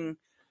 something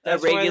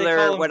That's regular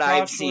why they call what them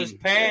I've crotchless seen.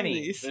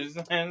 panties.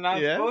 They're not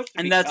Yeah. supposed to be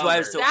And that's why I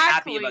was so covered.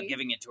 happy about Exactly.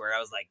 giving it to her. I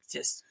was like,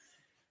 just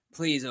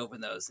please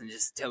open those and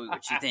just tell me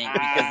what you think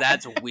because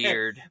that's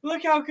weird.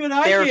 Look how good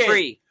I They were did.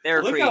 free. They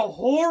were Look free. how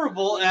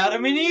horrible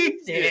Adam and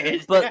Eve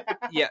did. But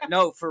yeah,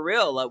 no, for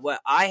real. Like, what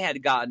I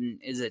had gotten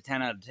is a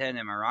 10 out of 10.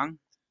 Am I wrong?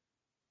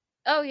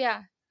 Oh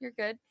yeah, you're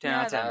good. 10 yeah,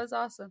 out of 10. that was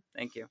awesome.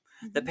 Thank you.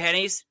 The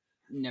panties,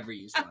 Never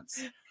used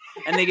once.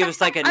 and they give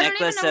us like a I don't even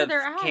necklace know where of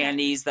they're at.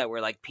 candies that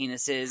were like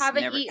penises.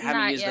 Haven't Never eaten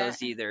haven't that used yet.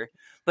 those either.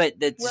 But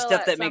the Will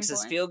stuff at that some makes us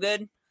point. feel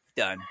good,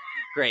 done.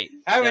 Great.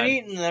 Haven't Done.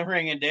 eaten the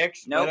ring of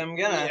dicks, Nope. but I'm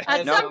gonna.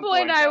 At some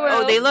point I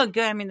will. Oh, they look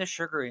good. I mean, they're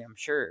sugary, I'm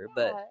sure,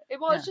 but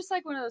Well, it's yeah. just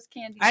like one of those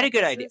candy. I had a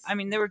good idea. necklaces. I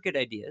mean, they were good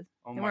ideas.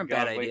 Oh They my weren't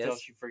god! bad Wait till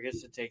ideas. she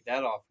forgets to take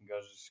that off and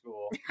goes to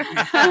school.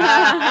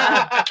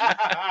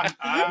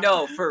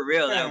 No, for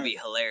real, that would be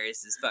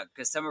hilarious as fuck.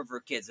 Because some of her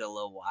kids are a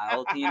little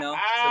wild, you know.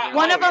 So they're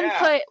One like, of them yeah.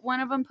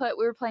 put.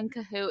 We were playing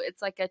Kahoot.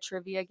 It's like a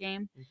trivia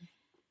game. Mm-hmm.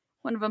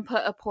 One of them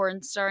put a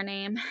porn star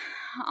name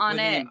on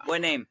what it. name?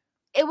 What name?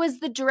 It was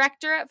the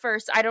director at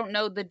first. I don't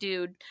know the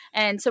dude.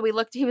 And so we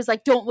looked, he was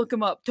like, don't look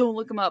him up. Don't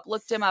look him up.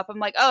 Looked him up. I'm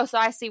like, oh, so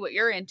I see what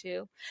you're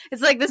into.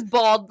 It's like this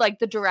bald, like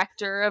the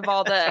director of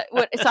all the,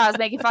 so I was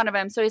making fun of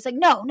him. So he's like,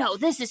 no,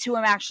 this is who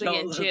I'm actually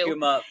Don't look into.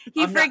 him up.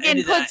 He I'm not freaking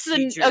into that, puts in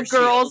Teacher a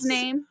girl's Shields.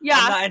 name. I'm Yeah.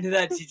 not into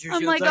that, Teacher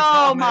I'm Shields. like,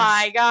 I oh promise.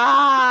 my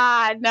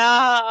God,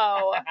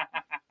 no.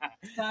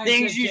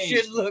 Things you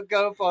should look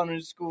up on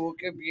a school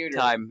computer.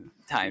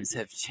 Times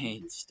have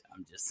changed.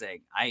 I'm just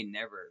saying. I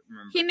never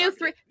remember. He knew talking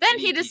 3. to Then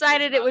any he teachers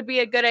decided it about would be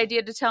a good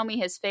idea to tell me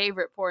his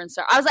favorite porn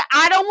star. I was like,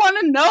 I don't want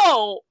to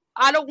know.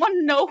 I don't want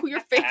to know who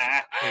your favorite.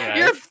 Right.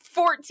 You're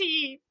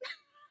 14.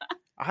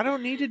 I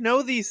don't need to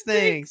know these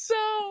Think things. so.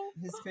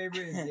 His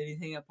favorite is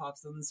anything that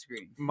pops on the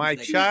screen. My He's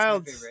like,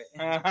 child's- "That's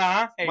my favorite."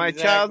 Uh-huh, My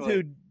exactly.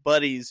 childhood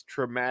buddy's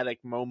traumatic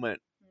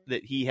moment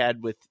that he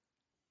had with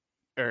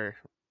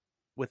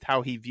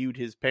how he viewed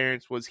his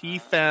parents was he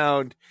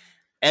found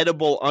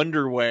edible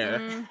underwear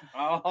Mm.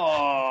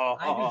 Oh,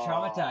 I'd be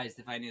traumatized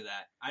if I knew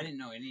that. I didn't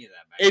know any of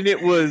that. Back and it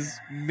then. was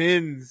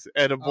men's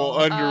edible Oh.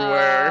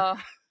 underwear. Oh.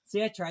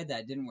 See, I tried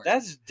that. Didn't work.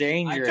 That's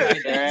dangerous, I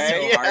tried that so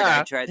right? hard. Yeah.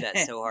 I tried that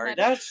so hard.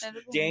 That's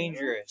Edible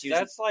dangerous. She was-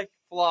 That's like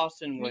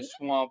flossing with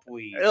swamp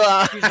weed.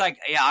 She's like,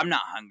 yeah, I'm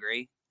not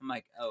hungry. I'm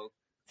like, oh,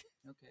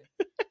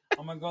 okay.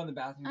 I'm gonna go in the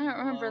bathroom. I don't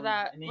remember alone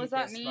that. and Was eat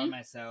that this me? by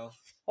myself?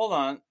 Hold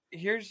on.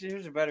 Here's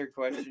a better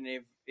question.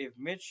 If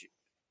Mitch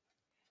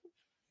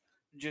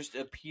just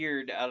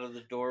appeared out of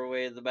the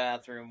doorway of the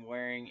bathroom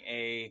wearing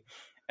a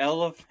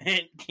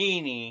elephant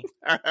teeny,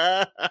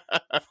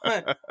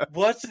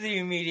 what's the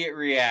immediate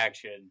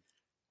reaction?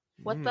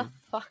 What the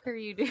fuck are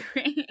you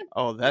doing?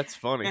 Oh, that's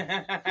funny. It's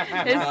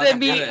Oh, the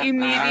good.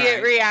 immediate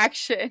Alright.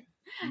 reaction.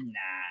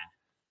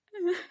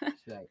 Nah. She's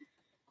like,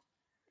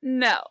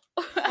 No.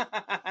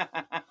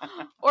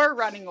 Or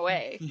running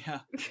away. yeah.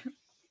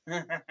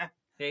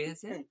 Hey,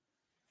 that's it.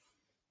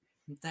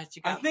 Thought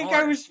you I got think more.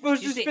 I was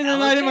supposed You to say spend the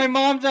night at my elephant?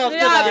 mom's house Yeah,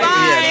 tonight.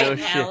 bye. Yeah, no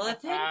shit.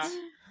 Elephant?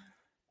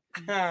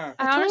 I told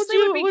honestly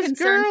you would it be was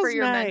concerned for girls'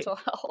 your night. mental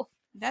health.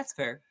 that's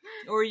fair.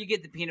 Or you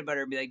get the peanut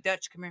butter and be like,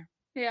 Dutch, come here.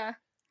 Yeah.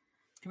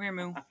 Come here,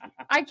 Moo.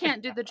 I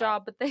can't do the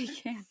job, but they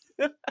can.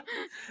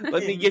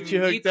 Let me get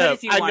you hooked could up.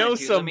 if you I wanted know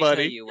to. Let me tell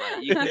somebody. you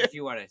what. You could if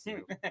you wanted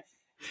to.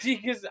 See,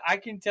 because I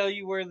can tell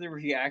you where the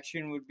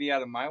reaction would be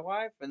out of my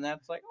wife, and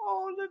that's like,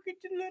 oh, look at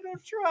the little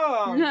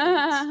trunk.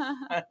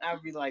 And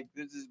I'd be like,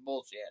 this is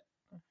bullshit.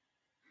 I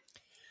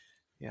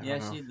Yeah, don't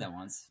know. she did that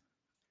once.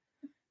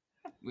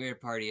 We were at a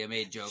party. I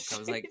made a joke. I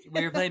was like,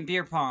 we were playing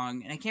beer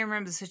pong, And I can't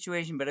remember the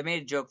situation, but I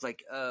made a joke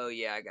like, oh,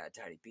 yeah, I got a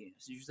tiny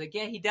penis. and she was like,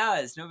 "Yeah, he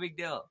does. No big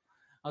deal."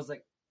 I was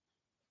like,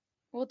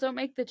 Well, don't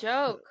make the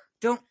joke.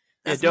 Don't.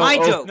 That's don't my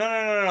open- joke.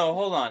 No,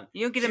 hold on.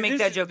 You don't get to See, make this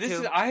that is- joke, this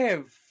too. Is,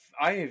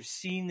 I have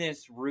seen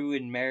this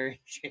ruin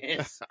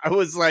marriages. I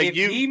was like, if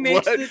you. he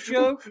makes what, the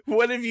joke,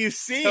 what have you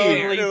seen?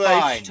 totally You're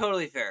like, fine.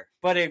 Totally fair.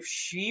 But if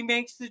she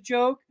makes the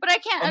joke, But I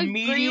can't agree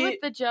Immediate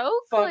with the joke.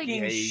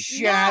 fucking Yeah,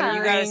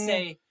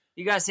 shattering.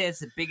 You gotta say it's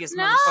the biggest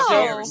No,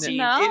 motherfucker you ever seen.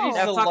 no. It is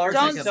That the fucker's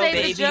largest Don't say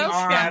the baby joke.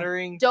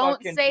 shattering Don't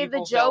fucking say the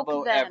people's joke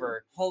elbow then.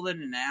 ever.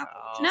 Holding an apple.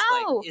 Oh. Just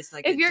No. like, it's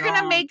like If a you're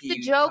gonna make the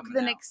donkey joke, coming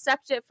then out.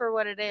 accept it for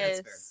what it That's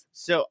is. fair.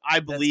 so I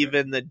believe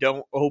in the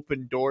don't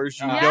open doors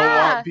you don't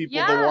Yeah, want people to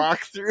yeah. walk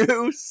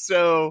through.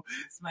 So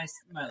It's my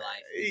life.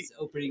 It's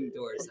opening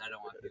doors. I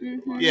don't want people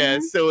to Mhm. walk. yeah,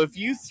 so if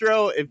you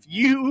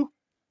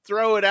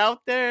throw it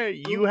out there,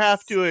 you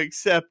have to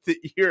accept that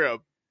you're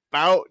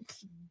about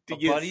to A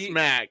get buddy-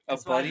 smacked. A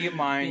That's why buddy of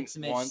mine Vince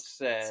Mitch once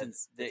said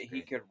since that fifth he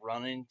grade. could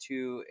run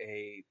into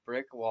a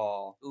brick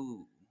wall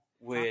Ooh.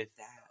 with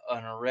fuck that.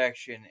 an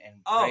erection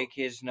and Oh. break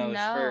his nose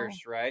No.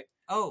 first, right?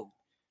 Oh.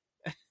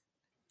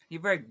 You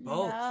break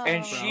both. No.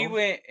 And Oh. she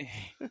went,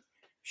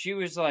 she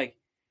was like,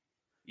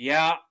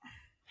 yeah,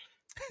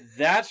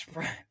 that's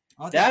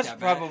I'll take That's that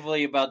back.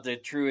 probably about the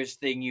truest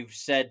thing you've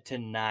said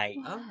tonight.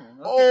 Oh, okay, good for him.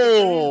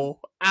 Oh,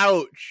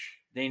 ouch.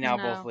 They now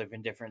No. both live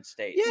in different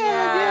states.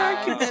 Yeah,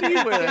 I can see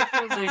where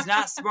that. So he's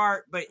not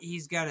smart, but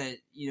he's got a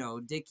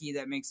dickie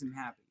that makes him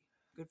happy.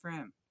 Good for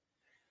him.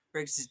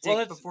 Breaks his dick Well,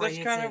 that's- before that's he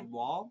hits kind a of-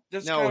 wall.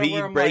 That's No, kinda he'd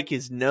where I'm break like,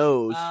 his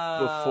nose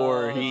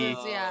before Oh, he.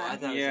 Yeah. I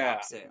thought it was the Yeah.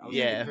 opposite. I was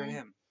Yeah. good for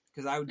him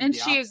because I would. Do And the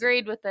she opposite.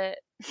 agreed with it.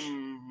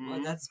 mhm.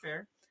 Well, that's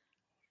fair.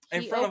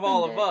 in He front of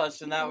all opened of it.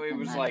 us, and that way it Opened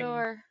was that like,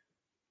 door.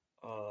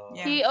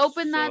 Yeah. He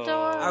opened that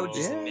door? I would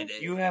just Yeah. admit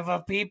it. You have a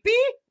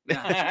pee-pee?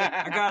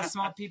 Yeah. I got a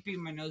small pee-pee.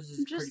 My nose is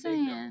I'm just pretty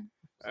big. saying.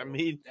 I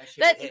mean,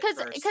 That hit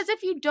because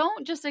if you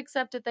don't just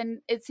accept it,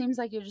 then it seems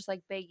like you're just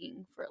like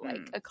begging for like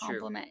Mm, a true.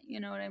 compliment.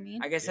 You know what I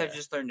mean? I guess Yeah. I've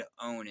just learned to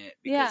own it.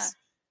 Yeah. Because,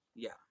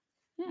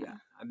 yeah.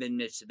 I've been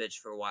bitch to bitch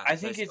for a while. I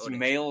so think just it's own it.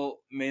 male,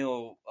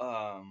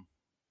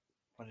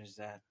 what is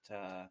that,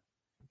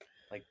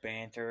 like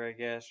banter, I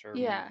guess, or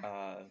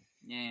Yeah.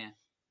 Yeah.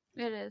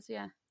 It is.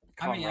 Yeah.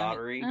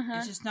 camaraderie. Uh-huh.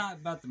 It's just not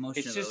about the motion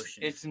It's of just,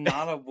 ocean. it's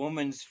not a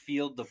woman's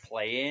field to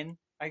play in,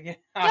 I guess.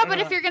 I Yeah, don't but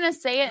know. if you're gonna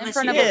say it in Unless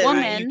front you of do a it right,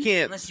 woman, you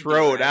can't Unless you do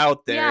throw it it right.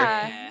 out there.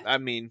 Yeah. I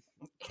mean,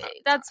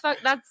 that's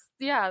fucked up.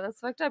 You're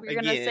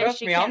gonna Again. say Trust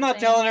she me, can't I'm not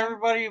say telling anything.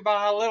 everybody about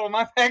how little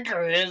my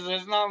pecker is.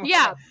 It's not.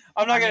 Yeah,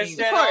 I'm not I gonna mean,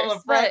 stand of on the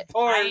course, front but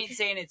I porch. ain't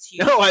saying it's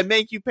huge. no, I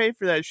make you pay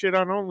for that shit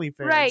on OnlyFans.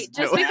 right.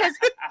 Just No. because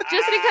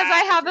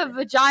I have a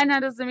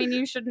vagina doesn't mean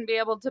you shouldn't be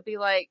able to be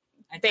like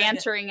I tried to-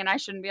 bantering, and I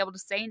shouldn't be able to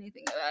say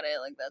anything about it.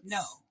 Like that's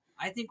No.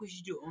 I think we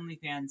should do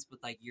OnlyFans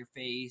with like your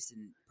face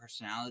and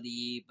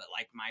personality, but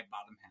like my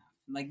bottom half.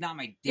 Like not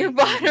my dick. Your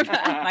bottom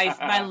half.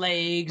 My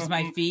legs,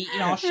 my feet,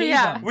 I'll shave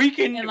Yeah. them. We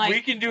can And, like,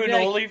 we can do an be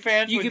like-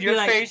 OnlyFans you with could be your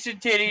like- face and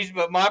titties,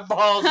 but my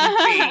balls and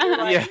feet.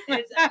 Like, Yeah.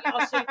 it's like, I'll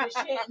shave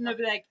the shit, and they'll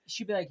be like,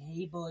 she'll be like,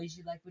 "Hey boys,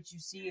 you like what you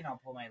see?" And I'll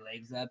pull my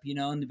legs up, and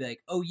they'll be like,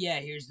 "Oh yeah,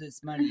 here's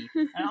this money,"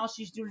 and all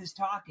she's doing is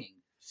talking.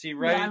 See,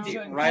 right Yeah, at I'm the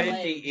showing right my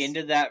at the legs. end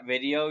of that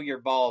video, your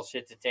balls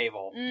hit the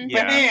table. Mhm.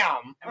 Yeah.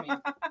 Bam! I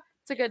mean,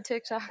 it's a good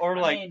TikTok. Or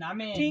like, I'm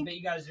in, tink. but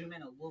you gotta zoom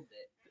in a little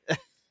bit.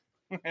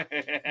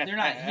 They're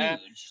not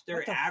huge. They're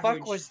What the average.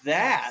 fuck was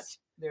that? plus.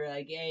 They're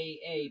like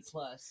A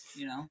plus,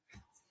 you know.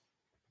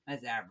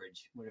 That's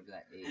average. Whatever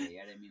that A.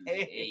 I didn't mean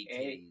like A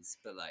titties,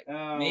 but like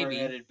Oh, maybe. we're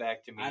headed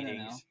back to I don't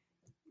meetings.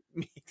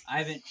 know.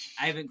 I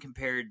haven't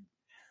compared.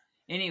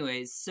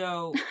 Anyways,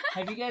 so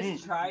have you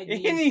guys tried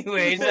these?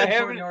 Anyways, Cold I Core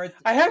haven't- North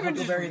I haven't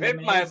just Huckleberry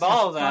ripped my lemonades? They're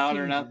balls out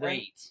or fucking nothing.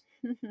 Great.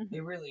 They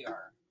really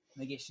are.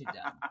 They get shit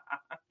done.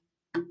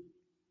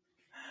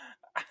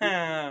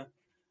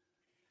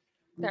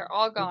 They're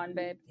all gone,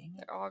 babe. Dang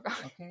it. They're all gone.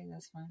 Okay,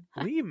 that's fine.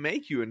 We can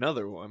make you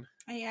another one.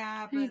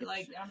 Yeah, but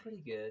like I'm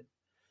pretty good.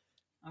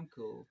 I'm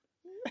cool.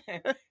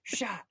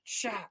 shot.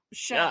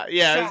 Yeah,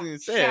 yeah, I was gonna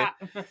say.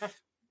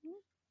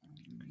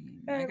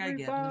 I gotta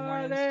get up in the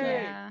morning and stuff.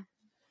 Yeah. Do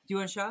you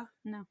want a shot?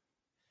 No.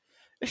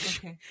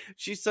 Okay.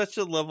 She's such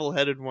a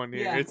level-headed one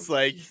here. Yeah. It's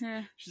like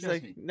Yeah. she's Trust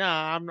like, me.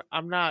 nah,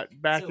 I'm not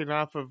backing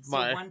off of So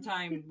my. one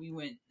time we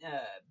went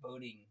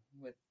boating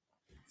with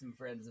some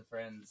friends of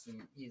friends,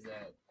 and he's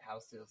a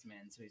house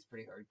salesman, so he's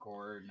pretty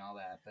hardcore and all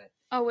that. But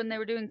Oh, when they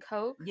were doing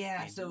coke.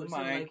 yeah, Into so the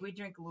like mic. we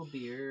drank a little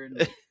beer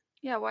and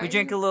Yeah. Why? we are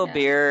drank you- a little yeah.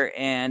 beer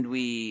and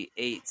we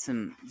ate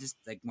some just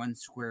like one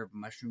square of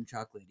mushroom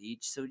chocolate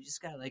each. So we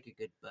just got like a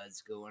good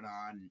buzz going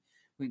on.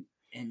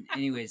 And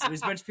anyways, it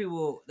was a bunch of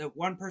people. The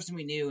one person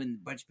we knew and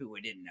a bunch of people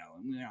we didn't know,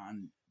 and we went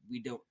on. We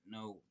don't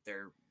know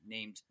their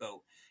names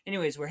boat.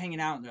 Anyways, we're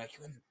hanging out and they're like,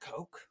 "You want some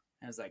Coke?"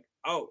 And I was like,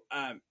 "Oh,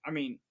 I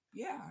mean,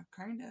 yeah,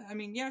 kind of. I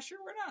mean, yeah, sure,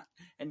 why not?"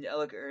 And I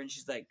look at her and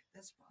she's like,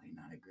 "That's probably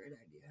not a great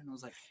idea." And I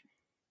was like,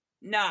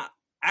 "Nah,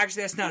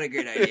 actually, that's not a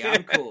great idea.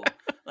 I'm cool."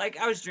 Like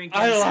I was drinking.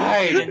 I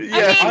lied. smoking, and- Yeah.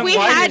 I mean, I'm we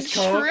white had as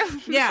Coke.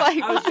 shrooms. yeah,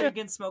 like, I was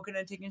drinking, smoking,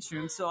 and taking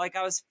shrooms, so like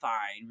I was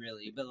fine,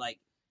 really. But like,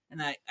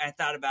 and I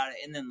thought about it,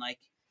 and then like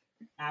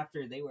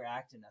after they were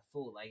acting a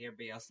fool, like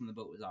everybody else on the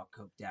boat was all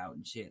coked out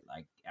and shit,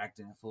 like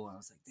acting a fool. And I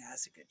was like,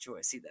 that's a good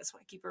choice. See, that's why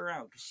I keep her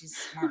around because she's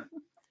smart.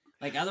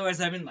 Like otherwise,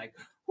 I've been like,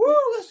 woo,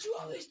 let's do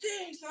all these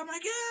things. Oh my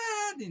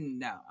god! And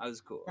no, I was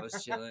cool. I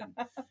was chilling.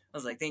 I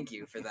was like, thank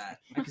you for that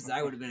because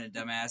I would have been a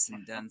dumbass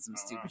and done some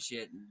stupid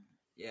shit. And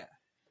yeah,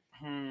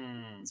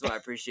 that's what I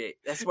appreciate.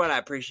 That's what I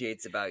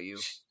appreciate about you.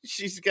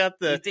 She's got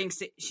She the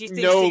thinks she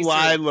thinks no things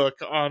lie through. look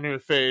on her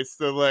face.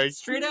 The like,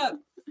 Straight up,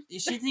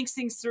 she thinks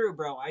things through,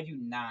 bro. I do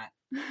not.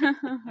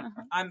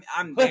 I'm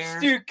Let's there.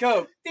 do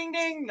Coke. Ding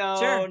ding. No,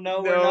 Sure.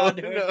 no, we're No, not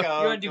doing no. Coke.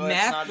 You want to do Let's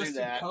math? not Let's do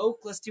that. coke.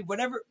 Let's do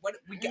whatever. What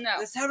we got? No.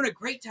 Let's having a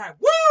great time.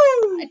 Woo!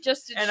 I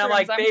just did And shrooms. I'm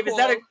like, babe, cool. is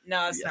that a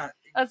no? It's Yeah. not.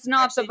 That's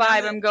not Actually, the now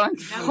vibe that- I'm going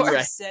Now for. that Right.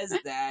 she says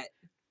that,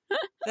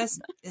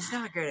 it's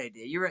not a great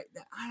idea. You're right.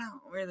 I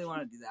don't really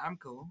want to do that. I'm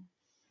cool.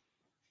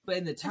 But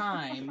in the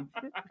time,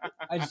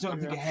 I just don't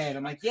think ahead.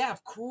 I'm like, yeah,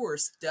 of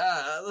course,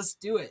 duh. Let's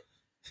do it.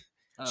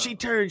 Oh. she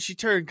turned,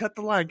 cut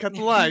the line, cut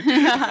the line.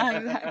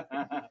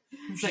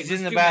 It's like, She's let's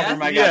in the do bathroom.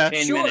 math? I got Yeah.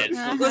 10 Sure. minutes.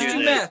 Let's Let's do do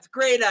this. math.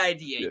 Great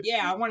idea. Yeah.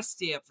 Yeah, I want to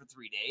stay up for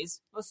 3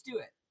 days. Let's do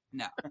it.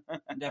 No,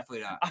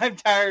 definitely not. I'm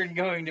tired and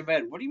going to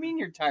bed. What do you mean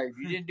you're tired?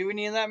 You didn't do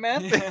any of that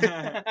math?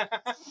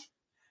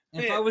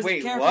 And if I wasn't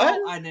Wait, careful,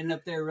 what? I'd end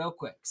up there real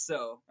quick.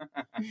 So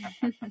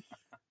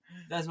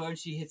that's why when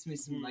she hits me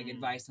some like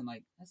advice, I'm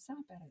like, that's not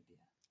a bad idea.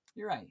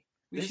 You're right.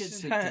 We should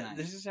sleep tonight.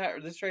 This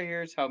right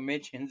here is how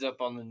Mitch ends up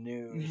on the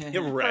news.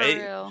 You're For right.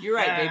 real. You're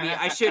right, baby.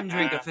 I shouldn't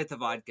drink a fifth of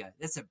vodka.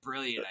 That's a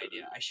brilliant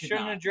idea. I Shouldn't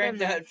not. have drank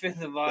that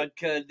fifth of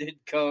vodka, did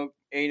coke,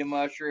 ate a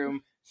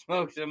mushroom,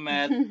 smoked some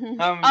meth. I'm A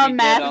gonna be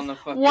meth. dead on the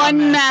fucking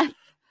One meth.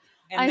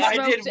 And I I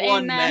smoked did a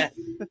one meth.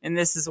 meth. And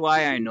this is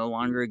why I no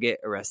longer get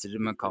arrested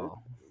in McCall.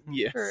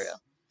 Yes. For real.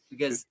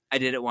 Because I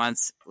did it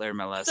once, learned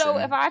my lesson. So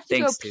if I have to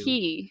go Thanks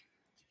pee,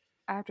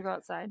 I have to go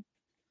outside.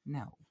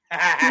 No.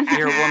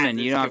 You're a woman.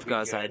 You don't have to go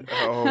outside.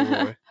 Oh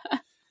boy.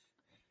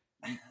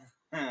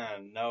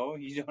 No,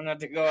 you don't have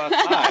to go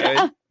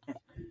outside.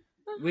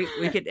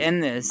 We could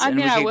end this I and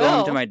mean, we I could go home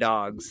will. to my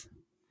dogs.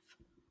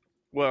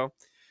 Well,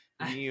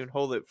 you can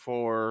hold it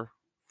for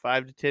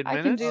 5 to 10 I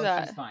can minutes. do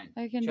that. She's fine.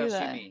 I can Trust do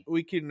that. me.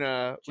 We can. We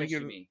Trust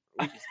can. me.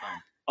 She's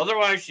fine.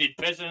 Otherwise, she'd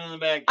piss it in the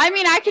bag. I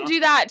mean, I could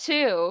do that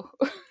too.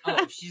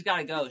 Oh, if she's got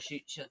to go.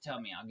 She'll tell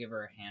me. I'll give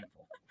her a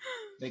handful.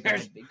 But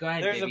go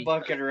ahead, There's baby. a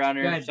bucket around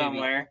Go here ahead, baby.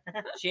 somewhere.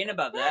 She ain't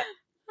above that.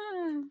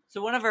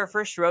 So one of our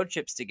first road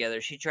trips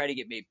together, she tried to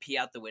get me to pee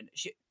out the window.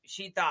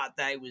 She thought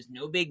that it was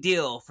no big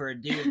deal for a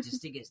dude to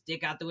stick his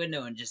dick out the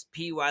window and just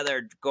pee while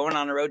they're going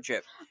on a road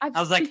trip. I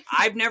was like,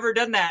 I've never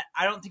done that.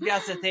 I don't think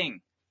that's a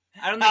thing.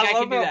 I don't think I, I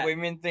love can do how that.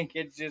 women think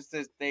it's just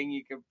this thing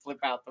you can flip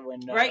out the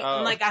window. Right? Oh.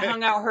 And like I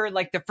hung out her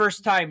like the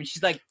first time and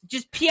she's like,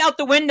 just pee out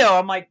the window.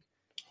 I'm like,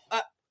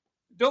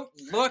 don't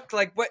look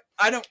like what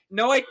I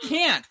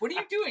can't. What are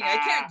you doing? I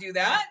can't do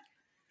that.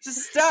 Just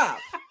stop.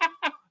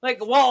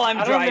 Like while I'm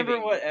I don't driving.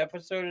 remember what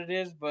episode it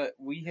is, but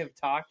we have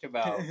talked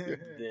about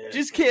this.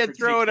 Just can't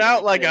throw it particular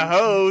out like a thing.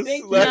 hose.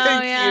 Thank you. Like,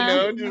 No,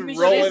 yeah. just I mean,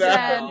 roll she it said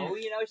out. no,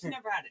 you know, she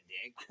never had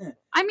a dick.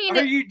 I mean,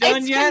 Are you done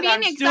it's yet? I'm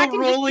convenient 'cause still I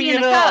can just rolling pee in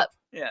it a up. cup.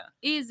 Yeah.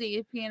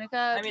 Easy, pee in a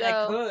cup. I mean, so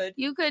I could.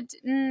 You could.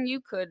 You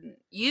couldn't.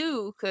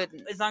 You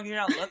couldn't. As long as you're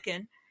not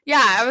looking.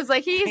 Yeah, I was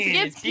like, he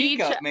gets pee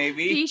teacup,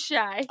 maybe. pee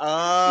shy.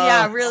 Oh.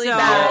 Yeah, really So,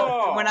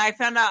 bad. when I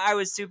found out I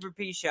was super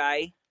pee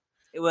shy,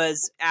 it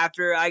was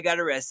after I got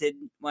arrested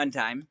one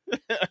time,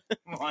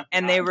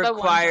 and they The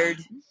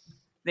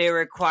one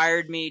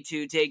required me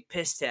to take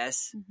piss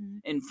tests Mhm.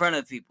 in front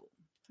of people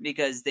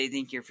because they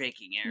think you're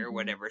faking it or Mhm.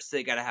 whatever. So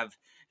you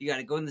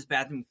gotta go in this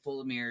bathroom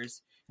full of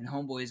mirrors, and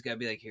homeboy's gotta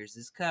be like, "Here's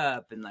this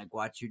cup," and like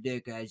watch your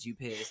dick as you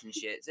piss and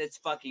shit. It's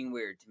fucking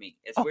weird to me.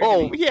 It's weird.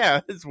 Oh to me. yeah,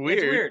 it's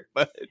weird. weird.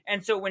 But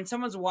And so when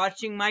someone's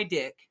watching my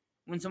dick,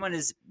 when someone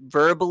is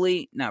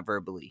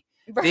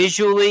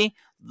visually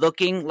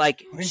looking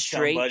like When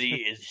straight, somebody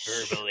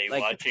is verbally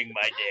Like- watching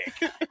my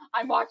dick.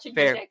 I'm watching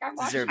Fair. your dick. I'm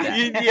watching Deserve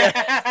your that. dick.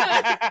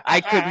 Yeah.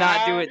 I could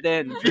not do it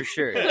then for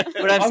sure.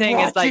 What I'm saying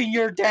is like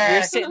your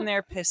you're sitting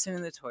there pissing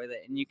in the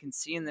toilet and you can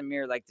see in the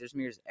mirror like there's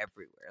mirrors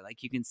everywhere.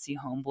 Like you can see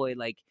homeboy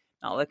like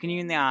not looking you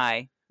in the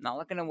eye, not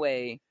looking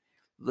away,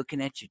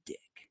 looking at your dick.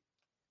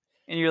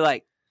 And you're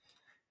like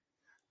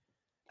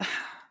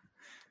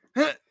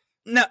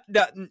no,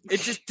 it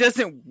just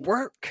doesn't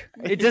work.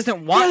 It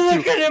doesn't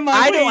want to.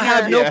 I don't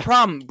have no Yeah.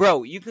 problem,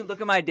 bro. You can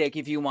look at my dick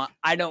if you want.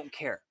 I don't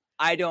care.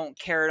 I don't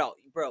care at all,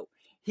 bro.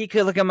 He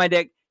could look at my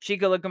dick. She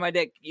could look at my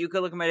dick. You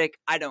could look at my dick.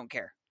 I don't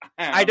care.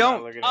 I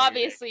don't.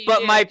 Obviously, you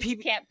But do, my 'cause you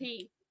peop- can't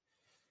pee.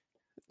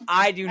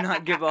 I do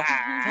not give a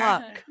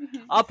fuck.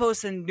 I'll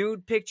post a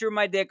nude picture of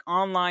my dick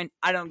online.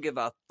 I don't give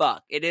a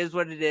fuck. It is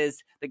what it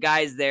is. The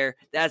guy's there.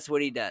 That's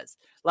what he does.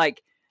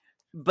 Like,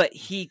 but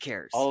he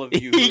cares. All of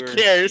you he who are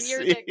cares.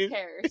 Your dick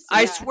cares.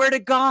 I yeah. swear to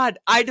God,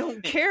 I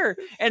don't care.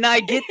 And I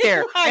get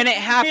there, and it He,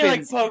 like,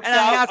 happens. pokes And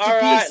I out, have to "All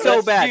pee right, so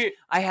let's bad. do-"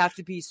 I have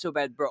to pee so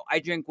bad, bro. I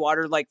drink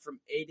water like from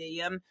 8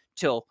 a.m.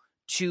 till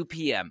 2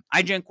 p.m.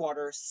 I drank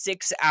water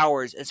 6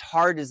 hours as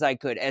hard as I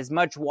could, as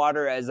much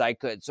water as I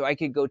could, so I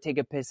could go take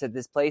a piss at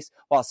this place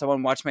while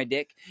someone watched my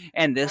dick.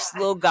 And this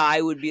little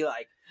guy would be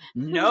like,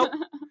 nope,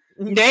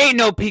 there ain't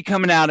no pee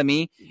coming out of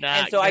me.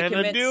 Not so I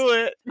gonna convinced- do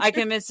it. I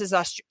convinced this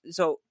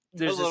so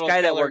there's The this little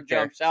guy that killer worked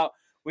there. jumps out.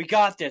 We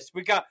got this.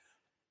 We got.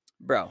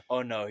 Bro,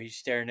 Oh no, he's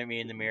staring at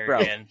me in the mirror bro,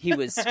 again. he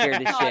was scared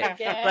as Not shit.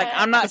 again. Like,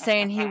 I'm not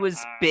saying he was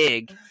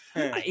big.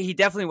 He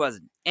definitely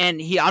wasn't.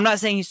 And I'm not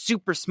saying he's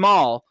super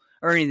small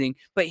or anything,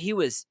 but he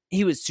was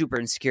super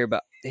insecure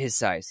about his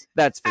size.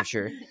 That's for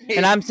sure.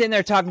 And I'm sitting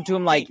there talking to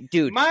him like,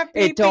 dude, My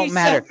it don't pee-pee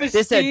matter. This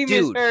a self-esteem is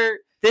dude. hurt.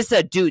 this is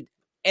a dude.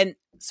 And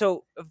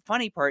so the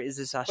funny part is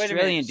this Wait a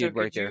Australian minute, so dude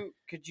worked there.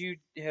 Could you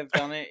have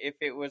done it if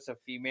it was a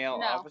female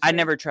No. officer? I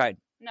never tried.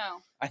 No.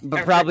 I but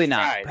never probably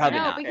not. tried. Probably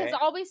no, not. because Okay.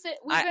 I'll be sit.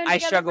 We've I- been I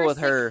together struggle for with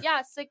 6 her.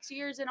 Yeah, 6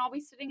 years, and I'll be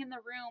sitting in the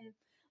room,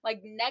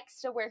 like next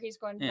to where he's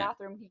going to the Yeah.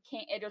 bathroom. He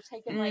can't. It'll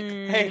take him like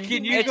Hey,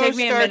 can you It go take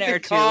me a start minute the or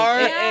two. car?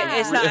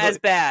 It's not as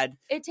bad.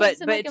 it takes But him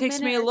but like it takes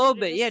me minute a or little two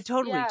to bit. Yeah, just-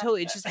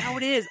 totally. It's just how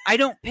it is. I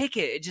don't pick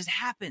it. It just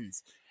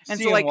happens. And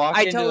See so, him like, walk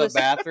I into tell the this-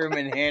 bathroom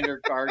and hand her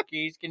car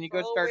keys. Can you It's go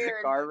a little start weird.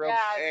 the car real Yeah,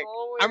 it's quick? a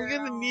little I'm weird.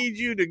 gonna need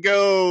you to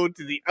go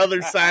to the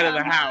other side of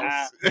the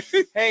house.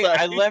 Hey, Like,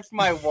 I left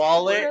my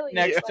wallet really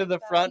next is to like the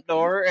that. front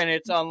door and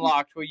it's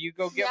unlocked. Will you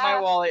go get my Yeah.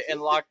 wallet and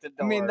lock the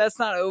I door? mean, that's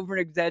not over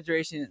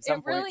exaggeration at some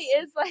It really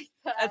points. is like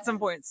that. At some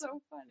It's points.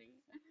 so funny.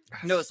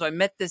 No, so I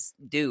met this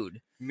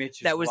dude Mitch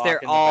is that was there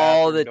locking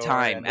all bathroom the door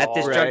time and at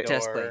this all drug the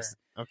test door. place.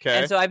 okay.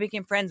 And so I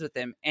became friends with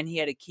him, and he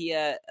had a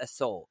Kia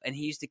Soul, and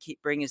he used to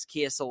bring his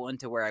Kia Soul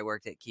into where I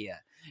worked at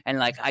Kia, and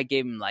like I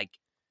gave him like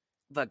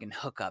fucking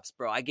hookups,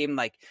 bro. I gave him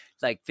like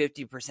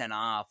 50%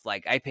 off.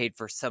 Like I paid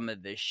for some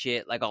of this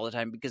shit like all the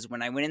time because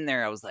when I went in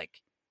there, I was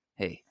like,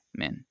 "Hey,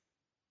 man,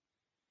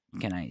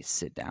 can I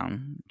sit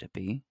down to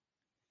pee?"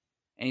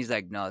 And he's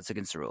like, "No, it's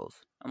against the rules."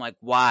 I'm like,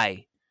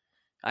 "Why?"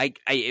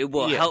 It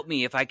will Yeah. help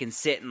me if I can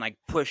sit and like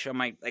push on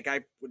my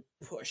I would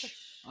push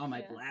on my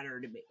Yeah. bladder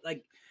to be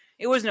like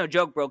it was no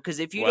joke, bro. Because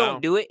if you Wow.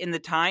 don't do it in the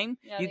time,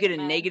 Yeah, you they get get a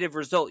mad. negative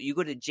result. You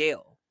go to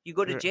jail. You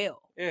go to Right.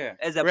 jail Yeah.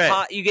 as a Right.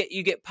 pot. You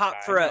get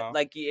popped I for know.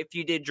 like if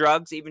you did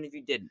drugs, even if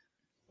you didn't.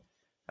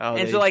 Oh,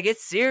 And they- so like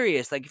it's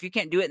serious. Like if you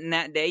can't do it in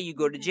that day, you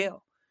go to Mhm.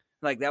 jail.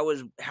 Like that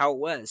was how it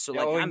was. So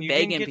like Oh, and I'm you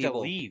begging didn't get people. to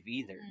leave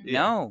either. Yeah.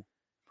 No,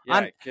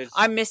 Yeah, 'cause-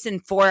 I'm missing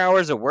 4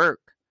 hours of work.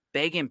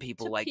 Begging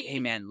people To like, pee. hey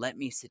man, let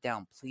me sit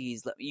down,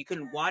 please. Let me. You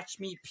can watch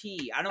me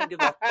pee. I don't give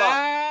a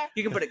fuck.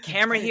 You can put a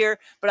camera here,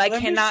 but I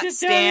Let me cannot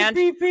sit down and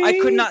stand. pee-pee. I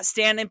could not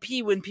stand and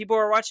pee when people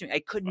are watching me. I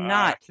could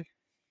not. Fuck.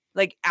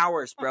 Like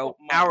hours, bro. Oh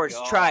my Hours.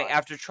 Try God.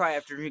 after try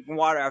after drinking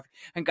water.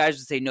 And guys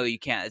would say, no, you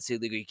can't. It's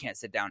illegal. You can't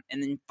sit down.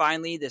 And then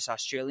finally, this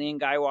Australian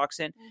guy walks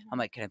in. I'm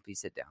like, can I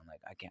please sit down?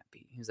 Like, I can't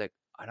pee. He's like,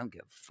 I don't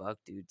give a fuck,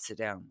 dude. Sit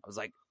down. I was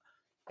like,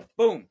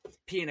 boom,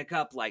 pee in a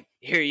cup. Like,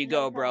 here you No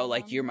go, bro.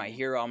 Like, problem, you're my yeah.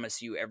 hero. I'll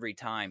miss you every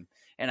time.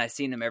 And I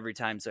seen him every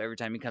time. So every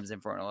time he comes in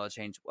for an oil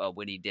change, well,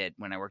 when he did,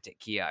 when I worked at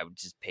Kia, I would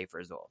just pay for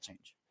his oil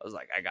change. I was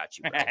like, I got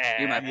you, bro.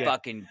 You're my Yeah.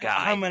 fucking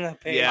guy. I'm gonna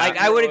pay. Yeah. Like,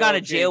 for I your would've gone oil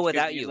to jail change 'cause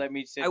without you you. Let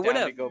me sit I would down to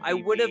have. go I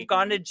would pee-pee. have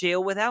gone to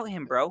jail without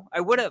him, bro. I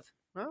would have.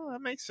 Well,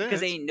 that makes sense.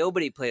 Because ain't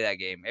nobody play that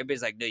game.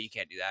 Everybody's like, no, you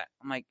can't do that.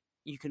 I'm like,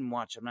 you can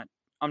watch.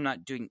 I'm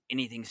not doing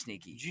anything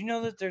sneaky. Did you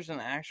know that there's an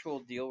actual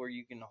deal where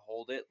you can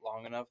hold it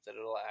long enough that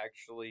it'll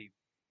actually,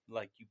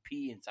 like, you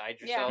pee inside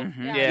Yeah. yourself?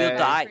 Mhm. Yeah. You'll it's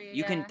die. for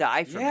You can yeah.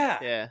 die from it. Yeah.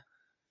 Yeah.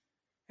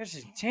 That's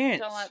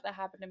intense. Don't let that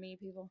happen to me,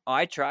 people. Oh,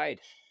 I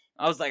tried.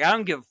 I was like, I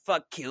don't give a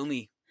fuck. Kill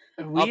me.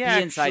 We pee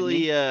inside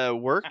me. actually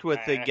worked with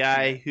a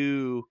guy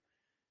who,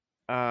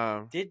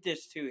 Did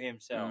this to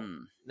himself.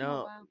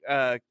 no,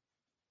 wow.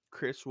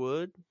 Chris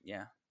Wood.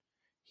 Yeah.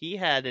 He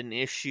had an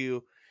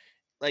issue,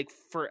 like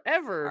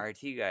forever.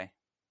 RT guy.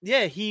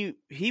 Yeah, he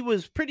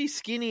was pretty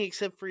skinny,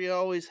 except for he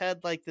always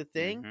had like the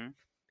thing. Mhm.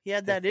 He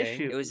had The that thing?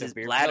 issue. It was The his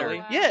beer bladder. belly?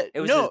 Wow. Yeah,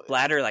 It was no, his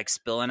bladder like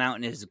spilling out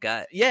in his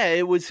gut. yeah,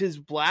 it was his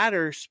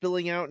bladder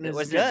spilling out in It his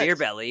wasn't guts. a beer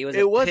belly. It was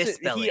It a wasn't. piss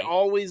belly. He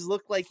always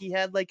looked like he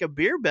had like a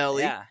beer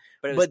belly. Yeah,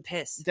 but it was but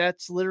piss.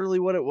 That's literally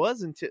what it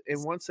was. And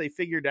once they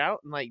figured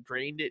out and like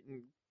drained it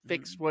and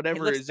fixed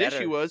whatever looks his better.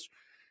 issue was,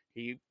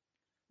 he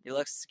He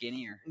looks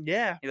skinnier.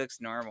 yeah, He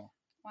looks normal.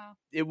 Wow.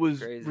 it was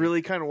Crazy.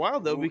 really kind of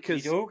wild though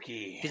because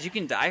Because you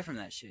can die from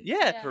that shit. yeah,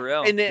 Yeah. For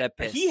real. and that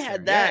piss. he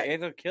had Yeah, that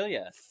it'll kill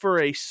you.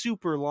 for a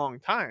super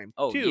long time.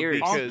 Oh, too, years.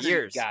 because Concrete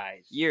years.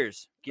 guys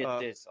Years. get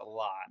this a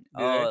lot.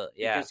 Oh,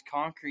 yeah. Because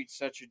concrete's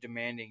such a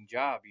demanding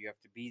job. You have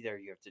to be there.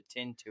 You have to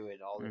tend to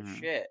it. All this Mhm.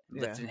 shit.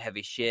 Yeah. Lifting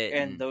heavy shit.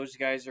 And those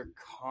guys are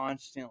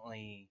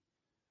constantly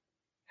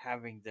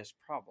having this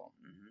problem.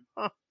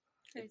 Mhm.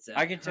 It's,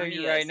 I can tell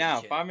you hernias right and now,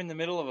 shit. if I'm in the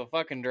middle of a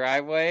fucking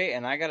driveway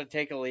and I got to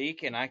take a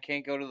leak and I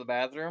can't go to the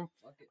bathroom,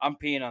 I'm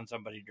peeing on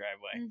somebody's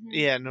driveway. Mhm.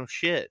 Yeah, no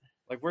shit.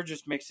 Like, we're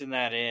just mixing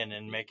that in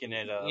and making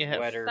it a Yeah.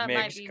 wetter That might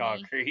mixed be me.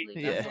 concrete.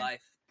 Leave Yeah. That's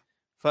life.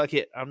 Fuck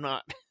it, I'm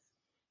not.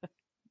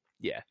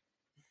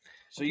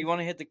 So you want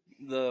to hit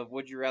the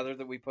would you rather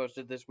that we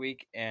posted this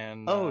week?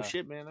 And Oh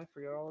shit, man, I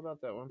forgot all about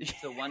that one.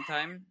 So one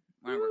time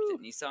when I worked at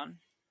Nissan,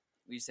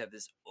 we used to have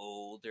this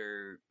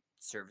older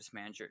service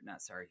manager,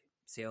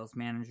 sales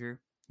manager.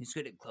 He's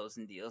good at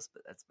closing deals,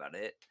 but that's about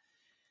it.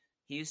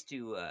 He used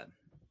to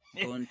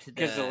go into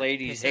because the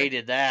ladies pisser.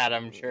 hated that,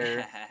 I'm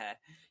sure.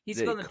 He's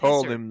They going to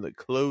called pisser, him the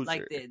closer.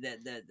 like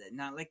the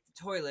not like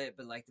the toilet,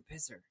 but like the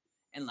pisser,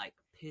 and like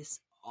piss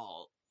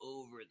all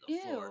over the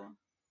floor. Ew.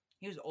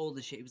 He was old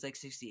as shit. He was like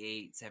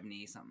 68,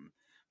 70 something.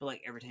 But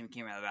like every time he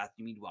came out of the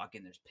bathroom, he'd walk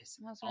in, there's piss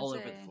I was gonna all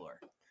over say. the floor.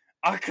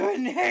 I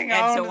couldn't hang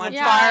And on so to one the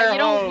time- fire Yeah, you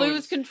don't hose.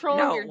 lose control of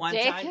No, your one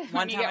dick time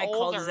when you I get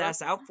called his older.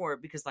 ass out for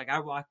it because like I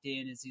walked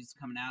in as he was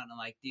coming out and I'm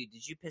like, dude,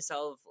 did you piss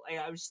all over the floor?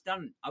 Like, I was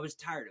done. I was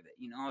tired of it.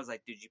 You know, I was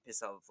like, did you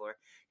piss all over the floor?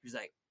 He was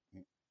like,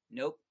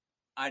 nope,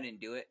 I didn't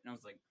do it. And I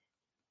was like,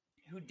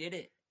 who did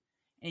it?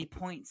 And he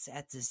points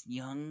at this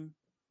young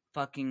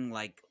fucking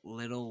like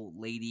little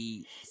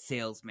lady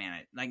sales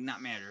manager, like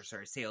not manager,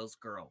 sorry, sales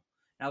girl.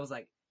 And I was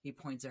like, he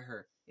points at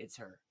her. It's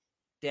her.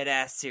 Dead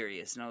ass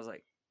serious. And I was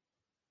like,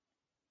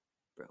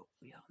 bro,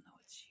 we all know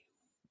it's you.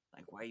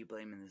 Like, why are you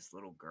blaming this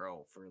little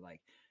girl for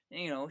like,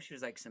 you know, she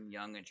was like some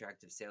young,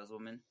 attractive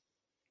saleswoman.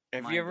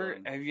 Have you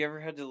Mind-blowing. ever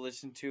had to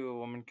listen to a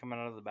woman coming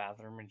out of the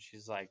bathroom and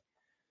she's like,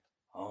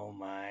 Oh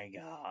my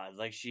god!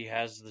 Like she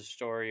has the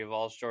story of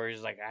all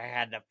stories. Like I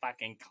had to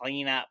fucking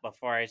clean up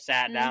before I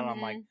sat down.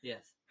 I'm like,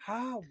 Yes.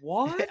 how?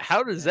 What?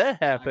 How does Yes, that I've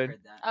happen? heard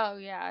that. Oh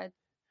yeah.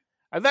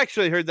 I've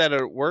actually heard that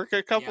at work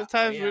a couple Yeah, oh,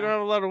 times. We yeah. don't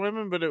have a lot of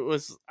women, but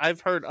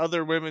I've heard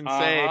other women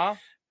say, Uh-huh.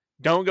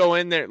 don't go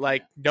in there,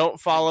 like, don't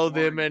follow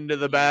them warned. into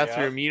the Yep,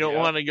 bathroom. You don't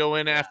yep. want to go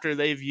in Yeah. after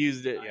they've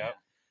used it. Yep.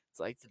 It's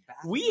like, It's a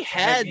bathroom we with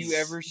had- Have you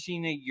ever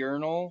seen a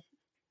urinal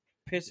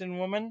pissing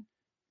woman?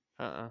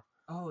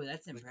 Oh,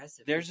 that's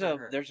impressive. There's Good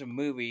for her. a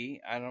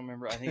movie. I don't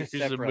remember. I think it's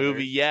There's Step a Brothers.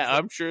 movie. Yeah,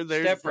 I'm sure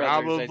there's Step Brothers,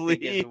 I probably.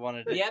 think, is the one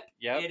it is. Yep.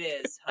 Yep. It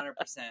is 100%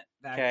 Okay.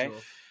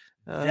 factual.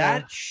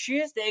 That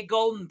shit Stay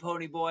golden,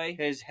 pony boy.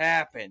 has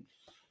happened.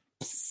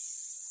 And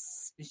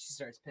she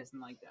starts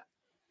pissing like that.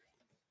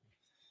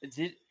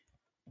 Did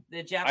The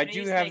I Japanese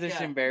do have make this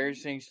a-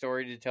 embarrassing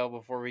story to tell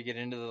before we get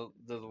into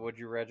the would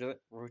you rather?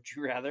 Would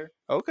you rather?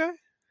 Okay.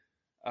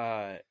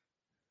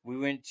 We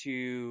went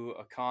to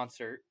a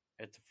concert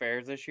at the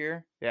fair this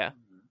year, Yeah.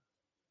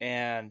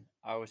 and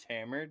I was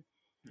hammered.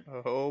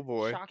 Oh,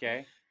 boy. Shocker.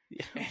 Okay,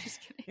 I'm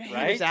just kidding. He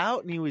Right? was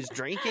out and he was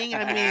drinking.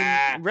 I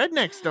mean,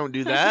 rednecks don't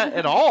do that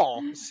at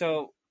all.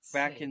 so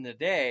back Sick. in the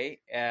day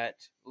at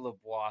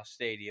LeBois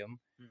Stadium,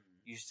 Mhm.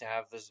 used to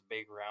have this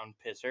big round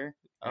pisser.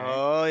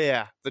 Oh,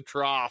 yeah. The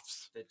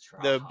troughs.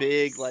 The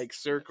big, troughs. like, That's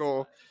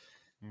circle.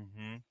 right.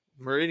 Mm-hmm.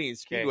 Meridian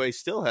Speedway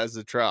still has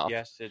the trough.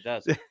 Yes, it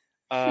does.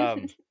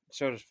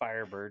 So does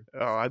Firebird.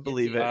 Oh, I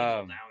believe it.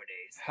 Um, Nowadays.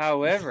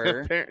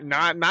 However,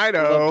 Not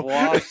Nido.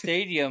 LeBois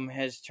Stadium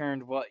has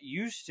turned what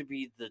used to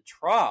be the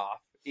trough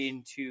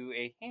into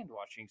a hand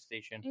washing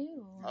station.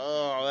 Ew.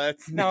 Oh,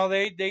 that's No,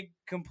 they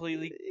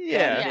completely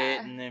Yeah. gutted Yeah.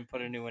 it and then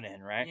put a new one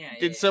in, right? Yeah,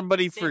 Did yeah.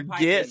 somebody Same pipe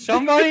forget? and-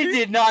 Somebody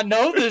did not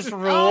know this Oh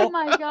rule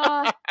my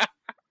god.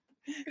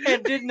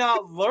 and did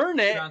not learn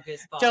it Drunk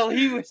as fuck. till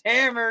he was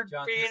hammered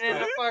Drunk being as in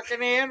the fuck.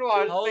 fucking hand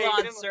wash Hold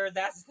station. on, sir.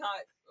 That's not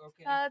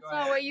okay. That's go not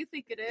ahead. what you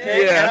think it is.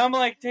 Okay, Yeah. And I'm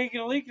like taking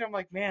a leak, and I'm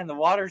like, man, the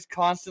water's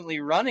constantly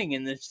running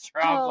in this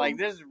trough. Oh. Like,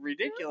 this is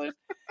ridiculous.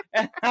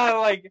 And I'm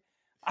like,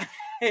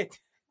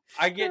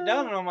 I get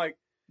done, and I'm like,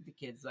 The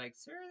kid's like,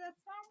 sir, that's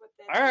not what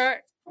that all right,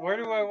 is where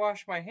do I for."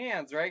 wash my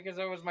hands, right? Because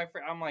that was my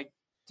friend. I'm like,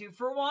 2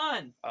 for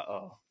 1.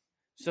 uh-oh.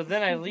 So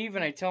then I leave,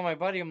 and I tell my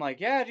buddy, I'm like,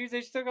 yeah, dude,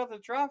 they still got the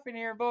trough in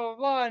here, blah, blah,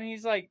 blah. And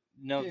he's like,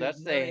 no, Dude, that's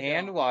no, the they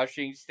hand don't.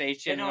 washing They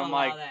station. And don't I'm allow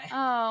like, that.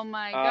 Oh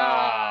my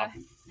ah,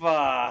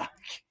 god. fuck.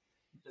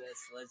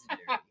 That's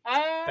legendary.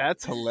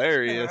 That's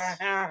hilarious.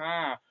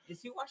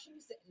 Is he washing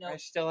his? No. I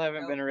still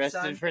haven't no, been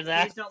arrested son, for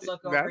that. Please don't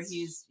look over. That's-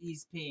 He's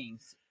peeing,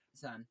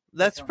 son.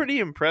 That's Don't. pretty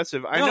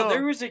impressive. I No, know.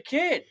 there was a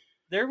kid.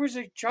 There was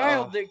a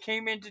child Oh. that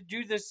came in to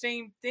do the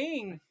same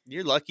thing.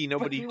 You're lucky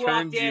nobody He turns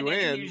walked in you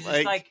and in. he was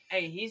just like,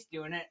 hey, he's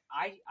doing it.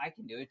 I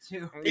can do it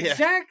too. Yeah.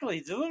 Exactly.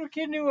 The little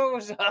kid knew what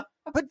was up.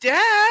 but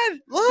Dad,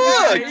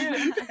 look.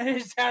 And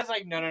his dad's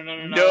like, no.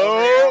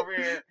 No. Over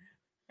here.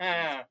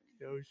 Ah.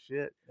 Oh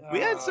shit. We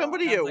had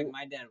somebody Sounds at like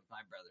my dad with my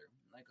brother.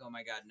 Like, oh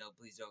my god, no,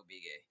 please don't be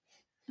gay.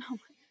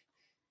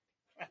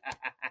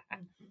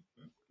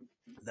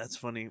 That's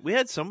funny. We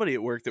had somebody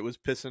at work that was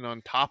pissing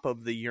on top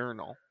of the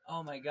urinal.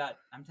 Oh my god,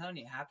 I'm telling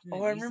you, it happened. Oh,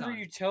 in I remember Nissan.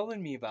 you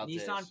telling me about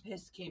Nissan this.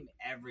 piss came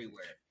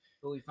everywhere,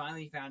 but we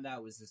finally found out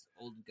it was this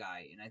old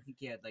guy, and I think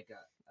he had like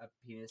a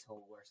penis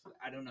hole or something.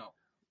 I don't know,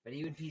 but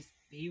he would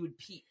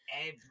pee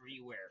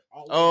everywhere.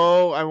 All over.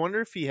 Oh, I wonder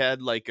if he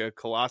had like a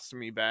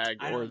colostomy bag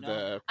I or don't know.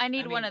 the. I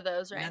need I one mean, of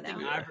those right nothing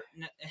now. ever,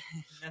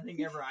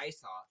 nothing ever I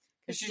saw.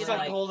 She's But,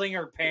 like holding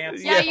her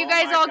pants. Yeah, up. you Oh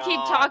guys my all God. keep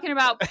talking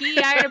about pee.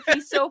 I had to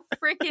pee so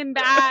freaking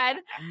bad.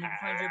 You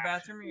find your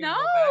bathroom. You're No,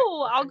 gonna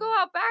go back? I'll go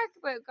out back,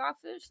 but gotta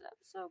finish the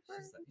episode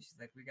first. She's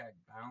like, we got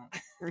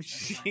bounce.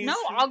 She's- No,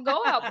 I'll go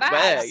out back.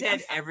 Bag. I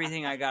said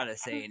everything I gotta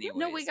say anyway.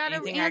 No, we gotta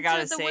Anything I answer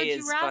gotta the say would you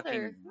is rather.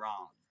 fucking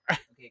wrong.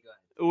 Okay,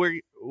 go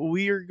ahead.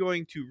 we are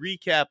going to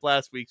recap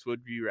last week's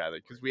Would You Rather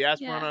because we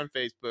asked one Yeah. on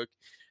Facebook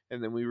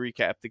and then we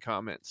recapped the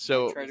comments.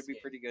 So Try to be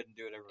pretty good and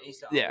do it every week.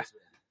 Ace Yeah. always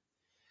wins.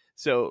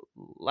 So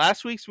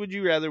last week's Would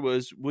You Rather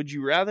was: would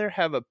you rather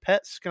have a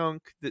pet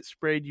skunk that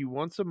sprayed you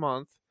once a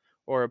month,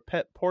 or a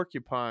pet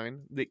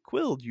porcupine that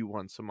quilled you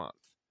once a month?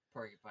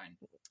 Porcupine.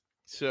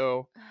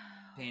 So,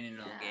 Pain in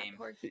no Yeah, game.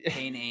 poor-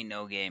 Pain ain't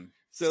no game.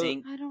 So-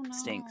 Stink. I don't know.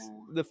 Stinks.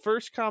 the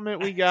first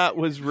comment we got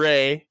was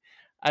Ray.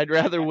 I'd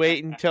rather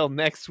wait until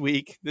next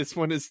week. This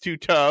one is too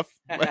tough.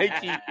 Like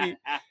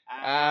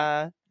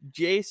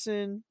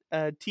Jason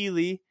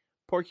Teely,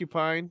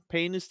 porcupine.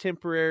 Pain is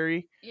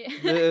temporary.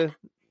 Yeah.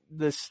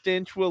 The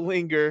stench will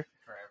linger.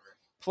 Forever.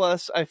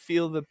 Plus, I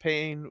feel the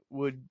pain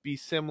would be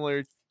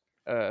similar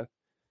to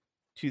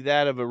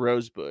that of a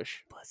rose bush.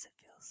 Plus, it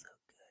feels so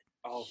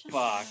good. Oh Shut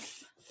fuck. up.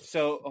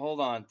 So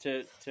hold on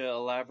to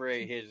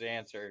elaborate his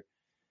answer.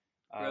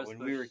 Rose When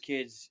bush. we were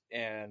kids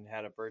and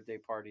had a birthday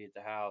party at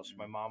the house,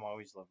 my mom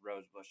always loved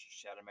rose bushes.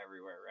 She had them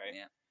everywhere, right?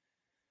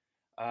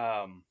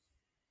 Yeah.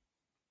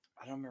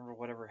 I don't remember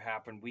whatever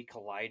happened. We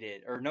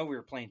collided, or no, we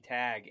were playing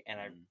tag, and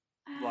I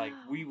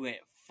we Ow. went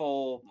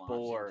full Launched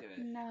bore, into it.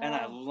 No. and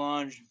I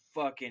lunged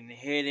fucking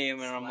hit him,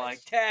 and I'm like,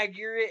 Sliced. tag,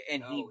 you're it,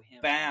 and he No,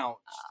 him.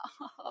 bounced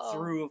Oh.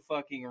 through a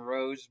fucking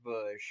rose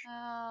bush,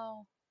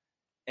 Oh.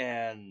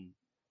 and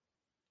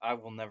I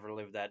will never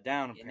live that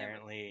down. You never-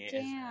 Apparently, is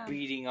Damn.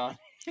 beating on.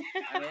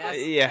 I mean, that's,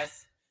 Yeah.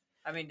 that's-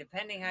 I mean,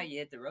 depending how you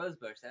hit the rose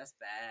bush, that's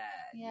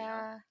bad. you know?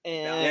 Yeah.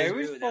 Yeah, And it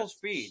was Screw, full that's-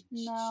 speed.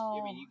 No.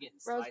 I mean, you getting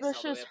Rose sliced all the way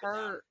bushes up and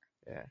down. hurt.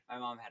 My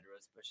mom had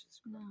rose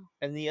bushes. No.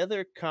 and the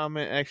other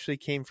comment actually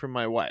came from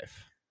my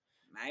wife,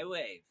 My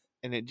wave.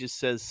 and it just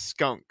says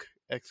skunk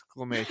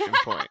exclamation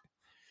point.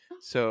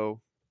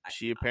 So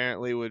she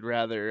apparently would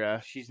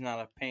rather. She's not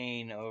a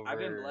pain over I've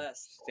been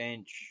blessed.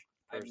 stench.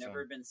 I've person.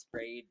 never been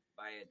sprayed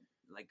by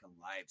like a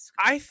live skunk.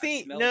 I I've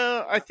think smelled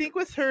no. it I think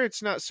with her,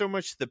 it's not so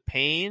much the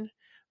pain,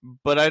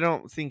 but I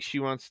don't think she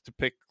wants to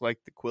pick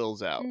like the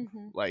quills out.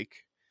 Mhm.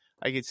 Like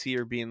I could see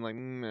her being like, I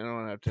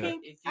don't have to.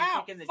 If you're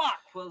Ow, picking the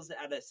fuck. quills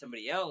out of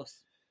somebody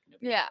else,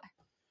 Yeah.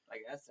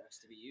 like that sucks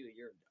to be you.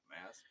 You're a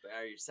dumbass. But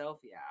out of yourself,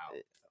 yeah. out.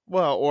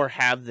 Well, or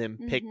have them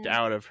picked Mhm.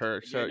 out of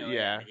her. But So no,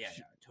 yeah.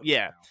 totally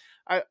Yeah.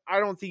 no. I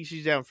don't think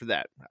she's down for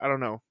that. I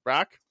don't know.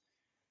 Brock?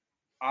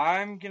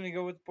 I'm gonna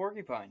go with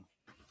porcupine.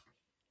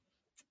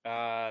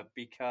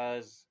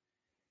 Because,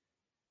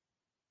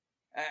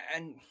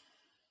 and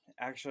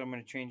actually, I'm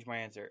gonna change my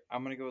answer.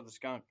 I'm gonna go with the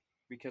skunk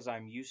because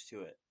I'm used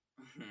to it.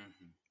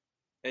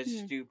 As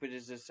Hmm. stupid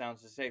as this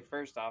sounds to say,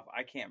 first off,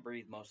 I can't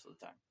breathe most of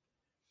the time,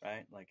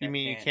 right? Like You I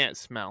mean you can't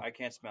smell? I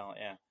can't smell it.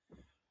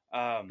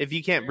 Yeah. If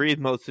you can't breathe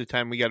most of the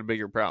time, we got a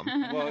bigger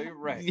problem. well, you're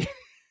right.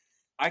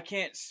 I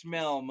can't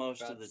smell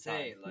most About of the to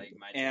say, time. like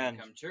my And-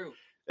 dream come true.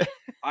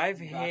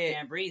 I've I hit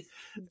can't breathe.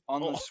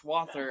 on Oh. the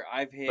swather.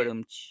 I've hit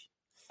Ba-dum-tsh.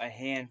 a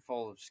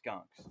handful of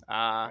skunks.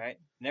 Ah, Right?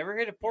 Never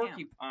hit a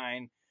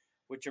porcupine,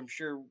 which I'm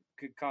sure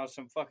could cause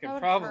some fucking That would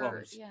problems.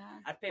 hurt,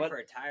 Yeah. I'd pay But- for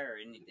a tire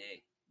any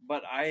day.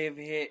 But I have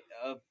hit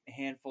a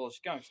handful of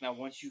skunks. Now,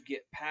 once you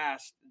get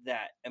past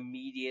that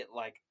immediate,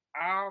 like,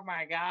 oh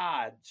my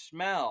god,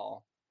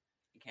 smell,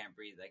 I can't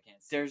breathe. I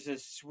can't see. there's a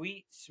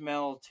sweet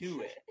smell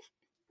to it.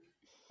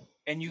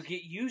 And you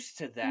get used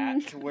to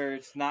that to where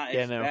it's not Yeah,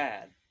 as no.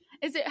 bad.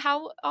 Is it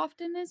how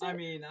often is it? I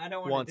mean, I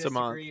don't want Once to a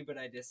month. disagree, but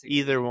I disagree.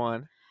 either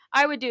one.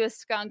 I would do a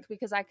skunk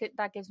because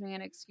that gives me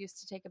an excuse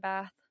to take a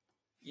bath.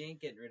 You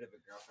ain't getting rid of a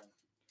girlfriend.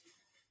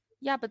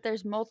 Yeah, but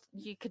there's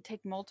you could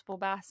take multiple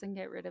baths and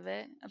get rid of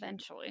it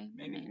eventually.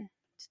 Maybe. I mean,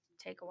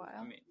 take a while.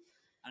 I mean,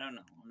 I don't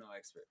know. I'm no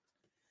expert.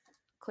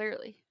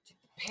 Clearly,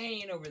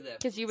 Pain over the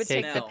because you would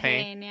Take take the the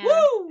pain. pain. Yeah.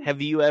 Woo!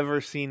 Have you ever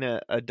seen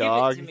a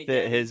dog to me, that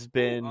Daddy. has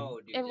been? Oh,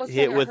 dude, It this looks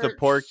hit like with it the hurts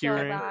pork so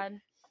urine?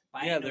 bad.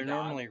 I Yeah, ain't no they're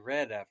dog. normally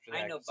red after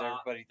I that know because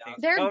everybody dog-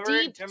 thinks They're cover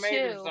in deep,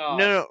 tomato too.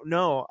 sauce.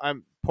 No.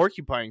 I'm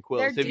porcupine quills.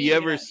 They're Have you deep.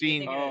 ever You're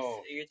seen? thinking Oh.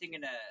 of, you're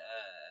thinking of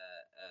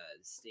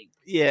the stink.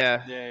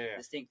 Yeah. Yeah.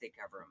 The stink they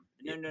cover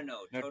them. No.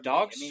 No, Totally.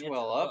 dogs I mean, it's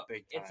swell a up hook.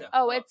 big It's a time.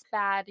 Oh, hook. it's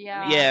bad. I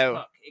Yeah. mean, Yeah. it's a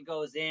hook. It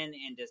goes in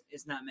and just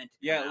it's not meant to.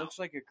 Yeah, come it out. looks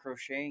like a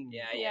crocheting.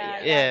 Yeah, Yeah, yeah.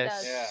 that Yeah.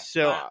 does. Yeah.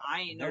 So But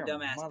I ain't no They're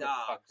dumbass dog.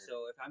 motherfuckers.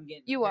 So if I'm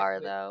getting You pricked are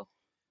with- though.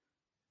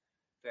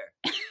 Fair,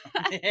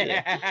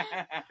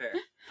 Yeah. fair.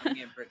 I'm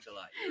getting pricked a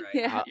lot. You're right.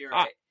 Yeah. You're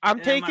I'm right. I'm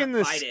And I'm gonna taking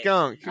the fight it.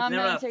 skunk, I'm And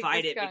gonna I'm take gonna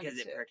fight the it skunk, because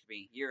it too. pricked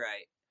me. You're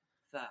right.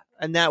 Fuck.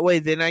 and that way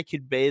then I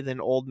could bathe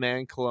in old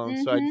man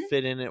cologne, so I'd Mhm.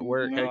 fit in at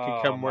work. I could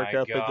Oh come work my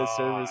up at the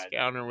service God.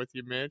 counter with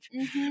you, Mitch.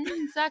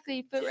 Exactly.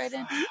 You fit right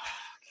in.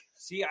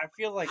 See, I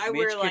feel like I Mitch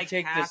wear, could like,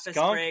 take the half a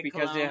skunk spray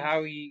because cologne. of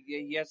how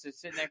he has to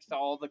sit next to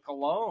all the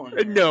cologne.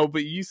 No,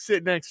 but you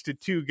sit next to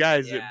two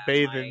guys Yeah, that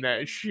bathe in Mike that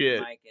and-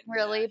 shit. Mike and,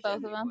 Really?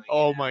 Both Chevy of 'em? Boy,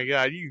 Oh yeah. my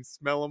god, you can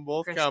smell them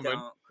both Chris coming.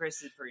 don't.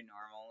 Chris is pretty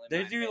normal. in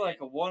They my do opinion.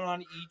 like a one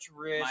on each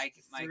wrist, Mike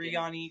three and-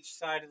 on each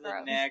side of the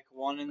Gross. neck,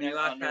 one in When you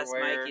their walk past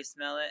underwear. Mike, you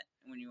smell it.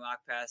 When you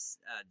walk past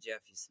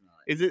Jeff, you smell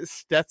it. Is it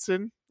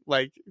Stetson?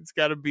 Like it's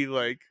got to be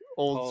like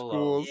old Polo.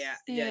 schools.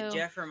 Yeah. Ew.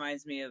 Jeff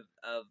reminds me of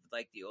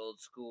like the old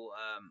school.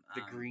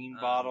 The green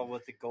bottle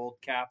with the gold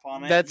cap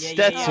on it. That's yeah,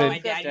 Stetson. Yeah, my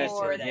dad used to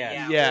wear that.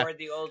 Stetson, Yeah. yeah. Or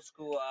the old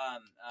school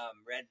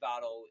red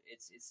bottle.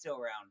 It's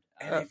still around.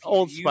 And if you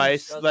Old use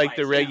Spice, Old like Spice,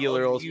 the yeah,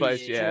 regular Old Old Spice.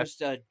 Spice, Yeah,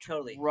 Just a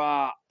Totally.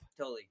 drop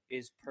Totally.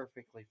 is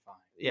perfectly fine.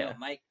 yeah. No,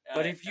 Mike.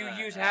 But if you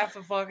use half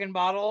a fucking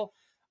bottle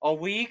a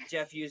week,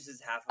 Jeff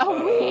uses half A a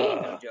bottle.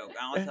 week? No joke.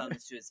 I don't tell him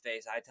this to his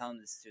face. I tell him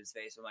this to his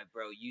face. I'm like,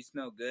 bro, you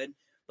smell good,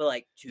 but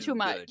like too Too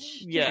much.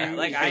 good. Yeah.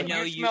 Like I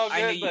know you. smell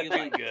I know good, you but too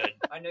like. good.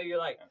 I know you're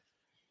like.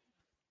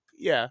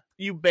 Yeah,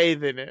 you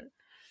bathe in it.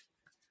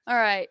 All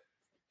right.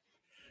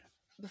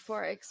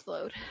 Before I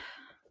explode.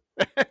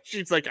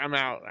 She's like, I'm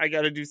out. I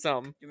got to do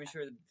something. Do you make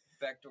sure the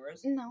back door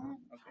is? No.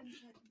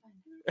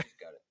 Okay.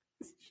 Got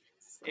it.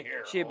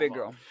 Here, She a hold big on.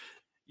 girl.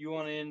 You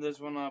want to end this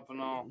one up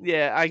and all?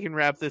 Yeah, I can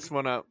wrap this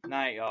one up.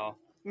 Night, y'all.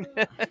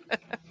 Hey,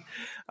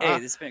 Uh,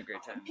 this has been a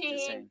great time.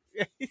 Just saying.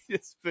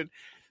 it's been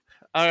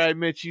all right,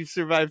 Mitch. You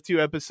survived 2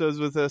 episodes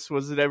with us.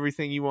 Was it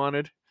everything you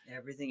wanted?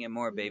 Everything and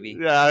more, baby.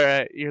 Yeah, all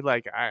right. You're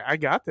like, I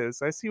got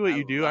this. I see what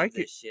you do. love I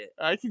can this shit.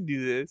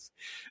 do this.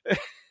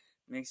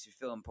 Makes you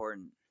feel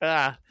important.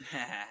 Ah,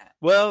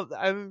 well,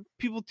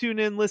 people tune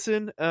in,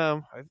 listen.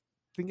 I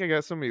think I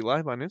got somebody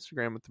live on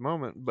Instagram at the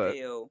moment, but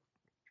Heyo.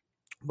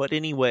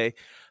 anyway,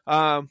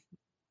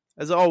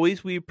 As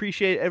always, we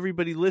appreciate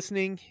everybody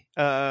listening.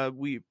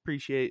 We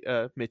appreciate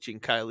Mitch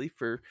and Kylie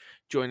for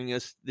joining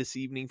us this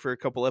evening for a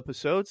couple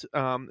episodes.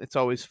 It's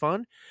always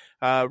fun.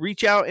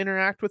 Reach out,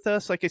 interact with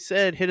us. Like I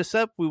said, hit us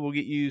up. We will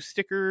get you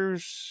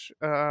stickers.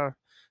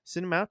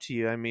 Send them out to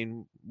you. I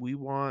mean, we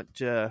want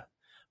to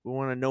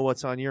know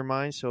what's on your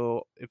mind.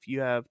 So if you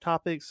have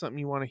topics, something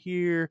you want to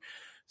hear,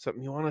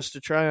 something you want us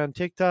to try on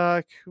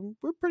TikTok,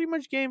 we're pretty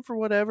much game for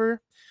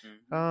whatever.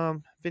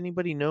 If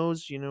anybody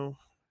knows,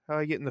 how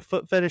I get in the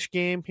foot fetish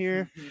game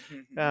here,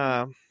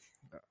 I'm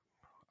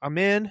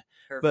in.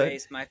 Her but-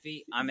 face, my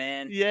feet. I'm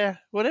in. Yeah,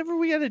 whatever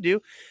we got to do.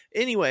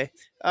 Anyway,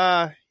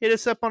 hit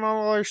us up on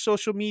all our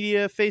social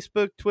media: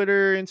 Facebook,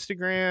 Twitter,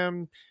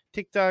 Instagram,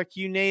 TikTok,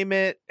 you name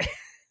it.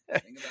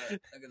 Think about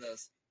it. Look at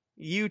those.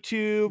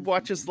 YouTube.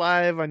 Watch us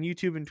live on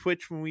YouTube and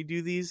Twitch when we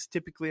do these,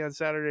 typically on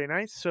Saturday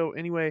nights. So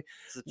anyway,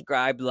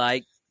 Subscribe,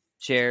 like,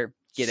 share,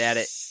 get at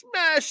it.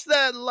 Smash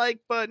that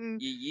like button.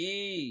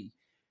 Yee.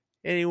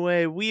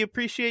 Anyway, we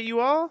appreciate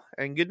you all,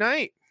 and good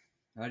night.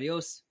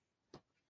 Adios.